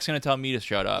the fuck's gonna tell me to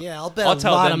shut up? Yeah, I'll bet I'll a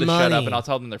tell lot them of to shut up, money. and I'll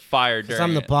tell them they're fired. Because During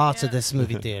I'm the it. boss of this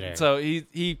movie theater. So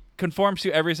he conforms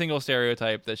to every single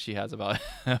stereotype that she has about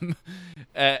him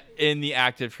in the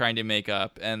act of trying to make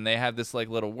up. And they have this like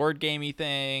little word gamey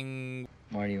thing.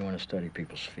 Why do you want to study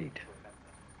people's feet?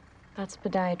 That's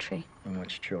podiatry, And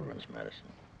what's children's medicine?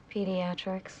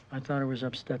 pediatrics. I thought it was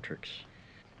obstetrics.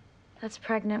 That's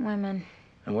pregnant women.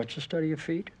 And what's the study of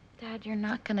feet? Dad, you're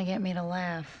not gonna get me to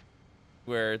laugh.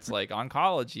 Where it's like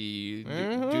oncology,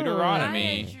 Mhm.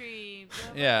 Deuteronomy.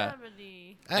 Podiatry, Yeah.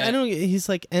 I know he's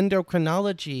like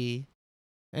endocrinology,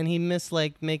 and he missed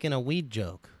like making a weed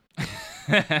joke.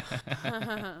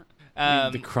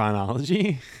 the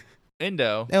chronology.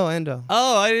 Endo. Oh, endo.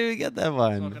 Oh, I didn't even get that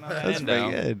one. Smoking on that That's endo.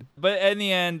 pretty good. But in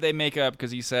the end, they make up because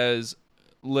he says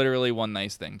literally one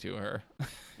nice thing to her.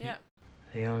 Yeah.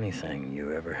 The only thing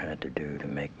you ever had to do to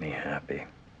make me happy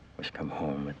was come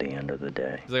home at the end of the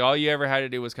day. He's like, all you ever had to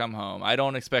do was come home. I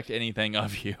don't expect anything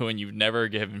of you, and you've never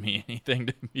given me anything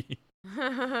to be.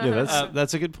 Yeah,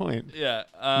 that's a good point. Yeah.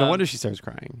 No wonder she starts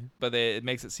crying. But it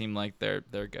makes it seem like they're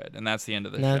good, and that's the end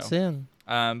of the That's show. it.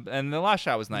 And the last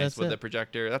shot was nice That's with it. the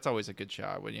projector. That's always a good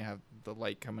shot when you have the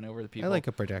light coming over the people. I like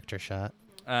a projector shot.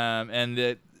 And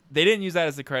they didn't use that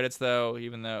as the credits though,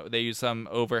 even though they used some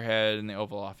overhead in the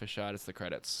Oval Office shot as the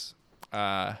credits.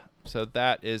 So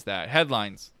that is that.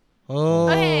 Headlines. Oh.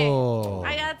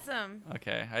 Okay, I got some.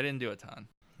 Okay, I didn't do a ton.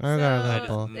 I got a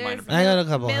couple. There's I got a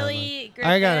couple. Millie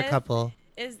I got a Griffith couple.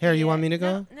 is Here, the- you want me to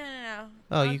go? No.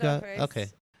 Oh, I'll you go got. first. Okay.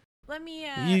 Let me.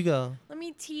 You go. Let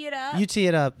me tee it up. You tee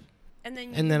it up. And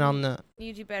then. I'll not.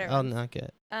 You do better. I'll ones. knock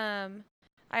it. I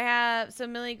have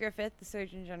Millie Griffith, the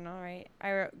Surgeon General, right?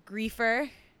 I wrote Griefer.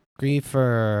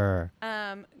 Griefer.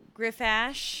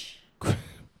 Griffash.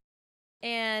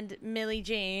 And Millie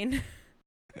Jane.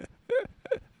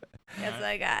 That's what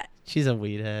I got. She's a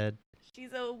weed head.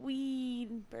 She's a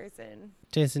weed person.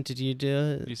 Jason, did you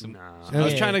do it? No. I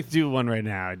was trying to do one right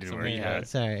now. It didn't work Yeah, out.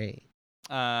 sorry.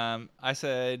 I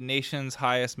said nation's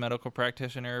highest medical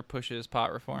practitioner pushes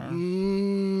pot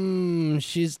reform.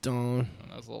 She's done.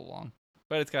 That was a little long,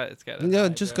 but it's got. No,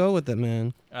 just go with it,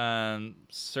 man.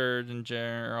 Surgeon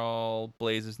General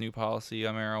blazes new policy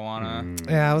on marijuana.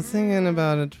 Yeah, I was thinking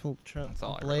about it. That's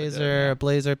all I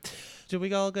Blazer. Did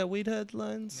we all get weed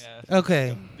headlines? Yeah.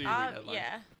 Okay.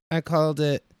 Yeah. I called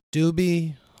it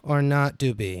Doobie or Not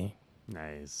Doobie.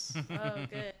 Nice. Oh,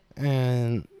 good.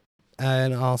 And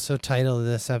I'd also titled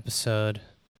this episode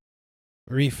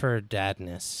Reefer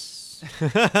Dadness.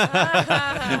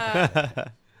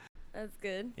 That's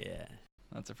good. Yeah,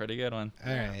 that's a pretty good one.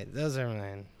 All right, those are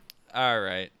mine. All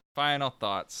right, final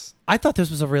thoughts. I thought this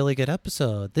was a really good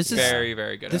episode. This is very,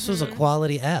 very good. This was a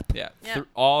quality ep. Yeah,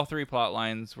 all three plot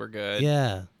lines were good.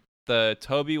 Yeah. The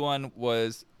Toby one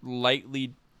was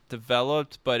lightly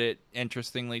developed, but it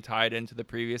interestingly tied into the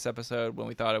previous episode when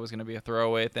we thought it was going to be a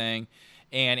throwaway thing,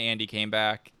 and Andy came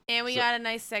back. And we got a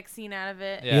nice sex scene out of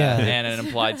it. Yeah, and an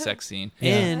implied sex scene.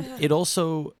 And it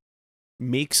also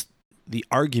makes the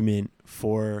argument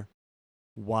for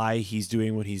why he's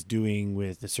doing what he's doing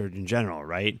with the Surgeon General,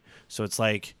 right? So it's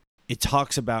like, it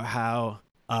talks about how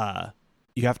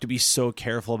you have to be so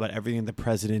careful about everything the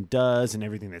president does and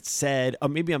everything that's said.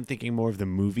 Maybe I'm thinking more of the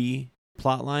movie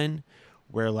plotline,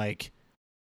 where like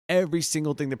every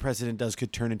single thing the president does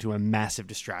could turn into a massive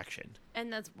distraction.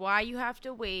 And that's why you have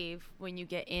to wave when you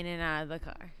get in and out of the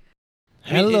car.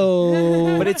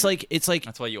 Hello. But it's like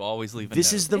that's why you always leave.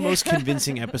 This is the most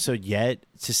convincing episode yet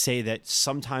to say that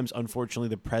sometimes, unfortunately,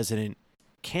 the president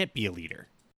can't be a leader.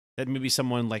 That maybe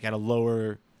someone like at a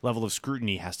lower level of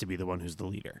scrutiny has to be the one who's the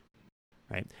leader,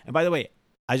 right? And by the way,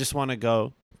 I just want to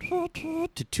go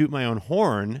to toot my own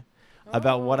horn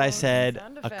about what I said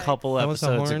a couple That was a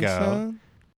episodes horn ago. sound?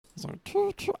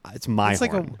 It's my It's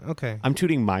like horn. okay. I'm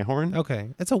tooting my horn. Okay.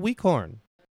 It's a weak horn.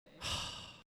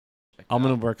 I'm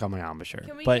gonna work on my embouchure.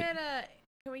 Can we But get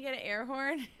an air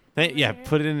horn? yeah,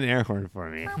 put it in an air horn for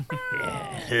me.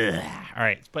 Yeah. All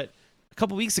right. But a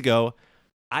couple weeks ago,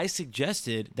 I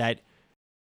suggested that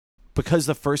because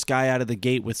the first guy out of the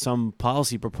gate with some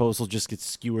policy proposal just gets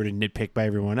skewered and nitpicked by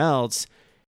everyone else,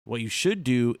 what you should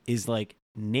do is like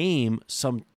name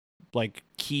some like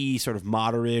key sort of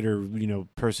moderate or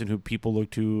person who people look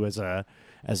to as a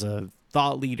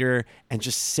thought leader, and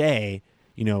just say,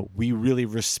 we really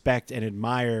respect and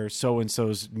admire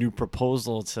so-and-so's new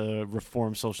proposal to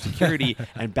reform Social Security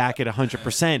and back it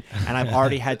 100%. And I've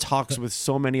already had talks with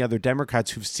so many other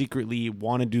Democrats who secretly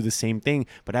want to do the same thing,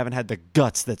 but haven't had the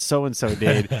guts that so-and-so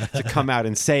did to come out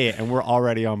and say it. And we're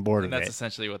already on board And with that's it.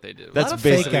 essentially what they did. That's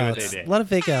basically what they did. A lot of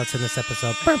fake outs in this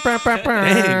episode.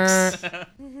 Thanks.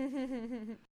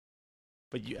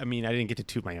 But I didn't get to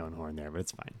toot my own horn there, but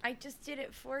it's fine. I just did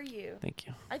it for you. Thank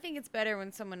you. I think it's better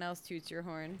when someone else toots your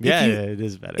horn. Yeah, it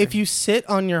is better. If you sit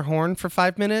on your horn for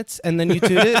 5 minutes and then you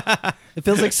toot it, it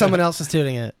feels like someone else is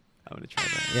tooting it. I'm going to try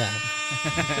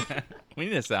that. Yeah. We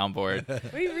need a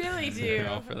soundboard. We really do.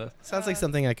 For this. Sounds like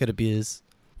something I could abuse.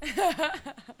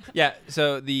 Yeah,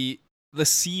 so the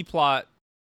C plot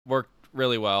worked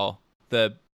really well.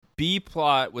 The B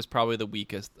plot was probably the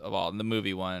weakest of all. And the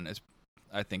movie one is,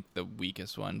 I think, the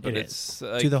weakest one. But it's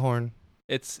to the horn.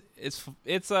 It's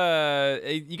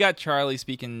you got Charlie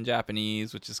speaking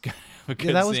Japanese, which is kind of a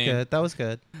good that was scene. good. That was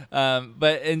good.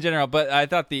 But in general, I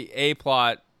thought the A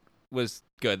plot was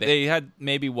good. They had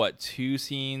maybe 2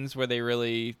 scenes where they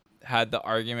really had the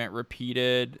argument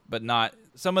repeated, but not.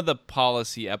 Some of the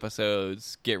policy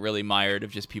episodes get really mired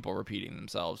of just people repeating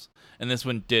themselves, and this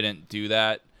one didn't do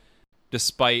that.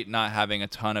 Despite not having a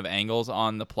ton of angles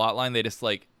on the plot line, they just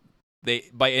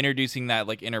by introducing that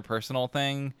interpersonal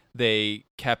thing, they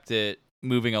kept it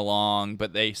moving along,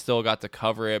 but they still got to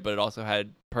cover it, but it also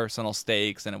had personal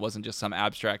stakes, and it wasn't just some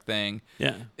abstract thing.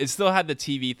 Yeah. It still had the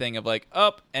TV thing of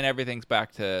up and everything's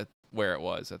back to where it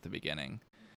was at the beginning.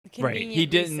 Right. He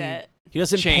didn't reset. He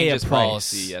doesn't change pay a his price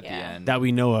policy at the end. that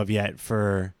we know of yet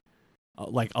for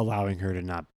like allowing her to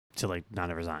not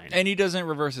resign. And he doesn't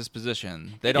reverse his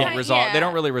position. They don't Yeah. resolve. Yeah. They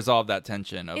don't really resolve that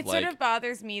tension of It like. sort of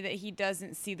bothers me that he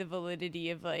doesn't see the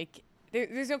validity of like.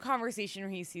 There's no conversation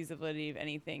where he sees the validity of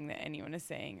anything that anyone is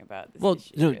saying about this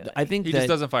issue. No, really. I think he that, just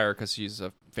doesn't fire her because she's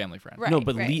a family friend. Right, no,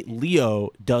 but right. Leo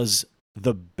does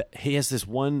he has this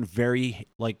one very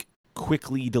like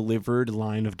quickly delivered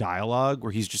line of dialogue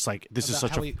where he's just like, this is About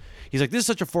such how a he's like, this is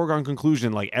such a foregone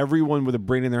conclusion. Like everyone with a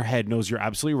brain in their head knows you're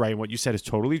absolutely right and what you said is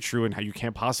totally true and how you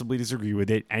can't possibly disagree with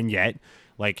it. And yet,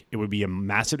 like, it would be a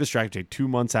massive distraction. Take 2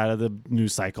 months out of the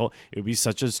news cycle. It would be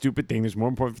such a stupid thing. There's more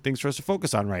important things for us to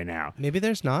focus on right now. Maybe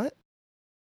there's not.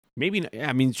 Maybe,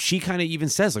 I mean, she kind of even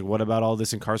says, like, what about all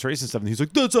this incarceration stuff? And he's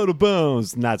like, that's out of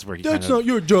bounds. And that's where he That's kind of not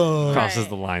your job. crosses Right.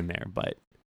 the line there. But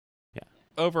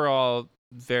Overall,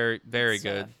 very, very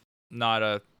good. Not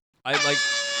a. I like.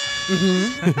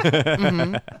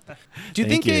 Do you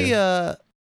Thank think you. a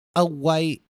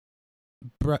white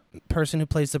person who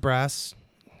plays the brass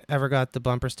ever got the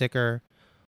bumper sticker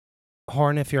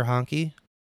 "Horn if you're honky"?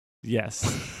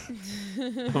 yes.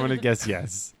 I'm going to guess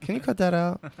yes. Can you cut that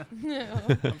out? No.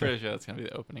 I'm pretty sure that's gonna be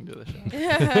the opening to the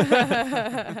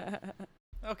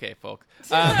show. Okay, folk.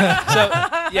 So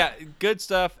yeah, good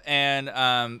stuff. And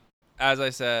as I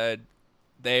said,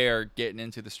 they are getting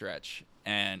into the stretch,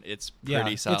 and it's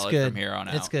pretty it's solid good. from here on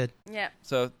out. It's good. Yeah.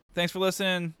 So thanks for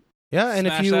listening. Yeah, and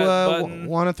Smash if you that button.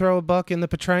 want to throw a buck in the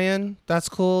Patreon, that's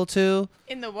cool too.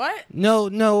 In the what? No.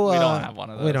 We don't have one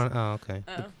of We those. don't. Oh, okay.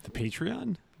 Oh. The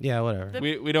Patreon? Yeah, whatever. The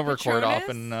We don't record Patronus?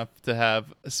 often enough to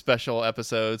have special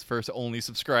episodes for only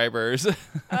subscribers.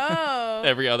 Oh.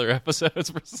 Every other episode's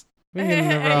for. We can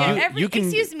never- You can-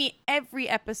 excuse me. Every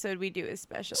episode we do is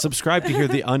special. Subscribe to hear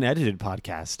the unedited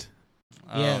podcast.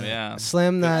 Oh yeah.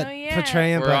 Slam that Oh, yeah.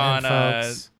 Patreon We're button, on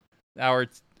folks.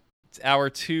 hour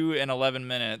 2 and 11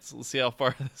 minutes. Let's see how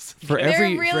far this. For They're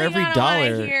every really for every gonna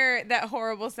dollar wanna hear that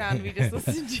horrible sound we just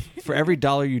listened to. for every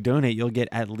dollar you donate, you'll get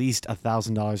at least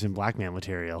 $1,000 in blackmail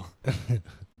material.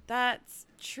 That's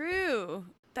true.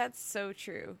 That's so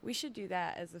true. We should do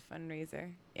that as a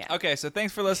fundraiser. Yeah. Okay, so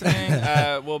thanks for listening.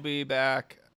 We'll be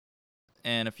back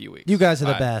in a few weeks. You guys are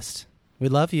the Bye. best. We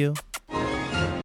love you.